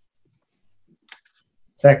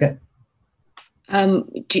 Second.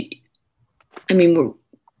 If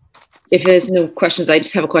there's no questions, I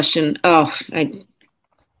just have a question.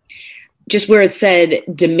 Just where it said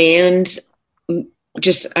demand,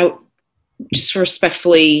 just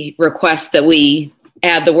respectfully request that we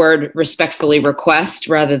add the word respectfully request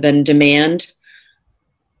rather than demand.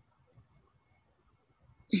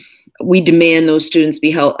 We demand those students be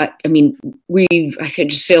held. I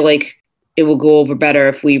just feel like it will go over better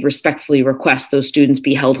if we respectfully request those students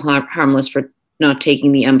be held harmless for not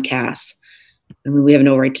taking the MCAS. I mean, we have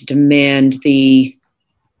no right to demand the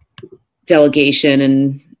delegation,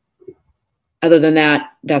 and other than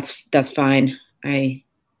that, that's fine. I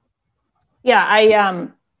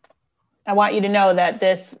want you to know that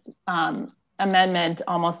this amendment,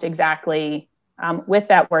 almost exactly with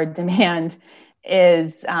that word demand,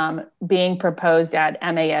 is being proposed at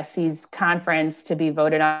MASC's conference to be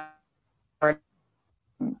voted on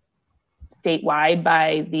statewide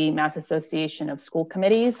by the Mass Association of School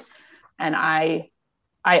Committees. And I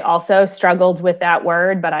also struggled with that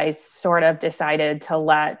word, but I sort of decided to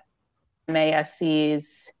let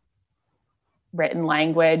MASC's written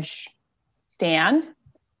language stand. I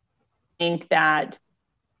think that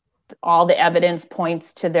all the evidence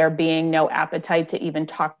points to there being no appetite to even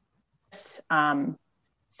talk.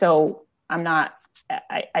 So I'm not,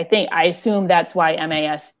 I assume that's why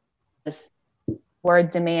MAS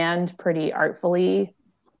word demand pretty artfully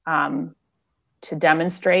to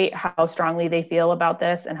demonstrate how strongly they feel about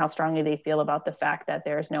this and how strongly they feel about the fact that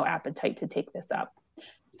there's no appetite to take this up.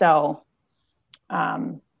 So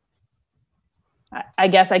I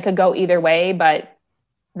guess I could go either way, but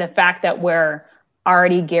the fact that we're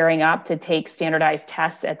already gearing up to take standardized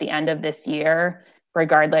tests at the end of this year,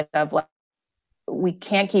 regardless of like, we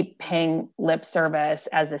can't keep paying lip service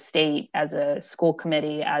as a state, as a school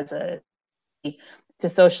committee, to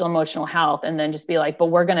social emotional health, and then just be like, but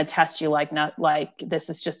we're going to test you like, not like this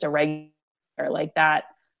is just a regular, like that.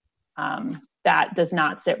 That does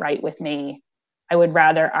not sit right with me. I would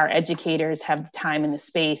rather our educators have the time and the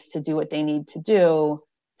space to do what they need to do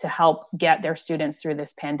to help get their students through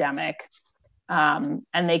this pandemic. And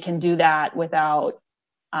they can do that without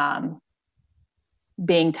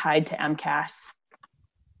being tied to MCAS.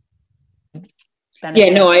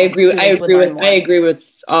 Yeah, no, I agree. I agree with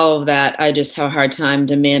all of that. I just have a hard time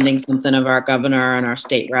demanding something of our governor and our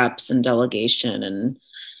state reps and delegation and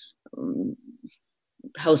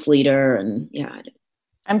House leader, and yeah.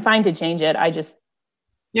 I'm fine to change it. I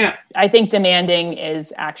think demanding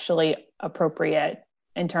is actually appropriate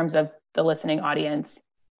in terms of the listening audience.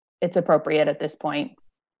 It's appropriate at this point,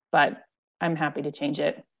 but I'm happy to change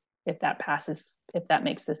it if that passes, if that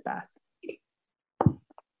makes this pass.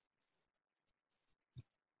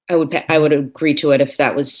 I would agree to it if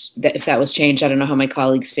that was changed. I don't know how my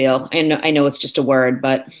colleagues feel. I know it's just a word,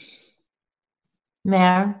 but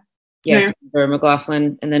Mayor. Yes, Member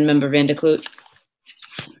McLaughlin, and then Member Vandekloot.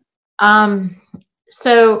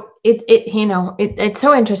 So it's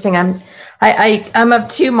so interesting. I'm of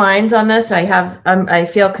two minds on this. I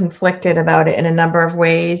feel conflicted about it in a number of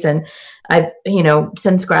ways. And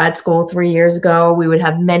since grad school 3 years ago, we would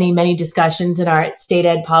have many discussions in our state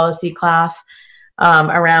ed policy class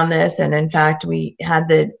around this. And in fact, we had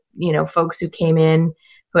the, folks who came in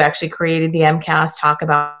who actually created the MCAS talk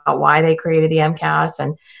about why they created the MCAS.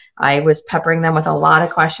 And I was peppering them with a lot of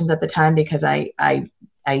questions at the time because I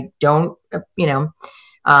don't,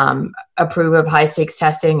 approve of high stakes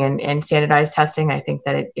testing and standardized testing. I think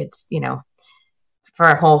that it's, for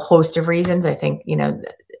a whole host of reasons. I think,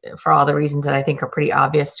 for all the reasons that I think are pretty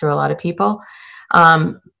obvious to a lot of people.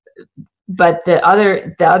 But the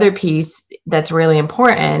other piece that's really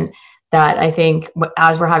important that I think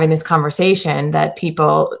as we're having this conversation that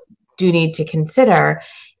people do need to consider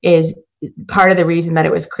is part of the reason that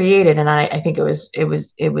it was created. And I think it was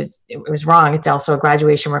wrong. It's also a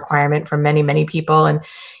graduation requirement for many people, and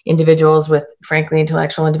individuals with frankly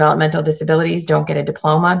intellectual and developmental disabilities don't get a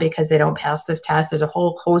diploma because they don't pass this test. There's a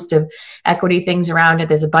whole host of equity things around it.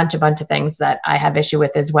 There's a bunch of things that I have issue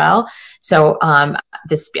with as well. So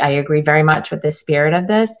I agree very much with the spirit of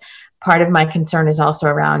this. Part of my concern is also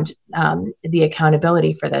around the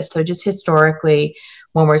accountability for this. So just historically,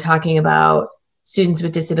 when we're talking about students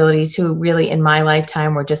with disabilities who really in my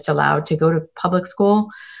lifetime were just allowed to go to public school.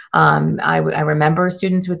 I remember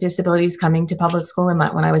students with disabilities coming to public school when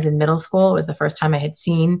I was in middle school. It was the first time I had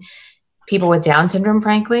seen people with Down syndrome,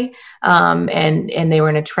 frankly. And they were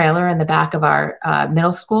in a trailer in the back of our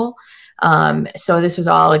middle school. So this was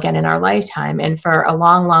all again in our lifetime. And for a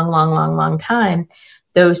long time,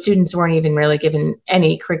 those students weren't even really given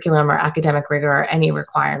any curriculum or academic rigor or any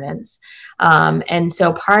requirements. And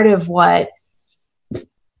so part of what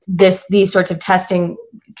these sorts of testing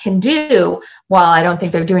can do, while I don't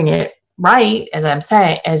think they're doing it right, as I'm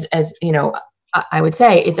saying, as I would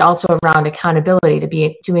say, it's also around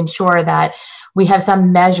accountability to ensure that we have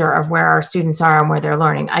some measure of where our students are and where they're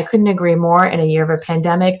learning. I couldn't agree more in a year of a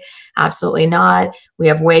pandemic. Absolutely not. We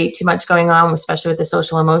have way too much going on, especially with the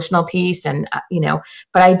social emotional piece. And,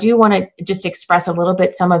 but I do want to just express a little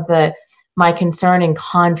bit some of my concern and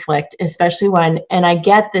conflict, especially and I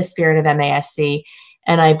get the spirit of MASC,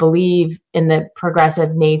 and I believe in the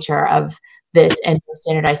progressive nature of this and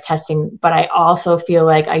standardized testing, but I also feel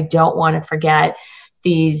like I don't want to forget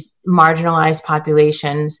these marginalized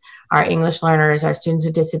populations, our English learners, our students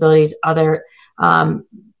with disabilities, other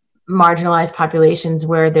marginalized populations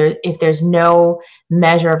where if there's no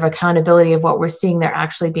measure of accountability of what we're seeing, they're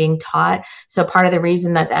actually being taught. So part of the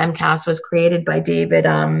reason that the MCAS was created by David,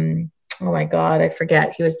 oh my God, I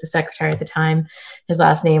forget. He was the secretary at the time, his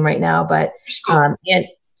last name right now, but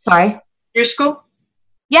sorry. Driscoll?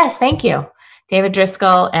 Yes, thank you. David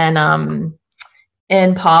Driscoll. And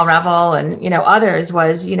and Paul Revel and, others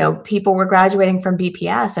was, people were graduating from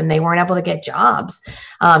BPS and they weren't able to get jobs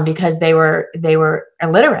because they were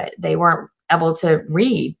illiterate. They weren't able to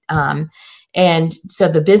read. And so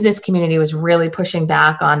the business community was really pushing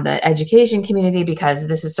back on the education community because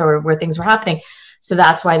this is sort of where things were happening. So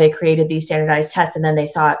that's why they created these standardized tests. And then they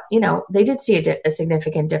saw, they did see a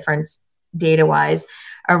significant difference data-wise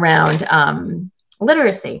around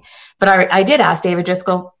literacy. But I did ask David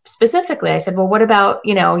Driscoll specifically. I said, well, what about,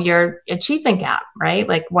 your achievement gap, right?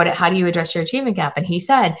 Like how do you address your achievement gap? And he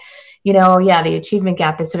said, yeah, the achievement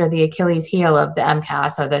gap is sort of the Achilles heel of the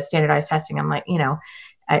MCAS or the standardized testing. I'm like,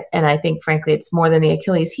 and I think, frankly, it's more than the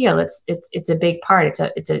Achilles heel. It's a big part.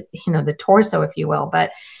 It's a the torso, if you will.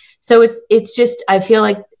 But so it's just, I feel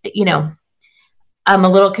like, I'm a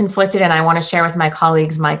little conflicted, and I want to share with my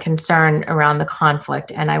colleagues my concern around the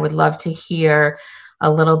conflict. And I would love to hear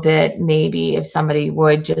a little bit, maybe if somebody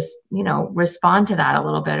would just, respond to that a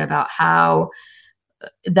little bit about how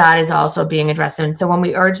that is also being addressed. And so when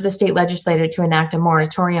we urge the state legislature to enact a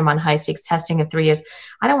moratorium on high stakes testing of 3 years,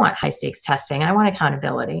 I don't want high stakes testing. I want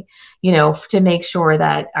accountability, to make sure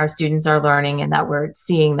that our students are learning and that we're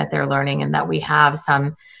seeing that they're learning and that we have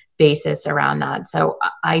some basis around that. So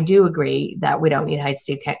I do agree that we don't need high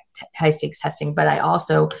stakes testing, but I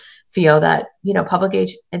also feel that, public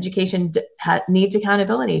education needs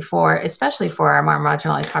accountability especially for our more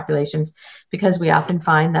marginalized populations, because we often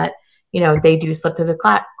find that they do slip through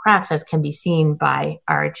the cracks, as can be seen by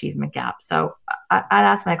our achievement gap. So I'd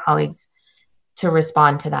ask my colleagues to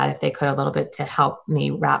respond to that if they could a little bit, to help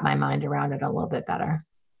me wrap my mind around it a little bit better.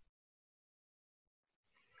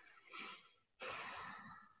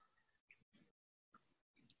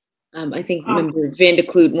 I think Member Van de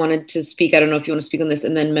Kloot wanted to speak. I don't know if you want to speak on this,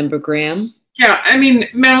 and then Member Graham. Yeah, I mean,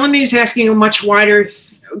 Melanie's asking a much wider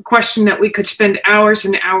question that we could spend hours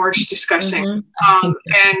and hours discussing. I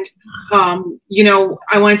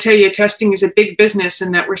want to tell you, testing is a big business,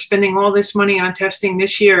 and that we're spending all this money on testing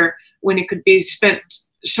this year when it could be spent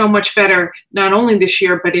so much better, not only this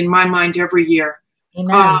year, but in my mind, every year.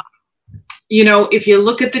 Amen. If you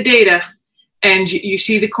look at the data and you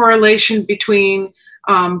see the correlation between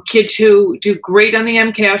kids who do great on the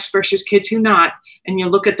MCAS versus kids who not, and you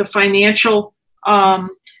look at the financial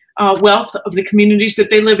wealth of the communities that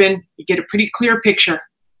they live in, you get a pretty clear picture.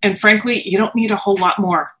 And frankly, you don't need a whole lot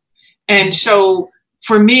more. And so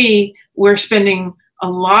for me, we're spending a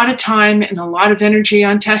lot of time and a lot of energy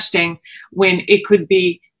on testing when it could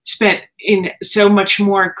be spent in so much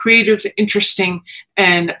more creative, interesting,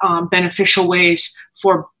 and beneficial ways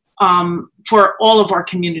for all of our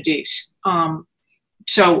communities.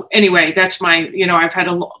 So anyway, that's my,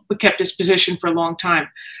 I've kept this position for a long time.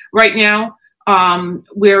 Right now,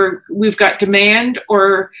 we've got demand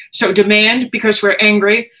because we're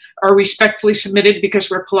angry, or respectfully submitted because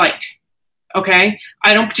we're polite. Okay.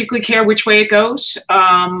 I don't particularly care which way it goes.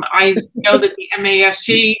 I know that the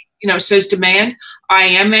MASC, says demand. I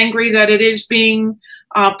am angry that it is being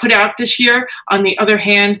put out this year. On the other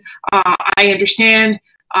hand, I understand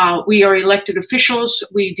we are elected officials.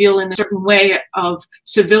 We deal in a certain way of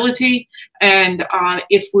civility. And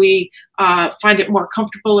if we find it more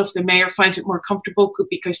comfortable, if the mayor finds it more comfortable,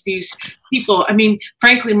 because these people,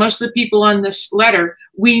 frankly, most of the people on this letter,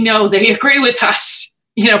 we know they agree with us.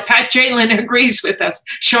 Pat Jalen agrees with us.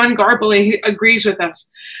 Sean Garbely agrees with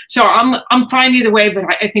us. So I'm fine either way, but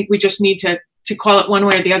I think we just need to call it one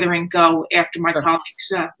way or the other and go after my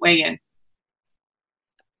colleagues weigh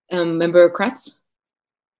in. Member Kretz?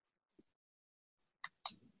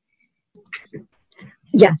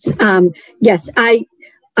 Yes. Yes.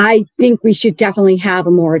 I think we should definitely have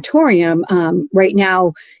a moratorium. Right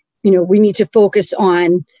now, we need to focus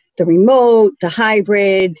on the remote, the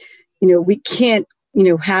hybrid. We can't,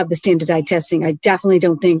 have the standardized testing. I definitely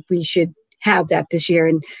don't think we should have that this year.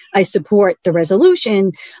 And I support the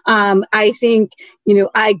resolution. I think,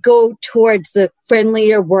 I go towards the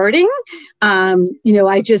friendlier wording.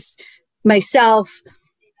 I just myself,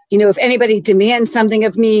 if anybody demands something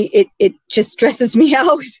of me, it just stresses me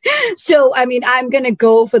out. So, I'm going to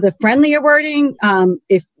go for the friendlier wording.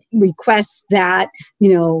 If requests that,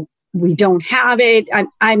 we don't have it,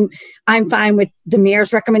 I'm fine with the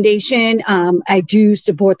mayor's recommendation. I do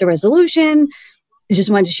support the resolution. I just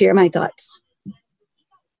wanted to share my thoughts.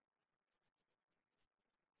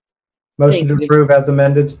 Motion to approve as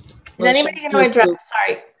amended. Is anybody going to address,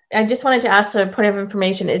 sorry, I just wanted to ask a point of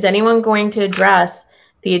information. Is anyone going to address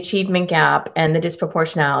the achievement gap and the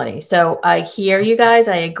disproportionality? So I hear you guys,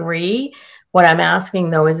 I agree. What I'm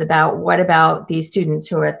asking though is what about these students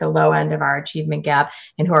who are at the low end of our achievement gap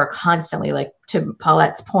and who are constantly, like to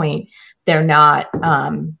Paulette's point, they're not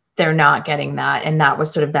they're not getting that. And that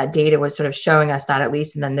was sort of, that data was sort of showing us that at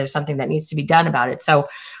least, and then there's something that needs to be done about it. So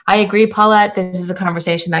I agree, Paulette, this is a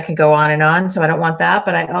conversation that can go on and on. So I don't want that,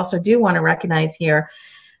 but I also do want to recognize here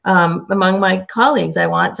among my colleagues, I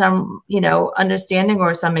want some, understanding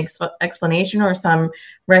or some explanation or some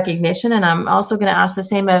recognition. And I'm also going to ask the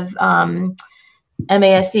same of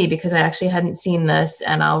MASC, because I actually hadn't seen this,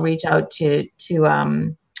 and I'll reach out to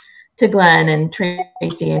Glenn and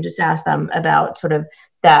Tracy and just ask them about sort of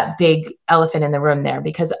that big elephant in the room there,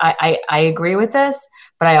 because I agree with this,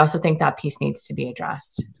 but I also think that piece needs to be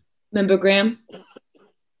addressed. Member Graham?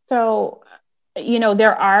 So,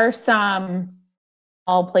 there are some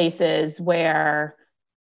all places where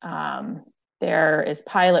there is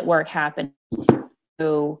pilot work happening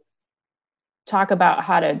to talk about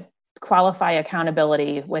how to qualify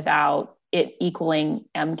accountability without it equaling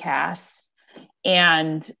MCAS.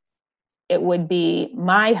 And it would be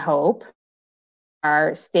my hope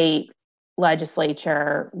our state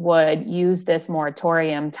legislature would use this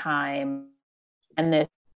moratorium time and this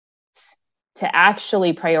to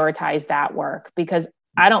actually prioritize that work, because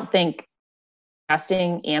I don't think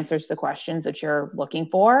testing answers the questions that you're looking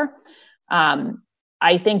for.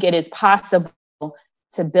 I think it is possible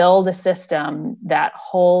to build a system that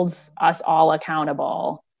holds us all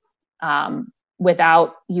accountable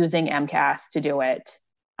without using MCAS to do it.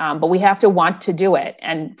 But we have to want to do it.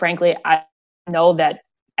 And frankly, I know that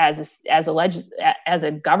as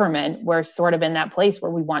a government, we're sort of in that place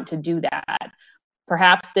where we want to do that.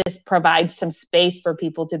 Perhaps this provides some space for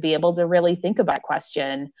people to be able to really think about a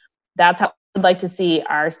question. That's how I'd like to see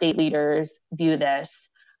our state leaders view this.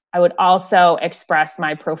 I would also express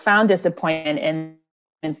my profound disappointment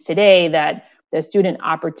in today that the Student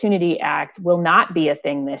Opportunity Act will not be a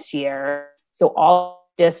thing this year. So all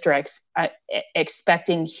districts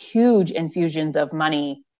expecting huge infusions of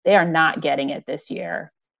money, they are not getting it this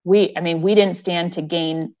year. We didn't stand to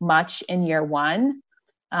gain much in year one,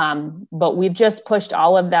 but we've just pushed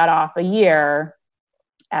all of that off a year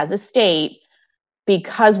as a state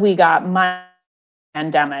because we got money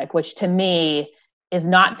pandemic, which to me is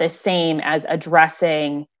not the same as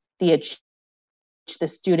addressing the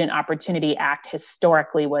Student Opportunity Act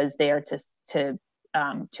historically was there to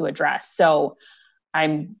address. So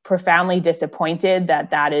I'm profoundly disappointed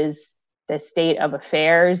that is the state of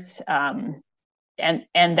affairs, and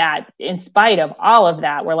that in spite of all of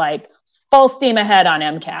that, we're like full steam ahead on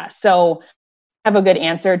MCAS. So I have a good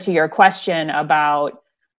answer to your question about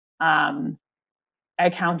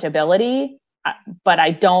accountability, but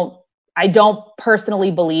I don't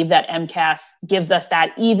personally believe that MCAS gives us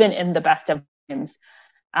that even in the best of times.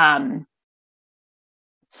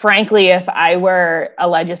 Frankly, if I were a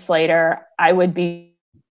legislator, I would be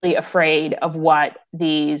really afraid of what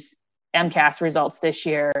these MCAS results this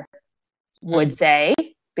year would say,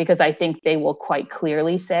 because I think they will quite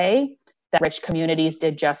clearly say that rich communities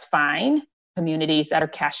did just fine. Communities that are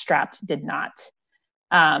cash strapped did not.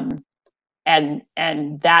 And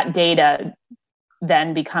that data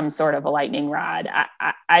then becomes sort of a lightning rod.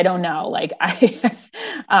 I don't know,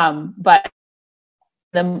 but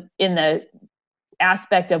in the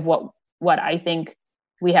aspect of what I think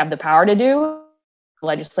we have the power to do, the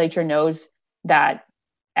legislature knows that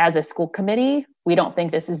as a school committee, we don't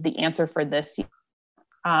think this is the answer for this year.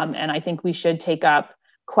 And I think we should take up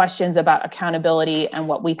questions about accountability and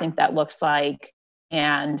what we think that looks like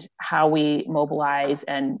and how we mobilize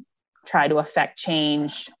and try to affect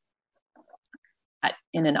change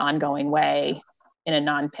in an ongoing way, in a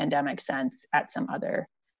non-pandemic sense, at some other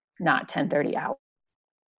not 10:30 hour.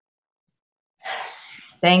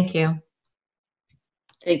 Thank you.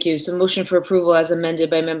 Thank you. So motion for approval as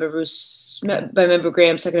amended by Member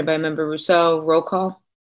Graham, seconded by Member Rousseau. Roll call.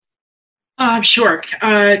 Sure.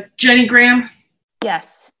 Jenny Graham.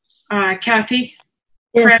 Yes. Kathy.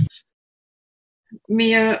 Yes.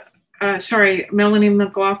 Chris. Melanie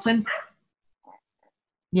McLaughlin.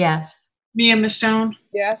 Yes. Mia Mastone.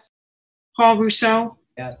 Yes. Paul Rousseau.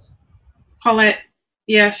 Yes. Paulette.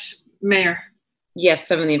 Yes. Mayor. Yes,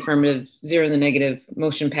 7 in the affirmative, 0 in the negative.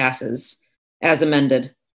 Motion passes as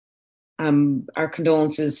amended. Our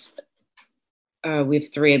condolences, we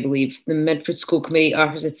have 3, I believe. The Medford School Committee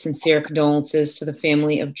offers its sincere condolences to the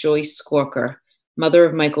family of Joyce Squawker, mother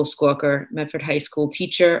of Michael Squawker, Medford High School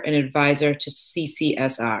teacher and advisor to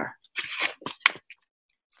CCSR.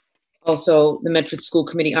 Also, the Medford School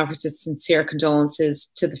Committee offers its sincere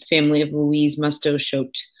condolences to the family of Louise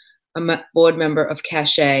Musto-Schote, a board member of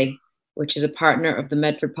Cachet, which is a partner of the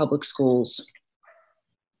Medford Public Schools.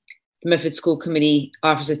 The Medford School Committee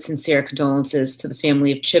offers its sincere condolences to the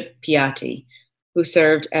family of Chip Piatti, who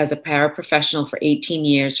served as a paraprofessional for 18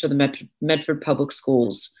 years for the Medford Public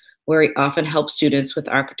Schools, where he often helps students with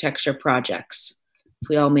architecture projects. If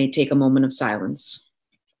we all may take a moment of silence.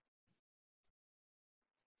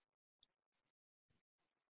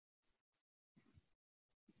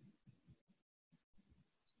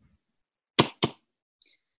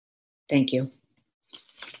 Thank you.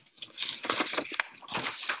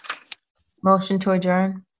 Motion to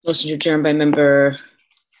adjourn. Motion to adjourn by member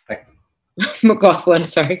McLaughlin,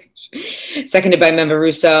 sorry. Seconded by member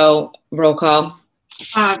Russo. Roll call.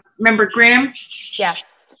 Member Graham? Yes.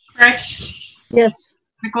 Kretz? Yes.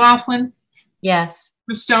 McLaughlin? Yes.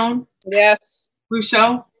 Stone? Yes.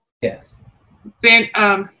 Russo? Yes.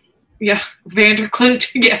 Vanderklut,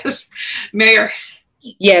 yes. Mayor?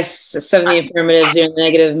 Yes, 7 in the affirmative, 0 in the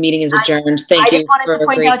negative. Meeting is adjourned. Thank you. I just wanted to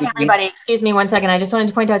point out to everybody, excuse me one second. I just wanted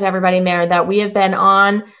to point out to everybody, Mayor, that we have been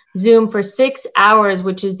on Zoom for 6 hours,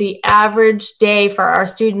 which is the average day for our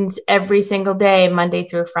students every single day, Monday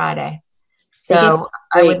through Friday. So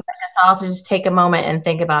I would like us all to just take a moment and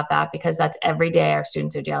think about that, because that's every day our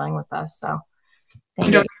students are dealing with us. So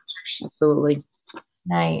thank you. Absolutely.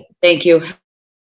 Night. Thank you.